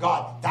image of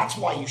God. That's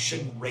why you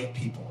shouldn't rape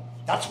people.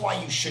 That's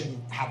why you shouldn't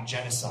have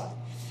genocide.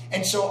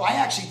 And so I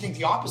actually think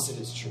the opposite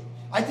is true.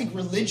 I think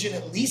religion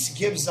at least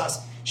gives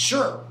us,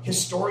 sure,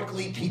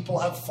 historically people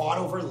have fought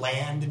over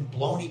land and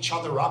blown each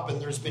other up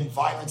and there's been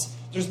violence.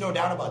 There's no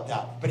doubt about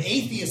that. But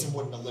atheism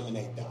wouldn't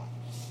eliminate that.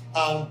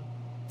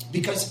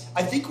 Because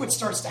I think what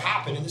starts to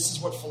happen, and this is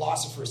what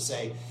philosophers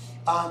say,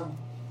 a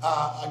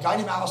guy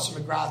named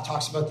Alistair McGrath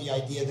talks about the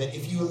idea that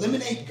if you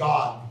eliminate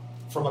God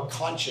from a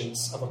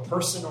conscience of a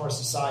person or a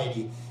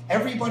society,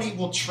 everybody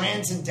will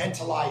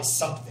transcendentalize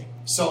something.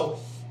 So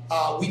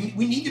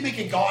we need to make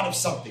a God of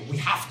something. We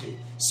have to.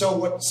 So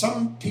what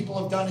some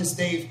people have done is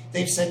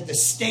they've said the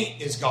state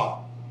is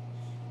God.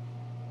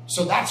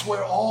 So that's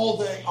where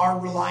all our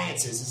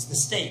reliance is the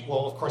state.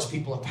 Well, of course,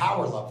 people in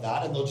power love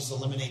that, and they'll just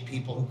eliminate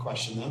people who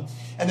question them.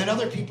 And then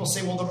other people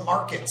say, well, the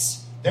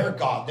markets, they're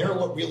God. They're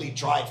what really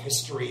drive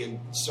history.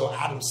 And so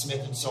Adam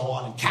Smith and so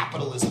on, and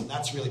capitalism,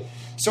 that's really...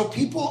 So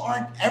people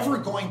aren't ever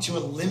going to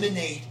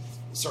eliminate,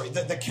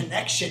 the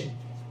connection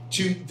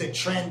to the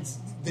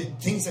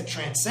things that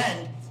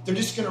transcend. They're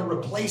just going to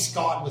replace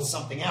God with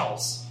something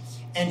else.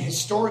 And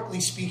historically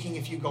speaking,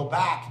 if you go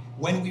back,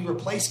 when we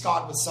replace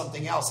God with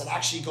something else, it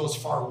actually goes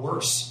far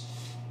worse.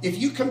 If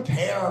you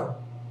compare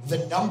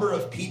the number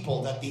of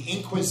people that the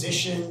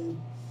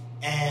Inquisition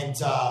and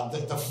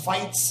the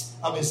fights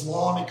of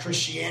Islam and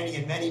Christianity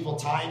in medieval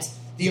times,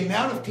 the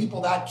amount of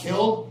people that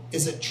killed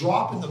is a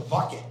drop in the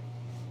bucket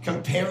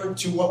compared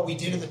to what we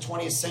did in the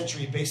 20th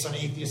century based on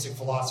atheistic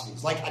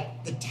philosophies. Like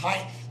at the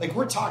time, like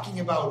we're talking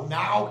about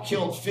Mao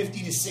killed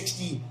 50 to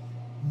 60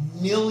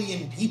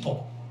 million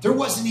people. There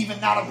wasn't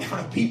even that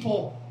amount of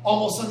people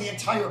almost on the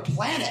entire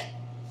planet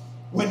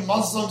when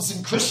Muslims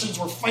and Christians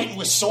were fighting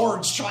with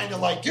swords trying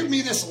to give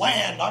me this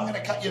land, I'm going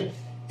to cut you.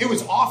 It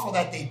was awful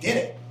that they did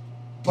it,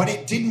 but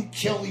it didn't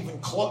kill even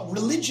close.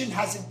 Religion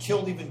hasn't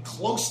killed even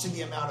close to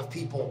the amount of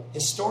people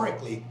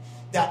historically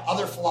that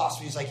other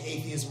philosophies like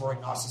atheism or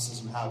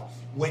agnosticism have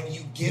when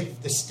you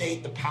give the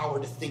state the power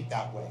to think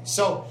that way.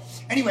 So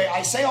anyway,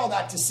 I say all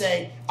that to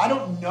say I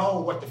don't know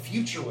what the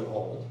future would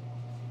hold,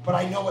 but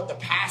I know what the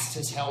past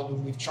has held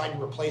when we've tried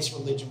to replace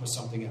religion with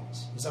something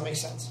else. Does that make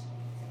sense?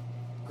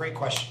 Great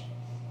question.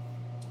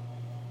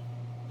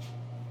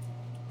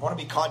 I want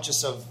to be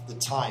conscious of the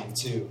time,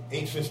 too.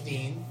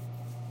 8:15.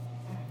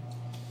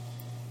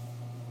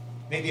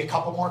 Maybe a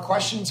couple more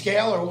questions,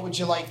 Gail, or what would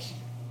you like?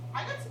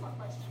 I got some more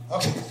questions.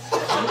 Okay.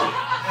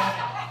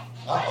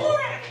 I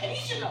were at a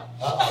page ago.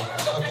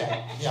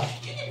 Okay, yeah.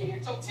 You can be here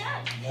till 10.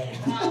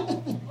 Yeah.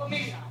 Well,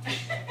 maybe not.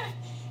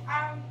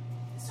 How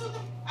do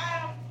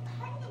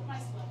the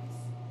Muslims?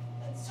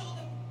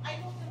 I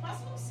know the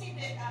Muslims say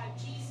that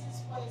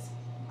Jesus was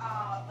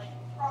like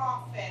a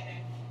prophet,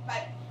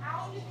 but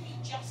how do they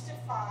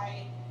justify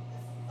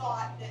the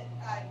thought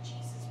that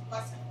Jesus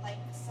wasn't like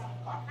the Son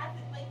of God?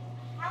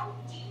 How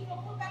do you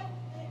know about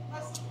the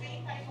Muslim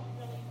faith? I don't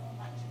really know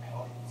much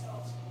about it.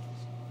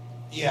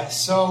 Yeah.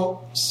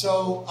 So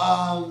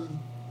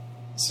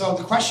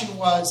the question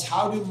was,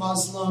 how do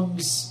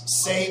Muslims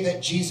say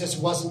that Jesus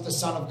wasn't the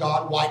Son of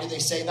God? Why do they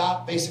say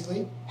that,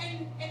 basically?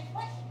 And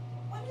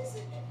what is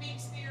it that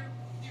makes their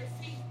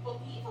faith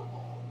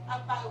believable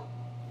about,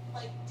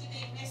 do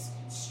they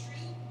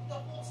misconstrue the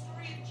whole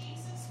story of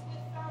Jesus with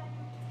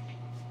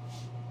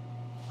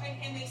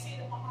and they say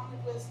that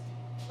Muhammad was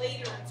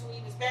later and so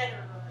he was better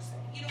or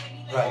something. You know what I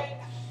mean? Right.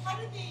 How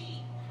do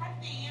they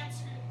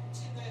answer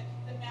to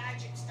the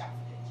magic stuff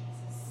that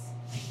Jesus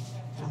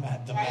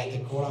The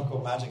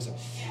quote-unquote magic stuff.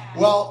 Yeah.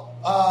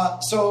 Well,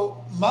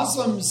 so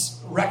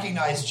Muslims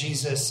recognize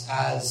Jesus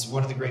as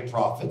one of the great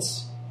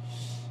prophets.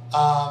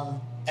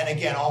 And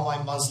again, all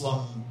my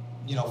Muslim,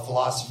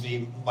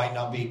 philosophy might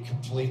not be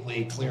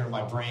completely clear in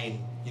my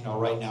brain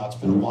right now. It's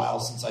been a while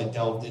since I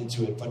delved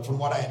into it, but from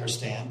what I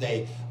understand,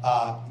 they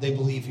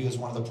believe he was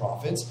one of the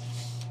prophets.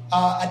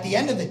 At the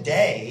end of the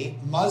day,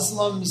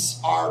 Muslims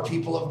are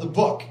people of the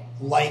book,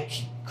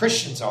 like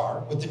Christians are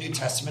with the New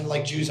Testament,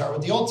 like Jews are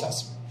with the Old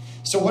Testament.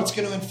 So what's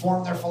going to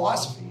inform their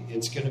philosophy?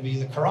 It's going to be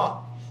the Quran.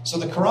 So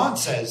the Quran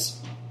says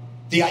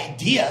the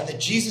idea that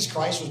Jesus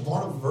Christ was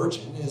born of a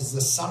virgin, is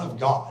the Son of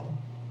God,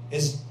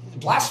 is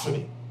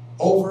blasphemy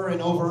over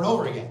and over and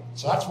over again.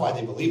 So that's why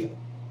they believe it.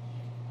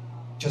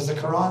 Because the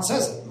Quran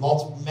says it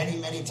many,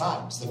 many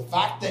times. The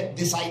fact that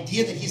this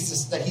idea that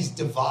he's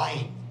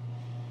divine,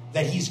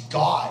 that he's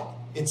God,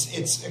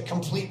 it's a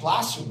complete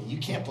blasphemy. You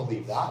can't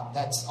believe that.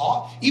 That's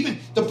all. Even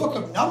the book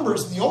of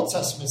Numbers in the Old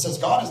Testament says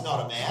God is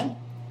not a man.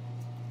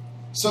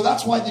 So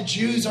that's why the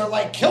Jews are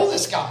like, kill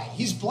this guy.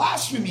 He's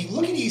blaspheming.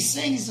 Look at he's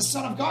saying he's the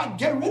Son of God.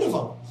 Get rid of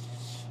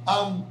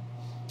him.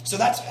 So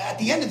that's, at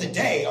the end of the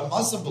day, a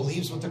Muslim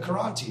believes what the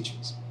Quran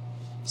teaches.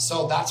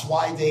 So that's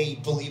why they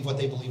believe what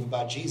they believe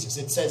about Jesus.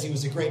 It says he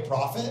was a great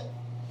prophet.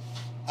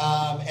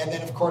 And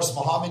then, of course,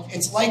 Muhammad.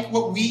 It's like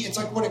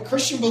what a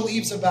Christian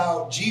believes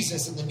about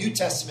Jesus in the New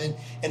Testament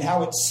and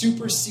how it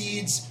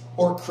supersedes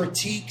or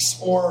critiques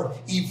or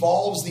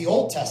evolves the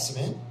Old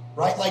Testament,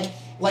 right?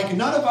 Like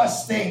none of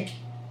us think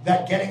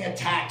that getting a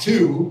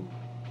tattoo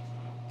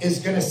is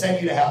going to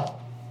send you to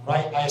hell,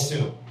 right? I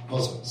assume.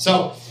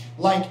 So,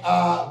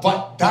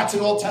 but that's an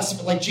Old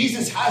Testament. Like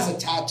Jesus has a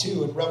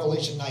tattoo in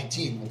Revelation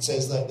 19. It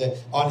says that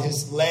on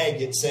his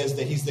leg, it says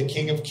that he's the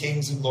King of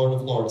Kings and Lord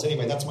of Lords.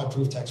 Anyway, that's my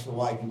proof text for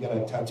why you get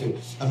a tattoo.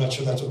 I'm not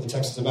sure that's what the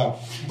text is about.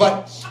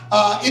 But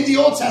in the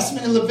Old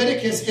Testament, in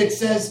Leviticus, it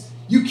says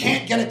you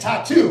can't get a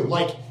tattoo.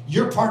 Like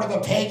you're part of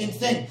a pagan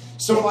thing.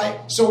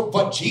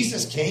 But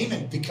Jesus came,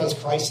 and because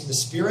Christ is the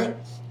Spirit,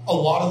 a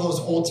lot of those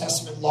Old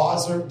Testament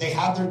laws they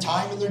had their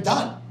time and they're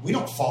done. We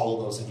don't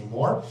follow those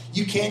anymore.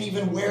 You can't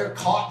even wear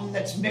cotton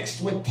that's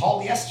mixed with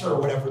polyester or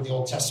whatever in the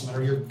Old Testament,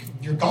 or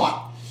you're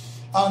gone.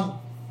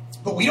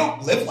 But we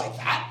don't live like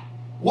that.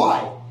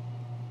 Why?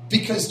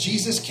 Because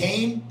Jesus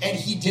came and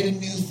he did a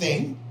new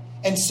thing.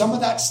 And some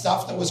of that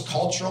stuff that was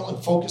cultural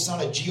and focused on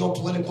a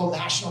geopolitical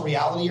national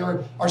reality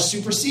are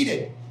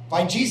superseded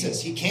by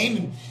Jesus. He came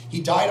and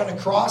he died on a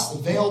cross. The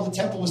veil of the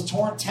temple was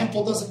torn.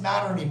 Temple doesn't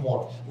matter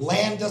anymore.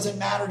 Land doesn't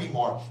matter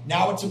anymore.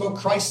 Now it's about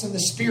Christ and the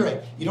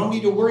Spirit. You don't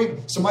need to worry.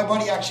 So my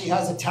buddy actually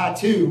has a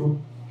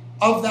tattoo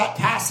of that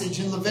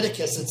passage in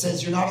Leviticus that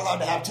says you're not allowed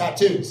to have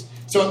tattoos.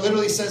 So it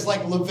literally says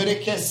like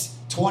Leviticus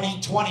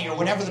 20:20 or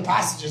whatever the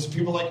passage is. And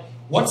people are like,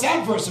 what's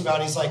that verse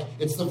about? He's like,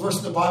 it's the verse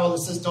in the Bible that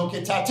says don't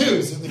get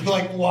tattoos. And they're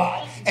like,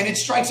 why? And it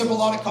strikes up a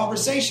lot of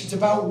conversations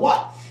about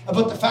what?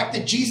 About the fact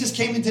that Jesus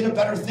came and did a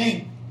better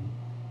thing.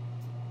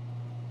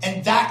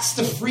 And that's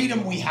the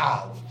freedom we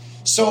have.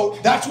 So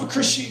that's what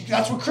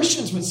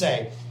Christians would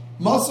say.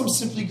 Muslims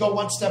simply go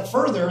one step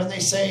further and they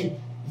say,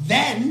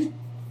 then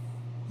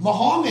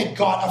Muhammad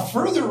got a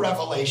further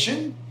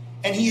revelation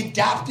and he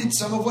adapted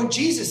some of what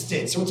Jesus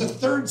did. So it's a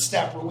third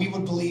step where we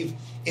would believe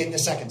in the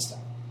second step.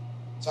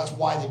 So that's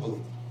why they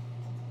believe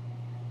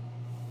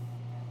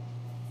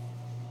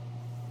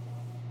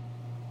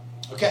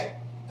it. Okay,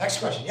 next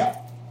question.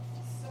 Yep.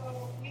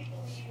 So we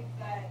believe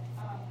that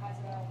as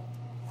a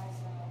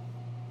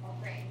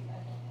race,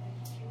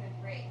 a human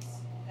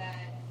race,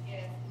 that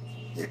if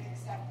we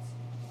accept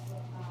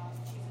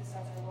Jesus as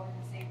our Lord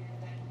and Savior,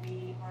 then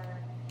we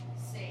are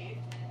saved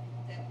and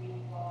that we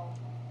will,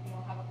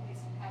 have a place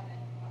in heaven.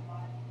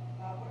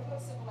 What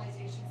about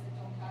civilizations that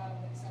don't have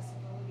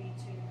accessibility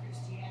to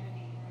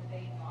Christianity? Are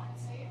they not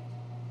saved?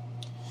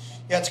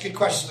 Yeah, it's a good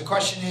question. The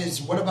question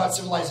is, what about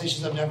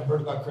civilizations that have never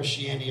heard about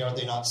Christianity? Are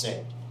they not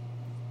saved?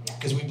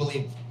 Because we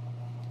believe,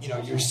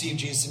 you receive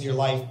Jesus in your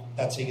life,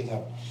 that's how you get to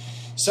heaven.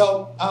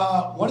 So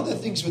one of the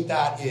things with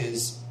that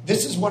is,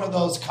 this is one of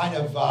those kind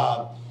of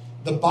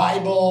the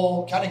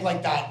Bible, kind of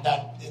like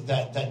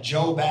that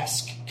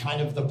Job-esque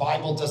kind of, the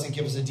Bible doesn't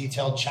give us a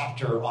detailed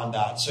chapter on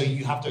that, so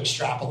you have to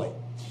extrapolate.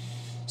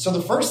 So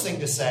the first thing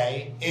to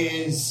say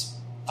is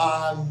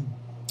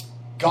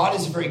God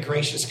is a very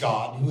gracious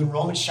God who in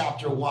Romans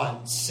chapter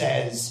 1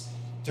 says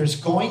there's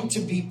going to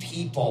be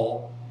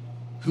people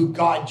who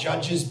God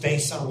judges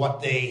based on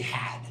what they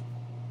had.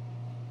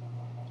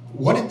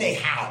 What did they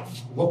have?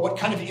 What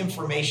kind of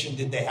information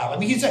did they have? I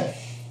mean,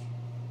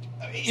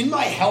 in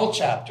my hell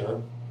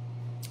chapter,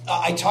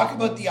 I talk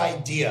about the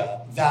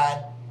idea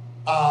that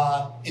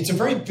it's a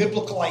very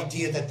biblical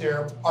idea that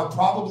there are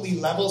probably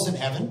levels in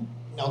heaven.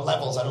 No,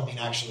 levels, I don't mean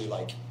actually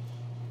like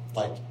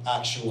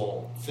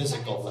actual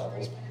physical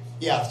levels.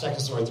 Yeah, second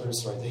story, third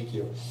story, thank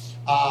you.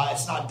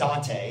 It's not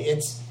Dante.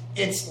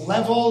 It's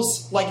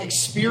levels, like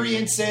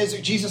experiences.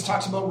 Jesus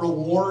talks about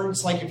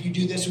rewards, like if you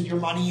do this with your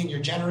money and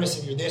you're generous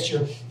and you're this,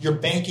 you're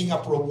banking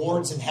up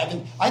rewards in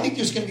heaven. I think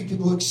there's going to be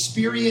people who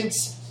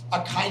experience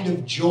a kind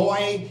of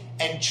joy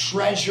and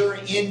treasure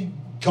in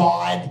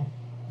God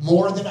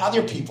more than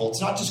other people.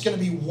 It's not just going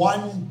to be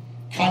one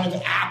kind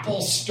of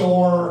Apple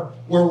store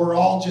where we're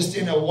all just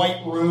in a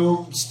white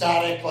room,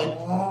 static, like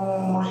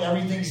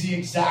everything's the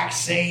exact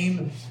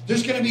same.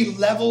 There's going to be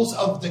levels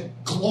of the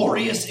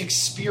glorious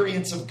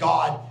experience of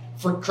God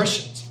for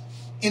Christians.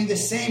 In the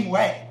same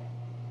way,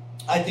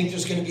 I think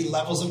there's going to be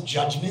levels of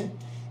judgment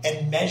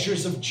and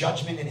measures of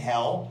judgment in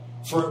hell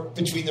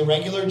between the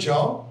regular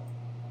Joe,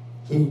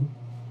 who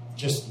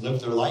just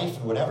lived their life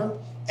and whatever,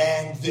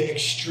 and the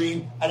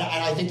extreme, and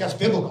I think that's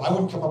biblical. I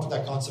wouldn't come up with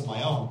that concept on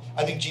my own.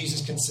 I think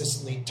Jesus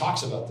consistently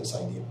talks about this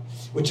idea,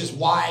 which is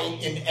why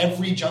in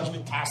every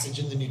judgment passage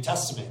in the New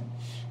Testament,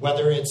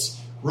 whether it's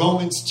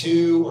Romans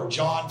 2 or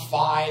John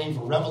 5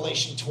 or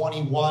Revelation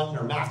 21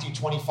 or Matthew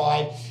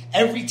 25,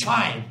 every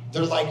time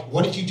they're like,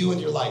 what did you do with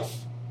your life?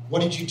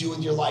 What did you do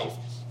with your life?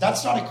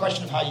 That's not a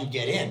question of how you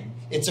get in.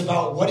 It's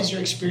about what is your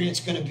experience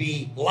going to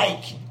be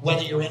like,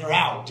 whether you're in or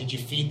out. Did you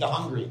feed the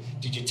hungry?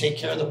 Did you take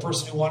care of the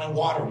person who wanted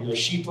water? You're a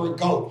sheep or a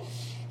goat.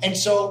 And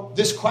so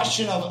this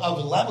question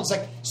of levels,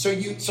 like, so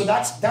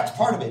that's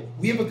part of it.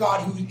 We have a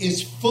God who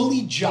is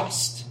fully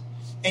just,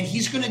 and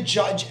he's going to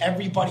judge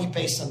everybody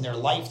based on their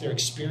life, their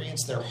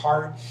experience, their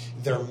heart,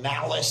 their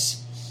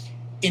malice,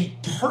 in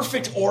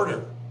perfect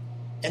order.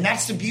 And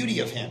that's the beauty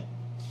of him.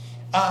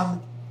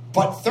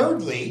 But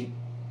thirdly,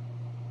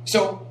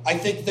 so I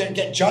think they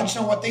get judged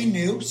on what they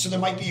knew, so there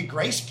might be a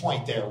grace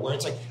point there where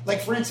it's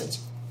like for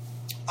instance,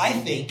 I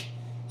think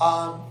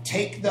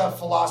take the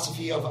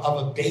philosophy of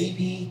a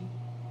baby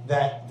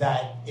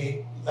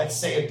let's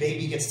say a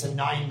baby gets to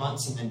 9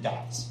 months and then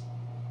dies.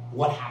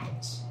 What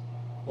happens?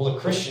 Well, a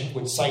Christian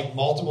would cite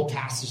multiple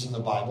passages in the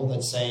Bible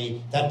that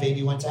say that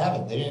baby went to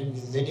heaven.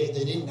 They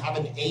didn't have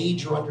an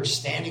age or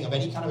understanding of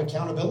any kind of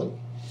accountability.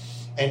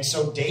 And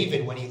so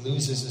David, when he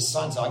loses his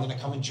sons, I'm going to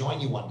come and join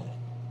you one day.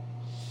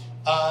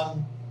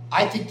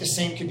 I think the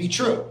same could be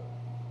true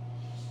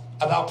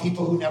about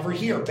people who never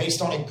hear,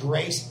 based on a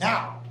grace.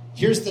 Now,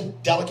 here's the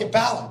delicate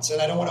balance,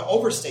 and I don't want to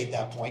overstate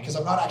that point because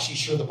I'm not actually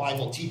sure the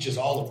Bible teaches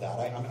all of that.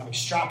 I'm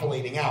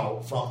extrapolating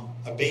out from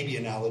a baby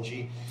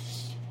analogy.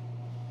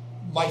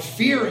 My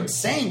fear in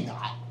saying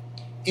that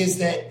is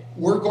that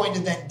we're going to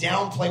then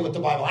downplay what the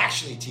Bible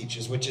actually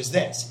teaches, which is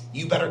this: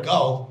 you better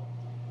go.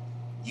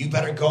 You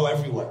better go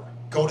everywhere.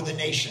 Go to the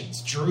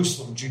nations,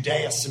 Jerusalem,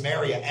 Judea,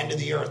 Samaria, end of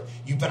the earth.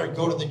 You better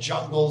go to the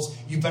jungles.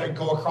 You better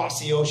go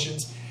across the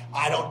oceans.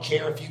 I don't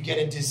care if you get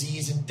a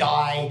disease and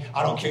die.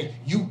 I don't care.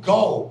 You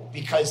go,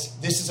 because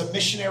this is a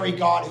missionary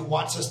God who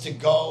wants us to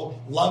go,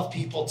 love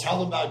people, tell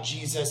them about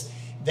Jesus,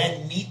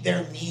 then meet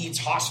their needs,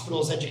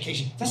 hospitals,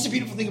 education. That's the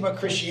beautiful thing about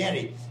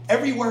Christianity.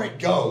 Everywhere it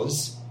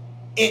goes,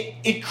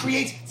 it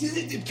creates...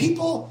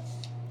 People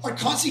are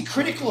constantly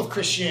critical of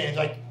Christianity.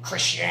 Like,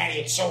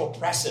 Christianity, it's so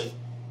oppressive.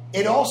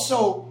 It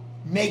also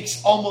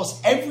makes almost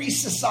every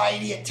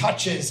society it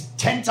touches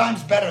 10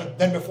 times better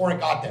than before it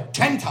got there.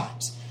 10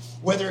 times.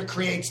 Whether it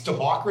creates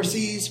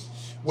democracies,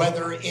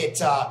 whether it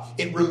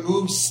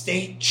removes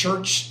state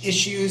church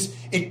issues,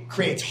 it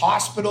creates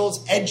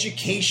hospitals,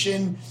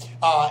 education.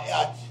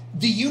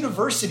 The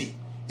university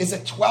is a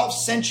 12th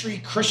century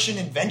Christian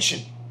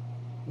invention.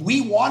 We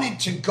wanted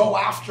to go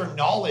after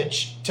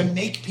knowledge to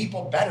make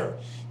people better.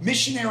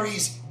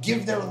 Missionaries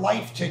give their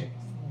life to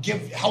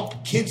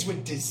help kids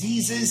with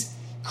diseases.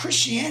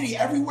 Christianity,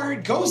 everywhere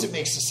it goes, it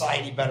makes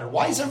society better.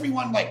 Why is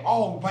everyone like,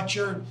 oh, but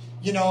you're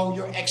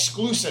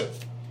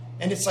exclusive?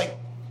 And it's like,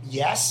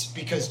 yes,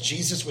 because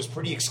Jesus was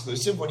pretty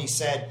exclusive when he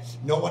said,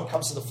 no one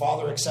comes to the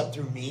Father except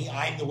through me.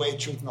 I'm the way, the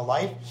truth, and the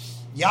life.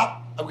 Yep,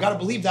 I've got to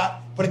believe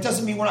that, but it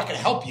doesn't mean we're not going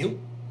to help you.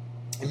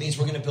 It means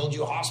we're going to build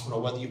you a hospital,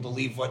 whether you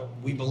believe what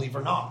we believe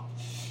or not.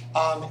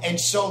 And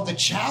so the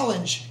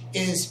challenge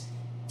is,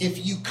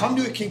 if you come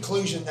to a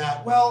conclusion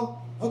that,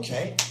 well,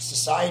 okay,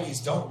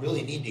 societies don't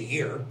really need to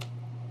hear,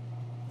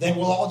 then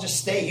we'll all just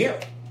stay here,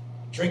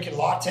 drinking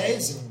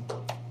lattes.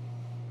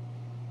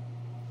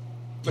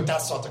 But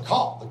that's not the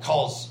call. The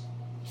call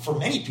for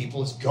many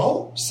people is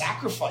go,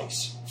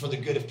 sacrifice for the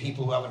good of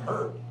people who haven't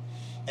heard.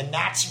 And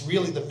that's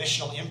really the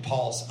missional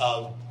impulse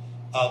of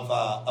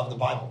the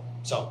Bible.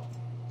 So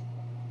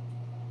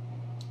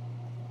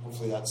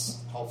hopefully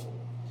that's helpful.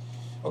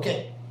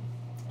 Okay.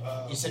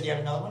 You said you had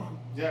another one?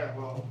 Yeah,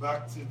 well,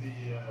 back to the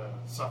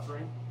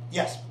suffering.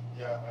 Yes.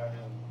 Yeah,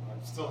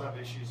 I still have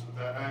issues with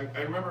that.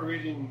 I remember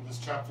reading this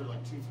chapter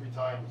like 2-3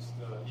 times,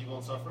 the evil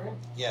and suffering.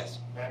 Yes.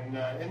 And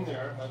in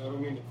there, I don't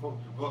mean to quote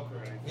your book or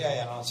anything.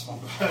 Yeah, no, it's fine.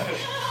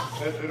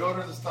 But in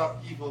order to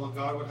stop evil,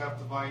 God would have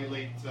to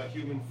violate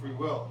human free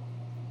will.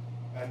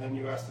 And then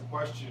you ask the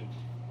question,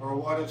 or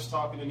what if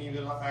stopping an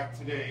evil act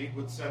today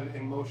would set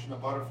in motion a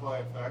butterfly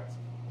effect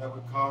that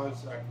would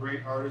cause a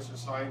great artist or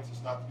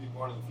scientist not to be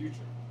born in the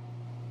future?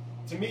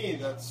 To me,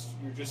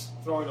 you're just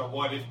throwing a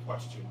what-if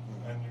question,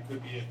 and there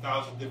could be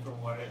 1,000 different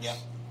what-ifs. Yeah.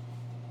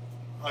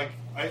 Like,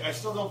 I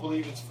still don't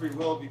believe it's free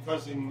will,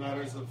 because in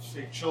matters of,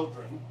 say,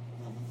 children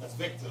as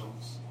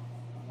victims,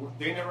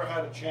 they never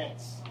had a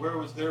chance. Where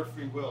was their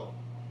free will?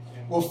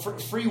 Well,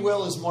 free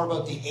will is more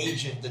about the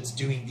agent that's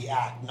doing the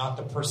act, not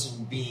the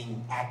person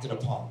being acted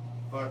upon.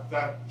 But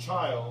that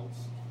child,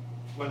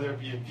 whether it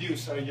be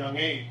abuse at a young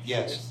age,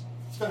 yes,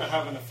 it's going to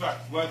have an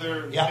effect.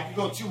 Whether it can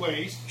go two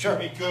ways. Sure. It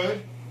can be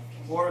good,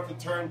 or it could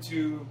turn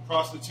to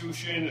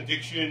prostitution,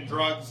 addiction,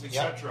 drugs,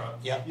 etc.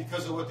 Yep.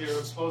 Because of what they were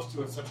exposed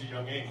to at such a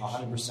young age.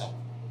 100%.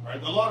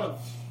 Right? A lot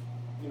of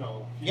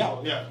people,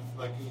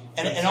 like.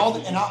 And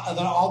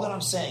all that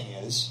I'm saying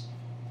is,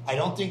 I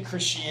don't think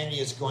Christianity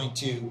is going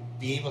to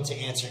be able to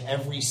answer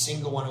every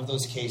single one of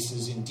those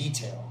cases in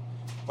detail.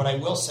 But I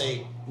will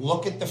say,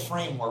 look at the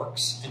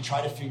frameworks and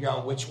try to figure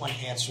out which one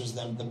answers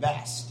them the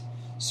best.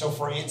 So,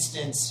 for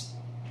instance,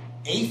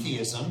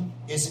 atheism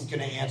isn't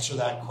going to answer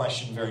that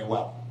question very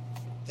well.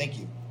 Thank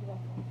you.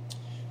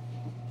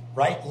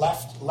 Right?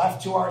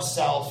 Left to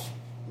ourselves,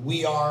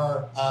 we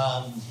are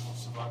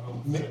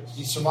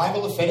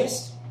survival of the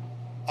fittest.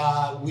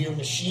 We are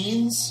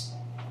machines.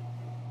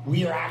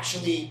 We are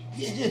actually,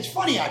 it's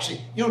funny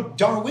actually,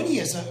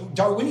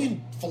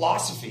 Darwinian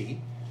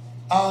philosophy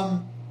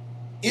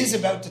is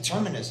about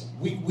determinism.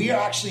 We are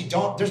actually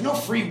there's no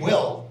free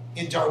will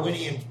in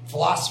Darwinian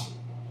philosophy.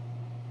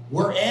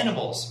 We're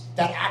animals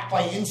that act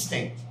by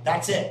instinct.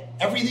 That's it.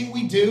 Everything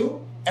we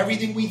do,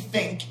 everything we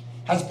think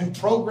has been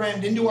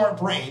programmed into our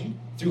brain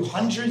through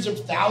hundreds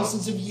of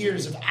thousands of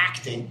years of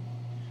acting.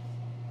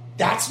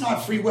 That's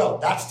not free will.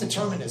 That's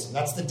determinism.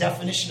 That's the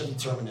definition of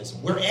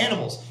determinism. We're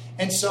animals.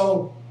 And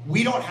so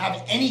we don't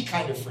have any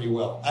kind of free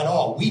will at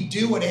all. We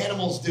do what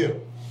animals do.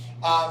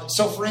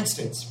 So for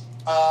instance,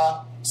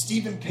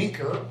 Steven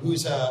Pinker,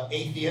 who's an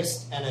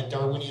atheist and a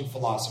Darwinian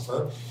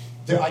philosopher,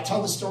 I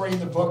tell the story in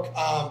the book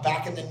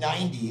back in the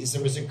 90s.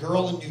 There was a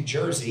girl in New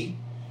Jersey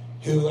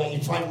who, you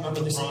probably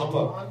remember this in the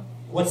book. One?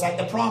 What's that?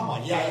 The prom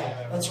one.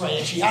 Yeah. That's right.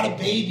 And she had a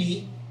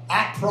baby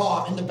at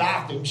prom in the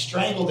bathroom,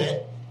 strangled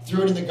it,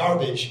 threw it in the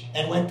garbage,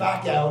 and went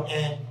back out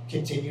and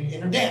continued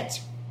in her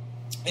dance.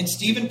 And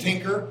Steven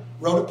Pinker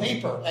wrote a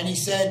paper, and he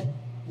said,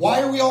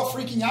 why are we all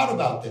freaking out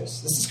about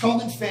this? This is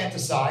called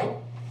infanticide,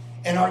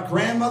 and our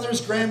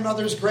grandmothers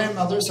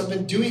have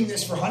been doing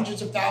this for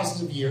hundreds of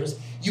thousands of years.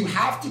 You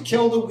have to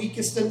kill the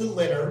weakest in the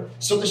litter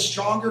so the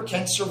stronger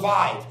can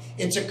survive.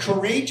 It's a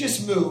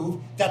courageous move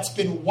that's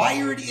been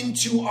wired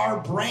into our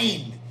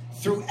brain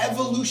through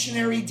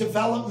evolutionary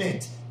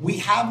development. We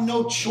have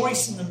no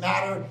choice in the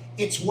matter.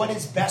 It's what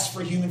is best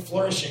for human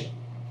flourishing.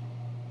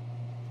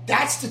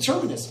 That's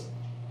determinism.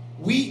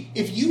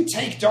 If you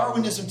take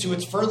Darwinism to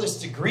its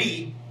furthest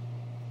degree,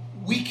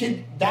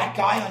 that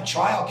guy on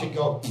trial could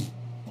go,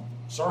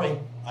 sorry,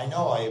 I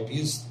know I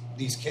abused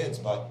these kids,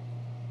 but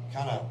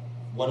kind of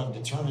what I'm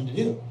determined to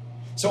do.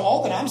 So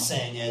all that I'm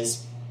saying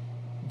is,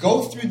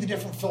 go through the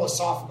different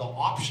philosophical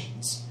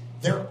options.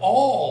 They're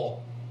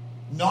all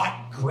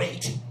not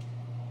great,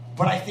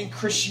 but I think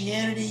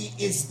Christianity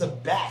is the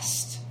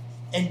best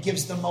and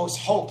gives the most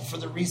hope for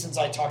the reasons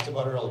I talked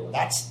about earlier.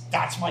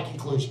 That's my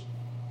conclusion.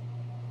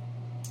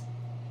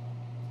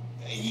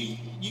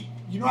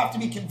 You don't have to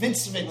be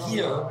convinced of it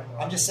here.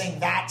 I'm just saying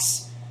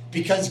that's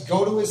because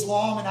go to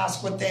Islam and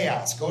ask what they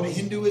ask. Go to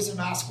Hinduism,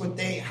 ask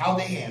how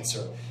they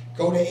answer.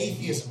 Go to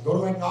atheism,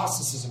 go to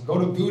agnosticism, go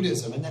to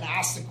Buddhism, and then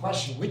ask the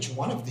question, which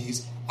one of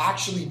these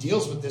actually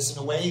deals with this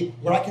in a way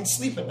where I can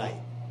sleep at night?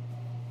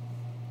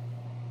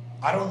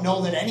 I don't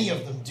know that any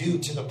of them do,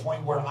 to the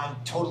point where I'm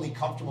totally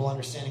comfortable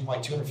understanding why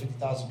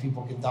 250,000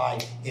 people can die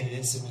in an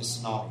instant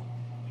tsunami.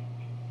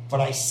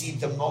 But I see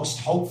the most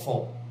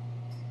hopeful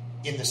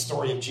in the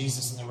story of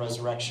Jesus and the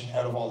resurrection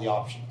out of all the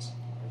options.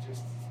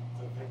 Just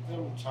the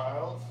victim,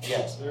 child,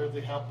 yes, they're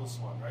the helpless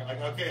one, right?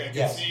 Like, okay, I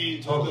can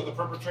see totally. the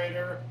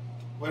perpetrator,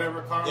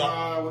 whatever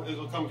karma,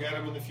 it'll come get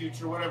him in the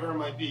future, whatever it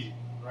might be,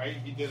 right?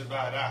 He did a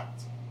bad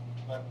act.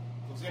 But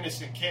those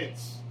innocent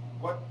kids,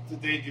 what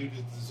did they do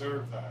to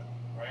deserve that,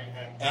 right?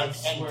 And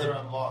that's where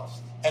I'm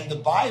lost. And the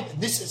Bible,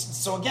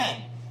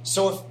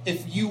 so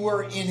if you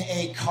were in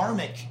a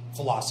karmic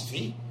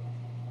philosophy,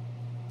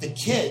 the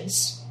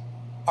kids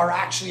are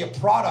actually a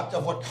product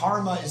of what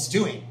karma is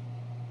doing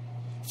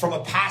from a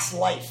past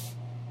life.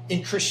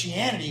 In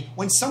Christianity,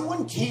 when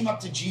someone came up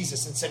to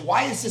Jesus and said,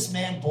 why is this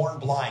man born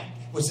blind?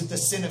 Was it the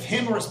sin of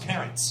him or his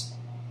parents?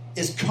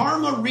 Is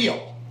karma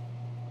real?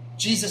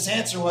 Jesus'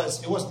 answer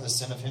was, it wasn't the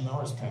sin of him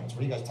or his parents.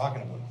 What are you guys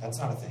talking about? That's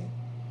not a thing.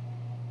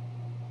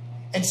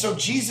 And so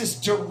Jesus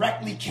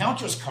directly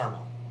counters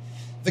karma.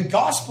 The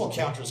gospel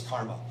counters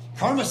karma.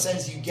 Karma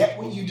says you get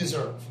what you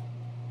deserve.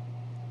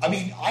 I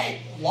mean,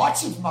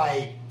 lots of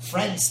my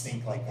friends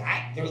think like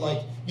that. They're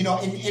like,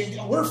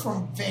 we're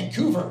from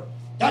Vancouver.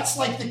 That's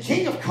like the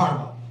king of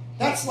karma.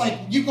 That's like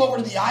you go over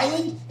to the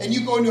island and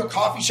you go into a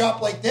coffee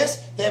shop like this.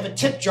 They have a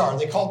tip jar.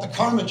 They call it the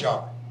karma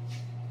jar.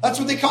 That's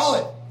what they call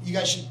it. You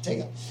guys should take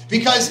it.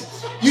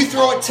 Because you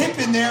throw a tip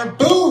in there,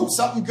 boom,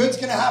 something good's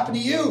going to happen to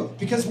you.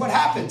 Because what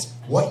happens?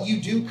 What you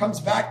do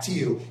comes back to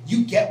you.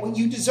 You get what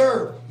you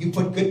deserve. You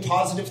put good,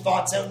 positive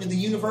thoughts out into the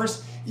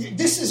universe.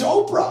 This is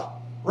Oprah.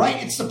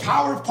 Right? It's the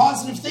power of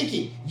positive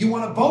thinking. You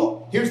want a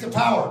boat? Here's the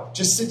power.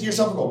 Just sit to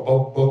yourself and go,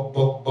 boat, boat,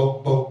 boat,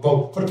 boat, boat,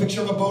 boat. Put a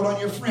picture of a boat on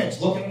your fridge.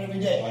 Look at it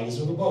every day. I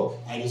deserve a boat.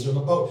 I deserve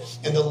a boat.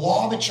 And the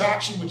law of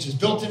attraction, which is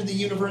built into the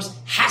universe,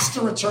 has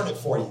to return it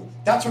for you.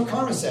 That's what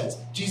karma says.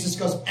 Jesus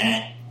goes,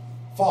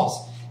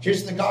 false.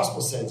 Here's what the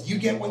gospel says. You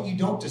get what you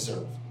don't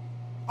deserve.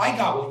 I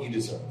got what you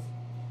deserve.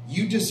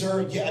 You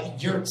deserve,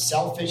 you're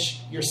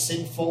selfish, you're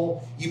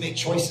sinful, you make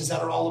choices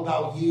that are all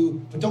about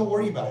you, but don't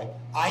worry about it.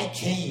 I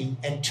came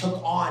and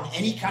took on on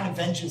any kind of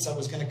vengeance that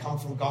was going to come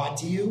from God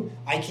to you.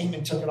 I came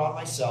and took it on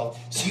myself.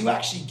 So you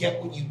actually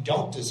get what you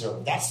don't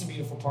deserve. That's the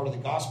beautiful part of the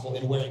gospel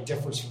and where it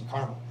differs from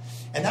karma.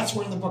 And that's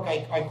where in the book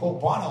I quote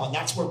Bono, and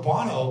that's where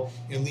Bono,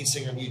 lead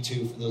singer of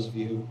U2, for those of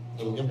you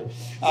who are a little younger,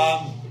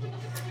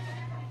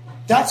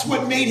 that's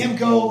what made him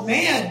go,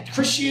 man,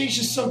 Christianity is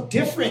just so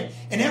different.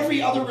 In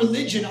every other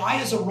religion, I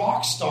as a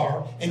rock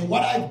star, and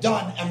what I've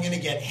done, I'm going to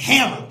get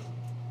hammered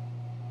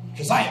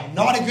because I am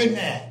not a good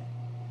man.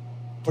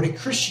 But in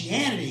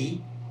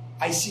Christianity,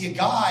 I see a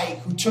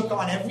guy who took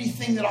on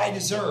everything that I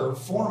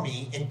deserve for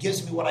me and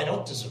gives me what I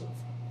don't deserve.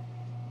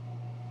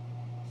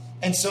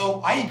 And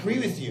so I agree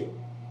with you.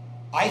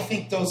 I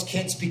think those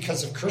kids,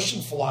 because of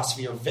Christian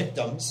philosophy, are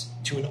victims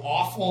to an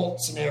awful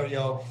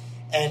scenario.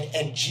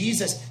 And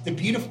Jesus,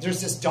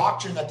 there's this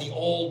doctrine that the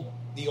old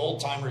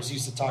timers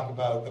used to talk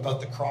about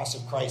the cross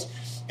of Christ,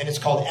 and it's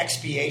called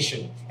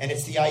expiation. And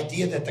it's the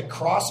idea that the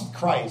cross of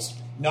Christ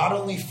not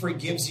only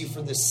forgives you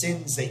for the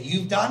sins that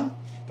you've done,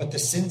 but the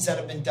sins that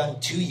have been done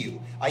to you.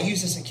 I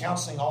use this in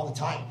counseling all the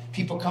time.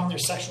 People come, they're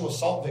sexual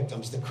assault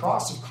victims. The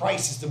cross of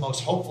Christ is the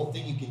most hopeful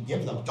thing you can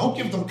give them. Don't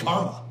give them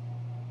karma.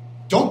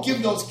 Don't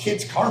give those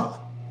kids karma,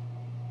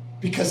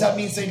 because that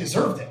means they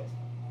deserved it.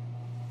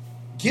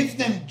 Give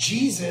them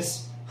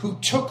Jesus, who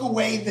took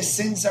away the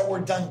sins that were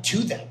done to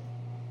them.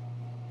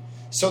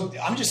 So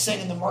I'm just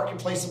saying, in the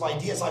marketplace of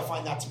ideas, I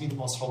find that to be the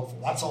most hopeful.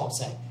 That's all I'm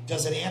saying.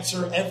 Does it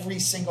answer every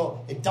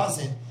single? It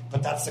doesn't,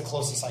 but that's the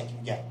closest I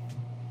can get.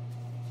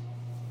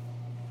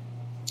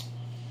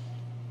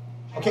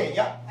 Okay,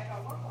 yeah. I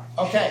got one more.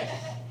 Okay.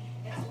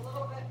 It's a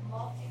little bit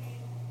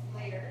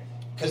multi-layered.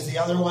 Because the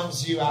other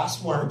ones you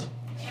asked weren't.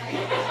 Sorry.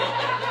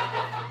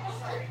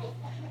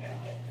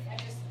 I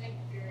just think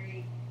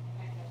very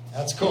kind of.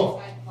 That's cool.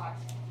 Side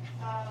thoughts.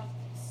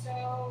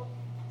 So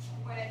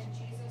when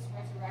Jesus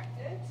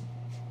resurrected,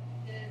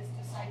 his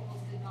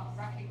disciples did not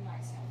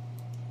recognize him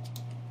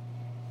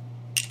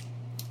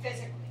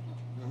physically.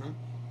 Mm-hmm.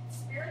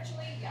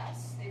 Spiritually,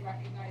 yes, they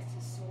recognized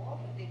his soul,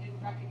 but they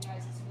didn't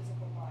recognize his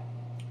physical body.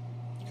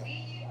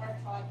 We are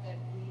taught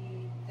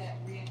that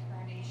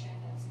reincarnation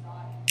is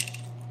not a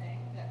Christian thing,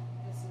 that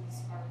this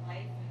is our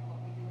life and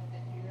what we do with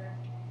it here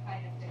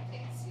kind of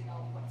dictates,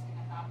 what's going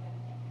to happen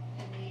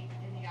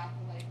in the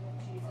afterlife of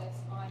Jesus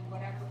on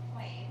whatever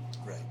plane.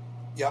 Right.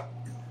 Yep.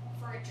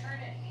 For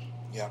eternity.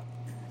 Yep.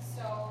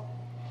 So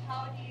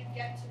how do you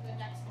get to the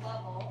next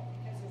level?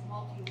 Because there's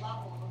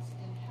multi-levels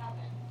in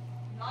heaven.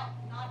 Not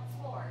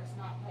floors,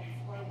 not like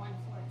floor 1,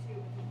 floor 2,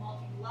 but there's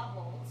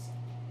multi-levels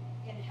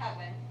in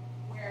heaven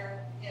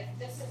where if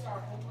this is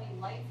our only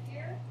life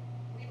here,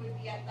 we would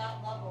be at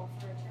that level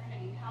for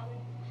eternity. How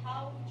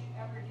would you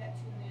ever get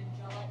to an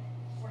angelic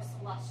or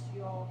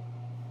celestial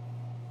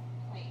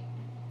plane?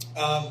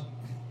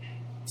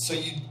 So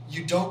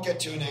you don't get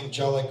to an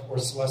angelic or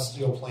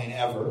celestial plane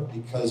ever,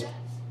 because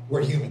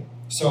we're human.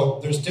 So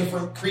there's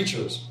different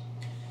creatures.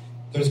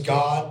 There's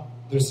God,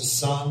 there's the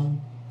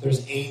Son,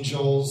 there's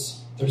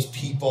angels, there's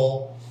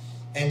people.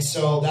 And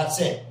so that's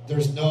it.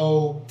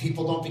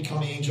 People don't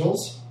become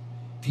angels.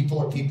 People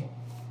are people.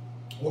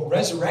 What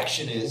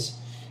resurrection is,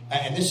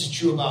 and this is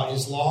true about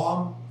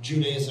Islam,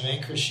 Judaism,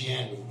 and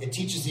Christianity, it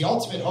teaches the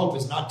ultimate hope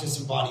is not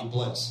disembodied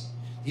bliss.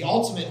 The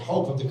ultimate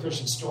hope of the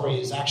Christian story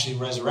is actually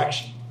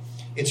resurrection.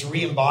 It's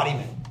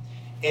re-embodiment.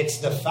 It's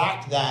the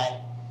fact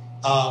that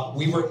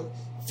we were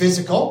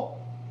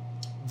physical,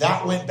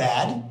 that went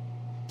bad,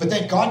 but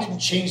then God didn't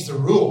change the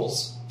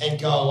rules and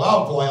go,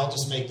 oh boy, I'll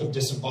just make them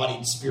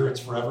disembodied spirits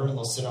forever and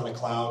they'll sit on a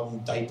cloud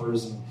in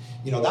diapers. And,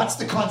 that's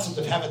the concept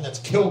of heaven that's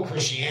killed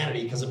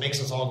Christianity, because it makes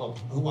us all go,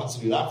 who wants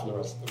to do that for the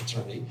rest of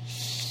eternity?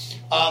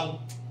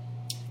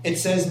 It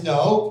says,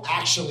 no,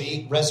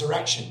 actually,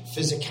 resurrection,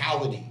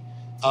 physicality,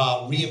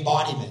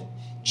 re-embodiment.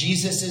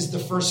 Jesus is the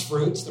first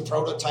fruits, the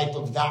prototype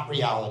of that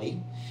reality.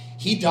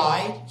 He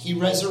died, he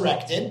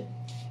resurrected,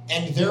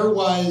 and there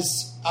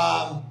was,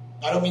 I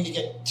don't mean to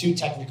get too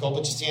technical,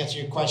 but just to answer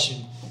your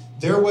question,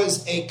 there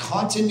was a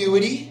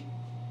continuity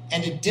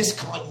and a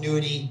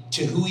discontinuity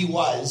to who he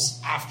was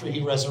after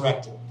he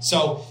resurrected.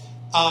 So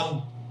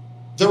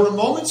there were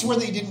moments where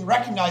they didn't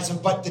recognize him,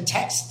 but the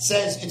text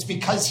says it's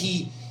because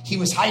he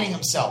was hiding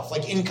himself,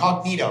 like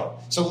incognito.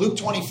 So Luke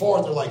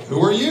 24, they're like,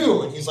 who are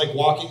you? And he's like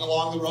walking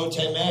along the road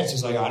 10 minutes.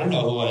 He's like, I don't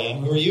know who I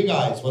am. Who are you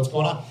guys? What's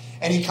going on?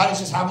 And he kind of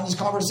just having this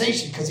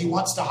conversation because he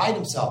wants to hide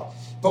himself.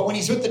 But when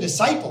he's with the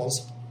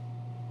disciples,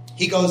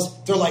 he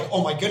goes, they're like,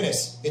 oh my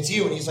goodness, it's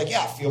you. And he's like,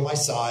 yeah, feel my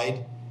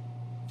side.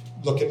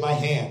 Look at my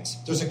hands.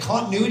 There's a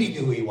continuity to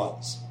who he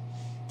was.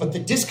 But the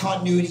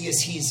discontinuity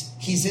is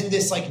he's in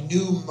this like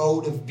new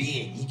mode of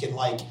being. He can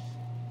like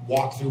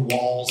walk through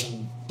walls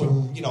and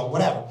boom,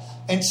 whatever.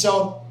 And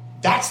so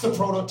that's the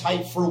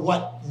prototype for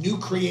what new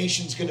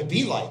creation is going to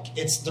be like.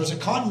 There's a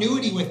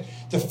continuity with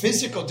the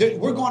physical.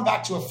 We're going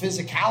back to a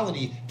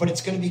physicality, but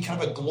it's going to be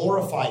kind of a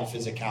glorified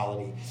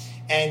physicality.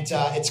 And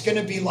it's going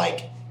to be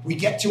like we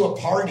get to a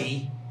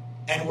party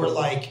and we're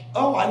like,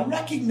 oh, I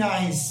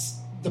recognize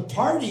the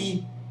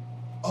party.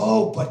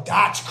 Oh, but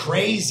that's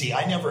crazy.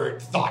 I never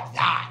thought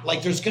that.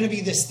 Like there's going to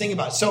be this thing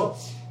about it. So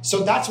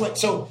So that's what.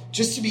 So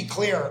just to be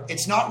clear,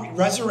 it's not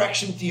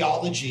resurrection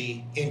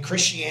theology in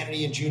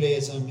Christianity and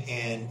Judaism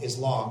and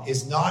Islam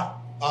is not.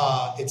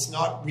 It's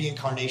not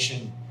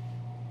reincarnation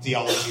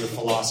theology or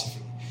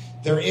philosophy.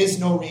 There is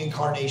no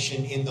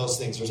reincarnation in those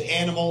things. There's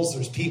animals,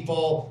 there's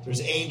people,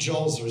 there's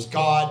angels, there's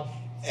God,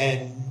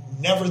 and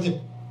never the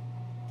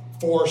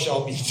four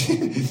shall meet.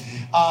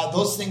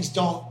 Those things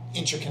don't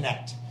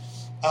interconnect.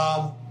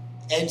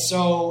 And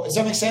so, does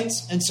that make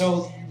sense? And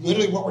so,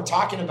 literally, what we're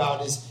talking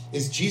about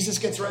is Jesus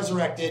gets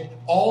resurrected.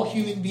 All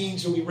human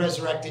beings will be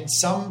resurrected.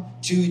 Some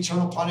to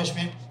eternal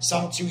punishment,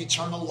 some to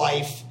eternal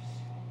life.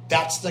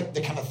 That's the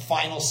kind of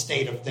final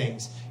state of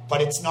things.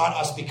 But it's not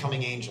us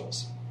becoming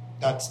angels.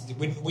 That's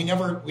we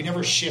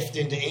never shift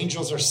into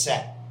angels are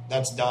set.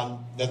 That's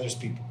done. Then there's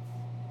people.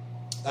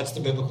 That's the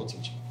biblical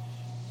teaching.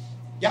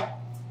 Yeah.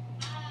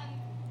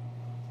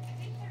 I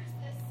think there's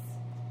this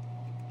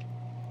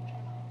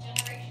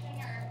generation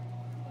or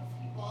group of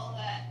people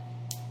that,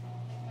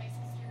 like my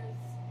sisters,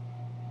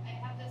 I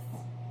have this.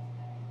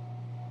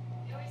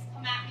 They always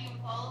come at me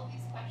with all of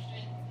these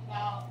questions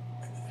about,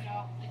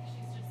 like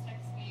she's just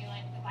texted me,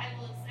 like the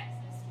Bible is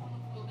sexist,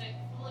 homophobic,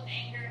 full of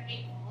anger,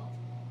 hateful,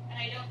 and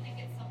I don't think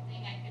it's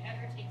something I could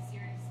ever take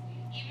seriously.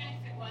 Even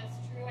if it was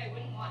true, I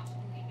wouldn't want to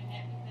believe in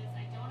it because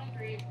I don't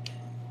agree with it.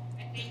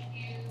 I think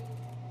you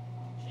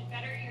should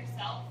better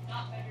yourself,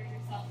 not better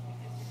yourself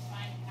because you're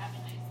trying to have a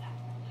nice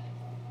afterlife.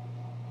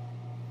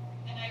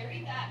 And I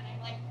read that and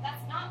I'm like,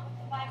 that's not what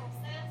the Bible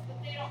says,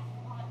 but they don't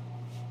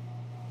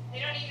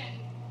even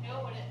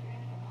know what it is.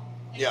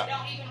 They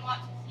don't even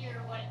want to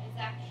hear what is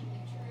actually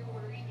true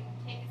or even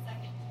take a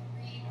second to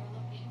read or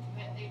look into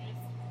it. They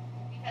just,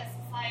 because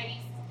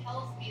society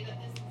tells me that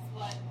this is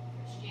what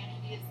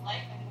Christianity is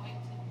like, I'm going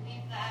to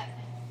believe that.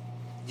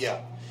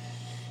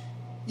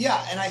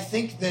 Yeah, and I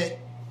think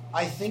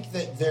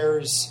that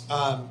there's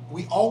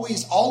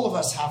all of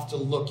us have to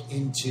look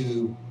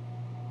into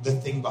the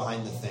thing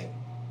behind the thing,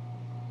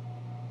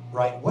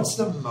 right? What's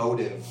the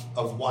motive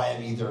of why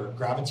I'm either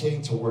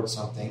gravitating towards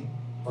something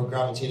or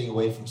gravitating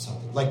away from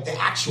something? Like the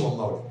actual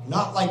motive,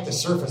 not like the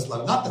surface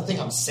level, not the thing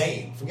I'm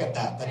saying. Forget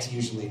that. That's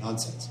usually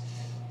nonsense.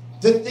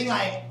 The thing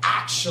I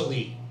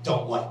actually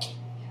don't like.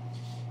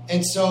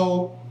 And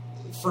so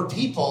for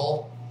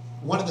people,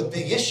 one of the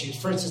big issues,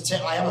 for instance,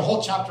 I have a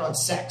whole chapter on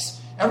sex.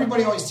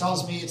 Everybody always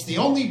tells me it's the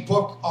only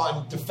book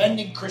on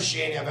defending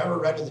Christianity I've ever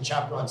read with a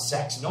chapter on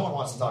sex. No one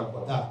wants to talk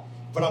about that.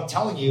 But I'm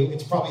telling you,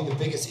 it's probably the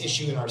biggest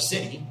issue in our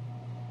city.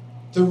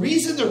 The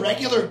reason the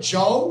regular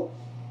Joe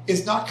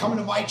is not coming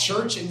to my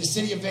church in the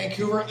city of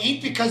Vancouver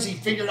ain't because he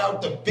figured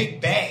out the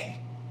Big Bang.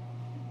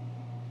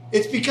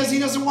 It's because he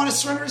doesn't want to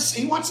surrender.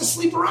 He wants to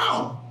sleep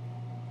around.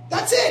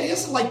 That's it. He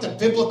doesn't like the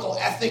biblical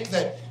ethic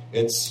that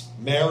it's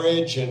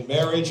marriage and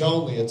marriage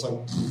only. It's like,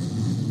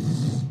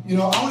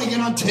 I want to get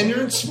on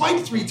Tinder and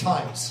swipe 3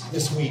 times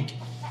this week.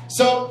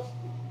 So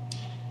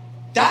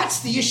that's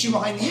the issue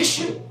behind the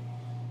issue.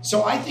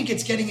 So I think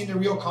it's getting into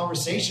real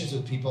conversations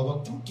with people.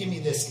 Look, don't give me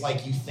this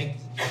like you think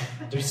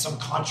there's some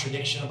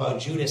contradiction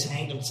about Judas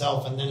hanged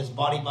himself and then his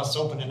body must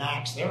open in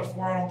Acts.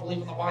 Therefore, I don't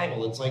believe in the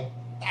Bible. It's like,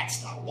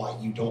 that's not why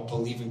you don't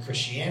believe in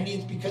Christianity.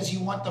 It's because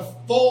you want the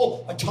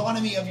full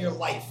autonomy of your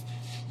life.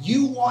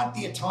 You want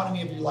the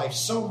autonomy of your life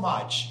so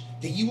much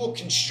that you will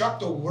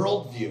construct a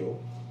worldview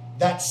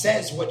that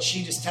says what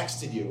she just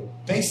texted you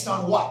based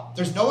on what?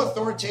 There's no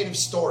authoritative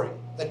story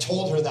that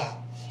told her that.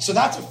 So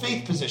that's a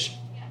faith position.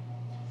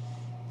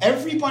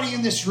 Everybody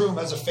in this room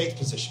has a faith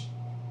position.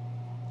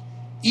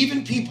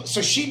 Even people.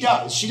 So she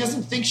does. She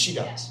doesn't think she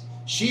does.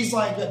 She's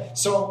like,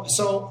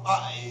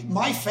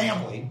 my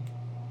family,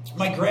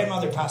 my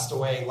grandmother passed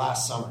away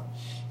last summer.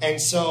 And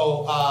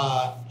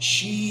so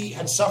she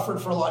had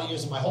suffered for a lot of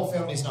years, and my whole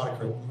family is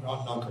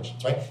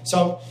non-Christians, right?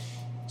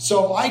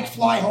 So I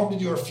fly home to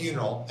do her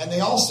funeral, and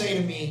they all say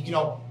to me,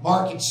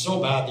 Mark, it's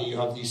so bad that you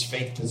have these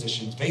faith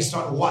positions. Based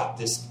on what?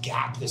 This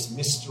gap, this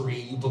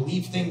mystery. You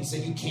believe things that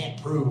you can't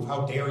prove.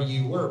 How dare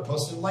you? We're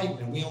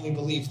post-enlightenment. We only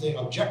believe the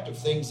objective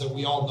things that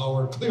we all know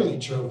are clearly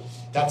true.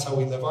 That's how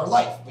we live our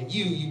life. But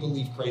you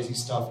believe crazy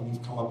stuff, and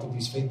you've come up with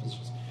these faith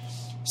positions.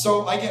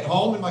 So I get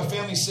home, and my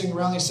family's sitting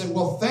around. They said,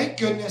 well, thank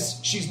goodness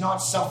she's not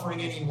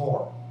suffering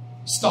anymore.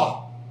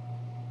 Stop.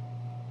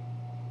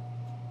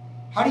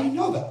 How do you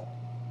know that?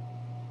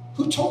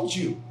 Who told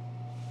you?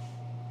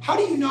 How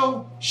do you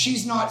know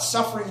she's not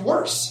suffering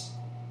worse?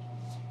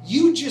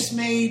 You just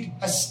made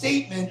a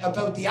statement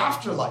about the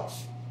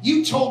afterlife.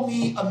 You told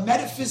me a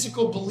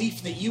metaphysical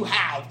belief that you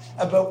have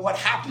about what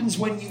happens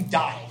when you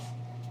die.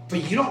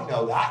 But you don't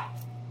know that.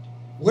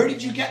 Where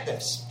did you get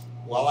this?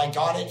 Well, I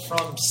got it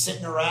from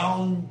sitting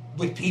around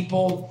with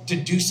people,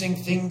 deducing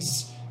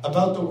things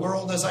about the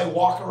world as I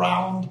walk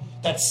around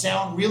that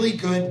sound really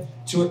good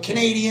to a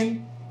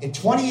Canadian in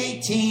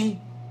 2018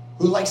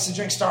 who likes to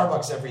drink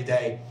Starbucks every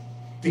day,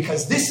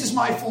 because this is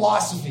my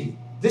philosophy.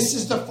 This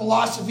is the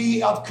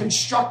philosophy I've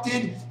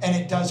constructed, and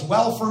it does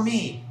well for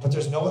me. But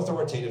there's no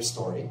authoritative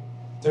story.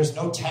 There's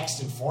no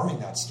text informing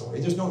that story.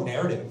 There's no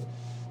narrative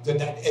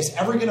that is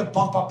ever going to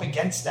bump up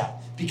against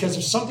that. Because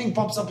if something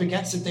bumps up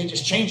against it, they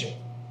just change it.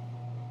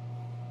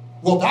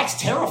 Well, that's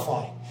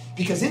terrifying.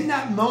 Because in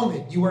that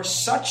moment, you are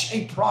such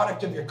a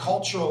product of your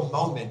cultural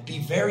moment. Be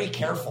very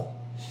careful.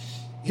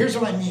 Here's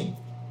what I mean.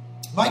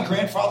 My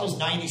grandfather's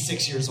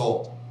 96 years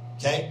old,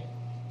 okay?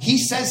 He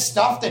says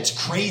stuff that's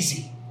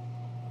crazy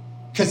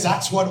because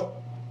that's what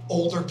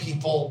older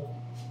people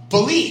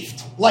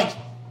believed. Like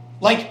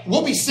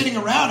we'll be sitting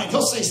around and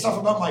he'll say stuff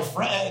about my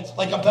friends,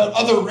 like about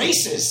other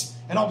races.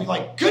 And I'll be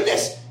like,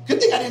 goodness,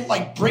 good thing I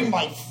didn't bring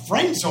my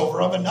friends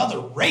over of another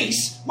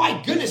race.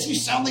 My goodness, you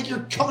sound like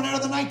you're coming out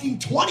of the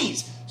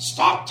 1920s.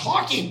 Stop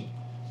talking.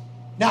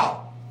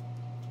 Now,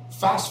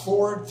 fast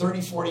forward 30,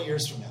 40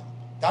 years from now.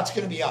 That's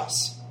going to be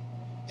us.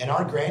 And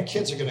our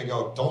grandkids are going to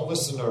go, don't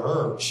listen to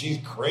her. She's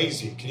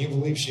crazy. Can you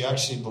believe she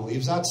actually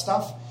believes that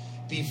stuff?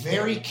 Be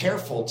very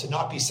careful to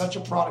not be such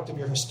a product of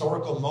your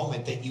historical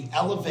moment that you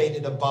elevate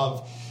it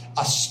above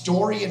a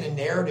story and a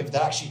narrative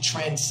that actually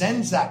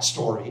transcends that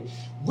story.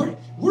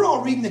 We're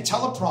all reading the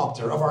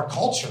teleprompter of our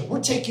culture.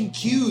 We're taking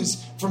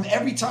cues from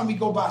every time we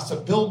go past a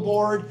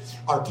billboard,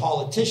 our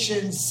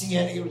politicians,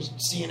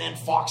 CNN,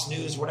 Fox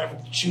News, whatever,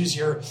 choose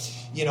your,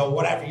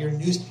 whatever your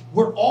news.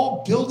 We're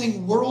all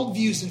building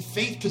worldviews and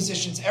faith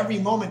positions every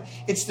moment.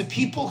 It's the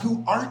people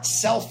who aren't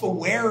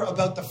self-aware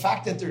about the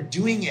fact that they're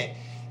doing it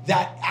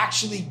that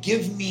actually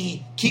keep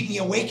me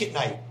awake at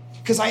night.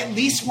 Because I at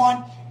least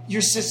want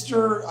your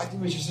sister, I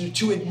think it was your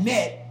sister, to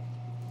admit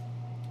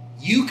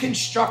you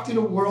constructed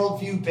a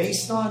worldview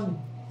based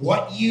on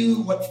what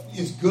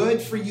is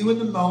good for you in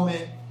the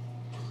moment.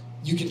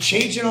 You can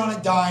change it on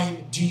a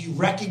dime. Do you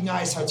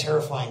recognize how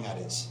terrifying that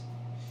is?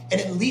 And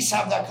at least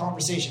have that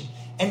conversation.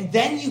 And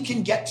then you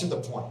can get to the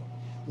point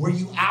where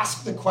you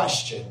ask the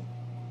question,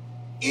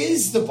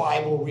 is the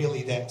Bible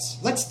really this?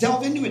 Let's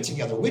delve into it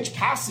together. Which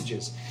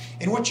passages?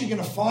 And what you're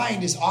going to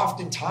find is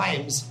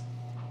oftentimes,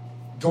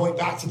 going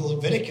back to the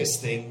Leviticus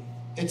thing,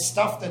 it's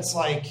stuff that's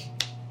like,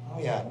 oh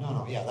yeah,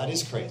 no, that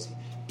is crazy.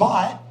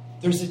 But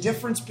there's a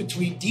difference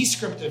between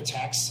descriptive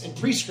texts and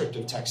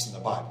prescriptive texts in the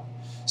Bible.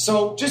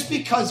 So just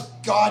because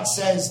God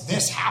says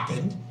this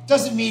happened,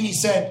 doesn't mean he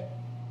said,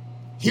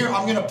 here,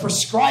 I'm going to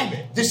prescribe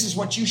it. This is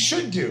what you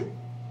should do.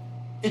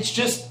 It's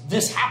just,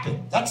 this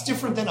happened. That's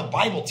different than a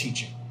Bible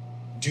teaching.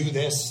 Do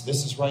this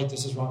is right,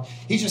 this is wrong.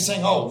 He's just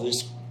saying,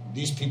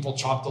 these people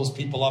chop those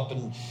people up,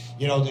 and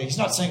he's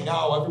not saying,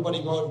 no,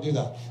 everybody go out and do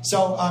that.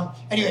 So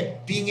anyway,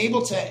 being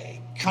able to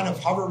kind of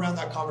hover around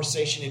that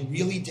conversation and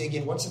really dig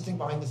in, what's the thing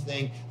behind the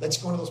thing? Let's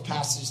go into those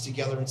passages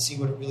together and see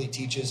what it really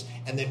teaches,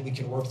 and then we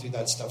can work through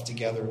that stuff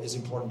together is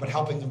important, but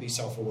helping them be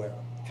self-aware.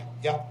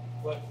 Yeah?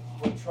 What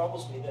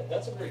troubles me,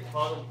 that's a very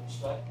common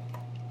perspective,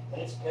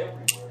 and it's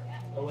everywhere.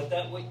 And with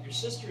that, what your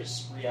sister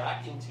is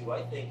reacting to,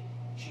 I think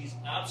she's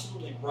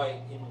absolutely right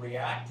in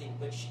reacting,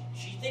 but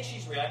she thinks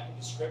she's reacting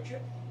to Scripture.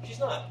 She's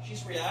not.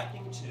 She's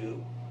reacting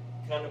to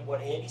kind of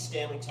what Andy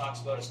Stanley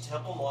talks about as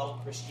temple model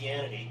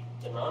Christianity,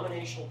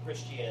 denominational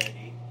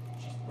Christianity.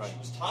 She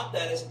was taught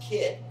that as a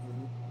kid,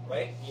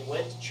 right? You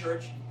went to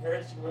church, your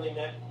parents didn't really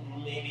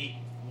maybe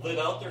live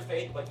out their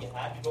faith, but you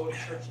had to go to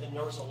church, and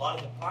there was a lot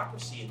of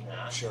hypocrisy in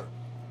that. Sure.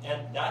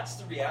 And that's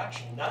the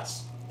reaction.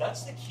 That's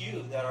the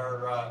cue that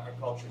our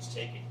culture is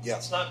taking.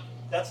 Yeah.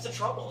 That's the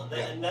trouble,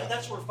 and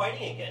that's what we're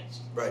fighting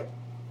against. Right.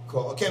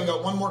 Cool. Okay, we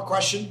got one more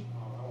question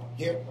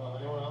here.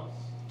 Anyone else?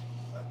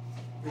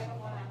 I don't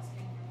want to ask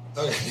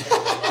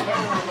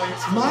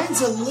Okay.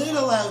 Mine's a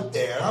little out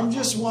there. I'm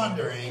just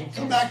wondering.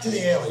 Come back to the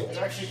aliens.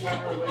 It actually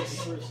kind of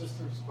relates to your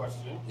sister's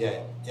question.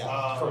 Yeah,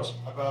 of course.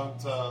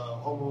 About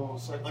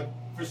like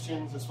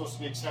Christians are supposed to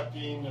be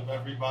accepting of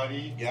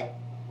everybody,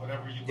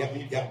 whatever you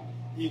believe in,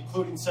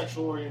 including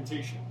sexual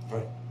orientation.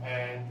 Right.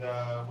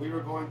 And we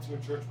were going to a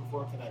church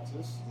before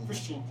Connexus,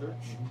 Christian church,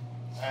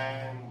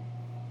 and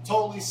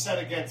totally set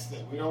against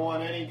it. We don't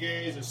want any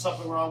gays. There's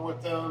something wrong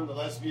with them. The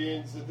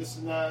lesbians, this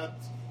and that.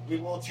 We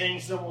will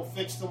change them. We'll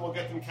fix them. We'll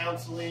get them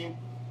counseling.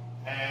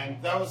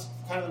 And that was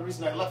kind of the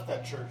reason I left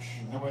that church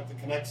and went to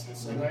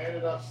Connexus. And I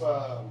ended up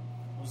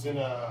was in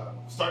a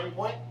Starting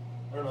Point.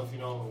 I don't know if you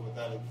know what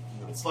that is.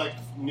 It's like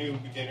new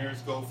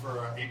beginners go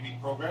for an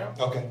 8-week program.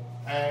 Okay.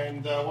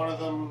 And a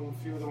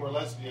few of them were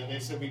lesbian. They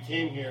said we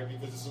came here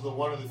because this is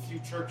one of the few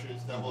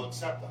churches that will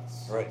accept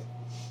us. Right.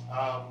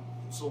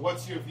 So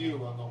what's your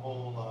view on the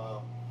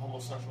whole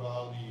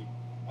homosexuality?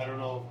 I don't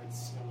know if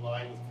it's in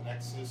line with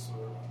Connexus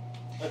or...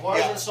 why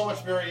is there so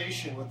much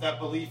variation with that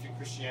belief in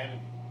Christianity?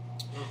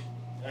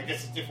 I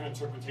guess it's different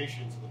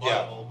interpretations of the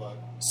Bible, but...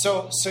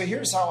 So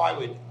here's how I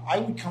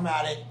would come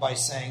at it by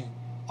saying,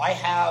 I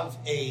have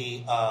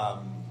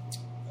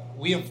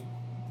we have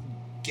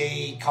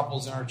gay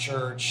couples in our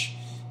church,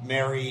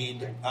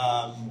 married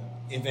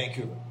in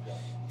Vancouver.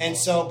 And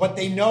so, but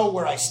they know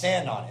where I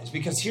stand on it.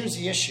 Because here's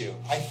the issue.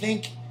 I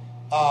think,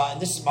 and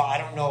this is I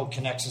don't know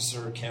Connexus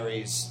or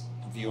Carrie's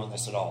view on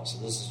this at all. So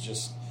this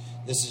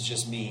is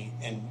just me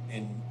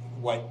and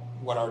what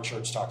our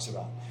church talks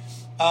about.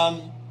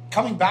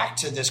 Coming back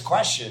to this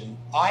question,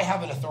 I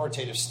have an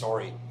authoritative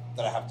story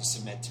that I have to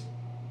submit to.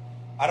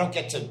 I don't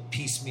get to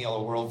piecemeal a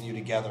worldview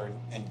together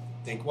and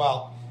think,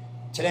 well,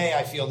 today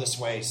I feel this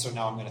way, so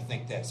now I'm going to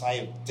think this. I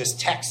have this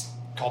text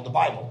called the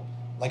Bible,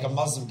 like a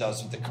Muslim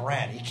does with the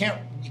Quran.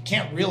 You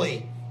can't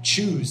really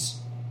choose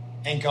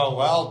and go,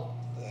 well,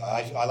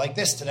 I like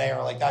this today or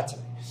I like that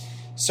today.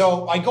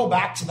 So I go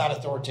back to that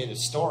authoritative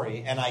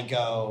story and I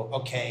go,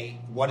 okay,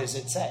 what does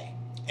it say?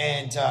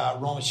 And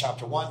Romans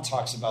chapter 1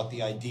 talks about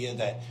the idea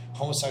that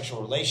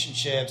homosexual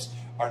relationships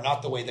are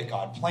not the way that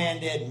God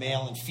planned it,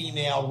 male and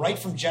female. Right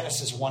from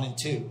Genesis 1 and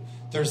 2,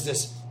 there's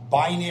this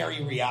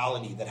binary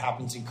reality that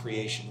happens in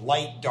creation.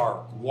 Light,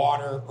 dark,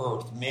 water,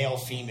 earth, male,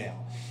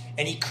 female.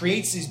 And he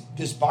creates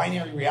this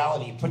binary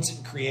reality, he puts it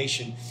in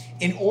creation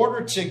in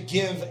order to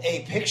give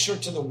a picture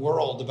to the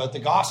world about the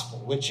gospel,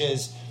 which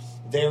is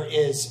there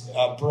is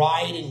a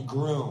bride and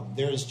groom.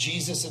 There is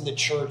Jesus in the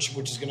church,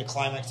 which is going to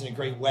climax in a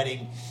great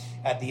wedding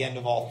at the end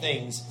of all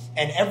things.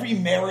 And every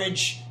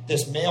marriage,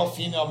 this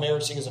male-female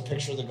marriage thing, is a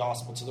picture of the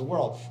gospel to the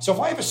world. So if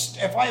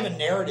I have a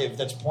narrative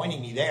that's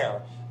pointing me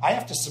there, I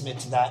have to submit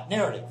to that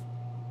narrative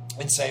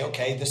and say,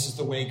 okay, this is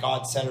the way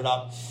God set it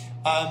up.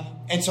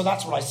 And so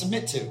that's what I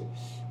submit to.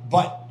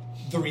 But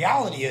the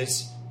reality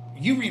is,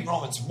 you read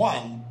Romans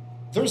 1,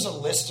 there's a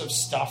list of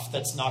stuff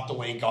that's not the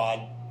way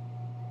God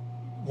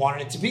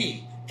wanted it to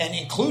be. And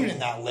included in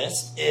that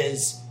list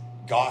is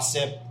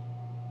gossip,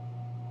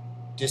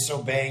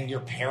 disobeying your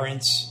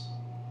parents.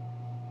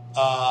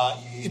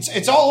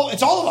 It's all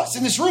of us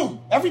in this room,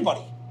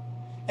 everybody.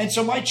 And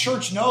so my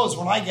church knows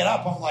when I get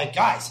up, I'm like,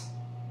 guys,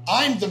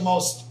 I'm the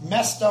most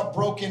messed up,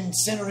 broken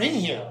sinner in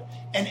here.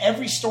 And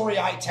every story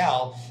I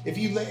tell, if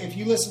you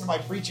listen to my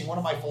preaching, one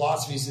of my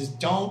philosophies is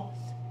don't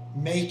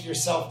make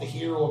yourself the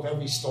hero of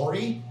every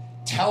story.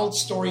 Tell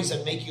stories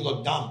that make you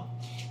look dumb.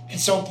 And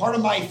so part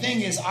of my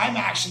thing is I'm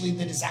actually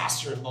the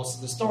disaster in most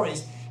of the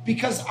stories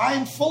because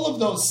I'm full of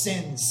those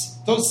sins,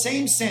 those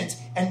same sins.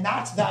 And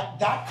that's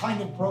that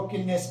kind of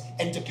brokenness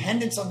and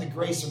dependence on the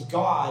grace of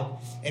God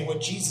and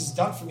what Jesus has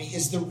done for me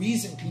is the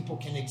reason people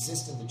can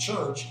exist in the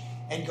church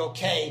and go,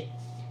 okay,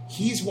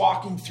 he's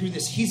walking through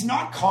this. He's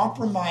not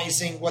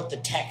compromising what the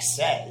text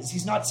says.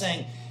 He's not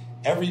saying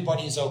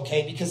everybody's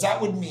okay, because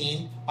that would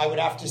mean I would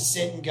have to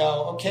sit and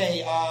go,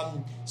 okay,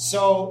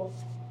 so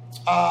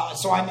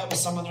I met with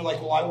someone, they're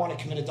like, well, I want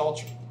to commit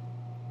adultery.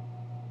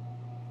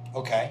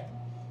 Okay,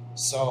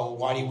 so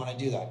why do you want to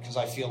do that? Because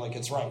I feel like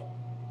it's right.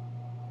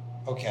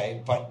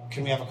 Okay, but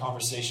can we have a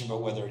conversation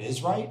about whether it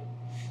is right?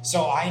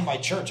 So in my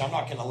church, I'm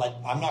not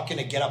going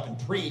to get up and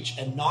preach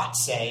and not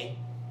say,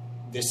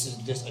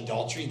 this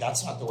adultery,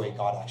 that's not the way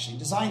God actually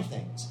designed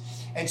things.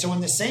 And so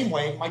in the same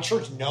way, my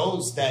church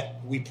knows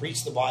that we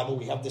preach the Bible.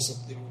 We have this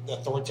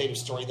authoritative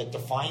story that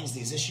defines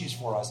these issues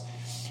for us.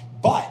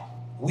 But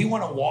we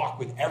want to walk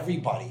with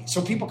everybody.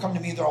 So people come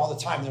to me there all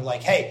the time. They're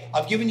like, hey,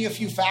 I've given you a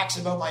few facts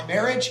about my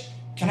marriage.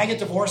 Can I get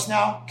divorced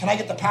now? Can I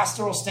get the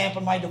pastoral stamp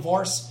on my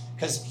divorce?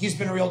 Because he's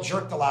been a real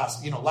jerk the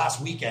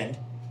last weekend.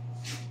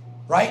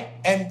 Right?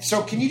 And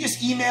so can you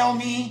just email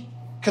me?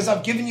 Because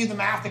I've given you the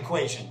math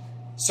equation.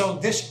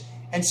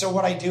 And so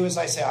what I do is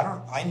I say,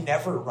 I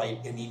never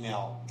write an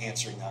email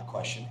answering that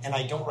question. And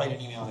I don't write an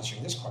email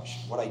answering this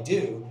question. What I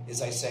do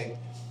is I say,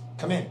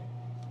 come in.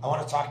 I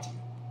want to talk to you.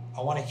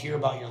 I want to hear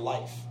about your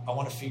life. I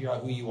want to figure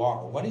out who you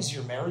are. What is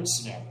your marriage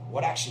scenario?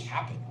 What actually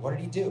happened? What did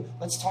he do?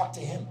 Let's talk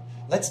to him.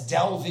 Let's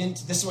delve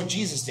into, this is what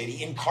Jesus did.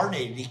 He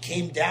incarnated. He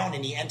came down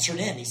and he entered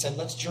in. He said,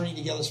 let's journey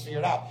together, let's figure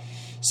it out.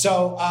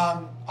 So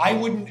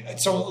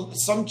so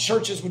some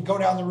churches would go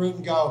down the route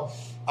and go,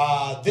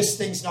 this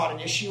thing's not an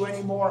issue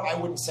anymore. I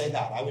wouldn't say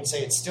that. I would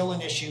say it's still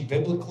an issue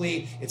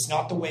biblically. It's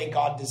not the way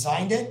God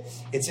designed it.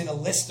 It's in a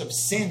list of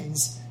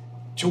sins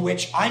to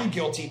which I'm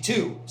guilty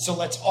too. So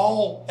let's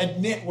all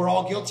admit we're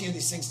all guilty of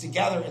these things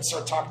together and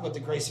start talking about the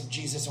grace of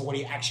Jesus and what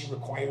he actually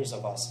requires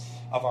of us,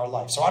 of our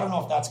life. So I don't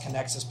know if that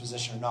connects this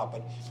position or not,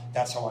 but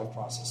that's how I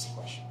process the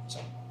question. So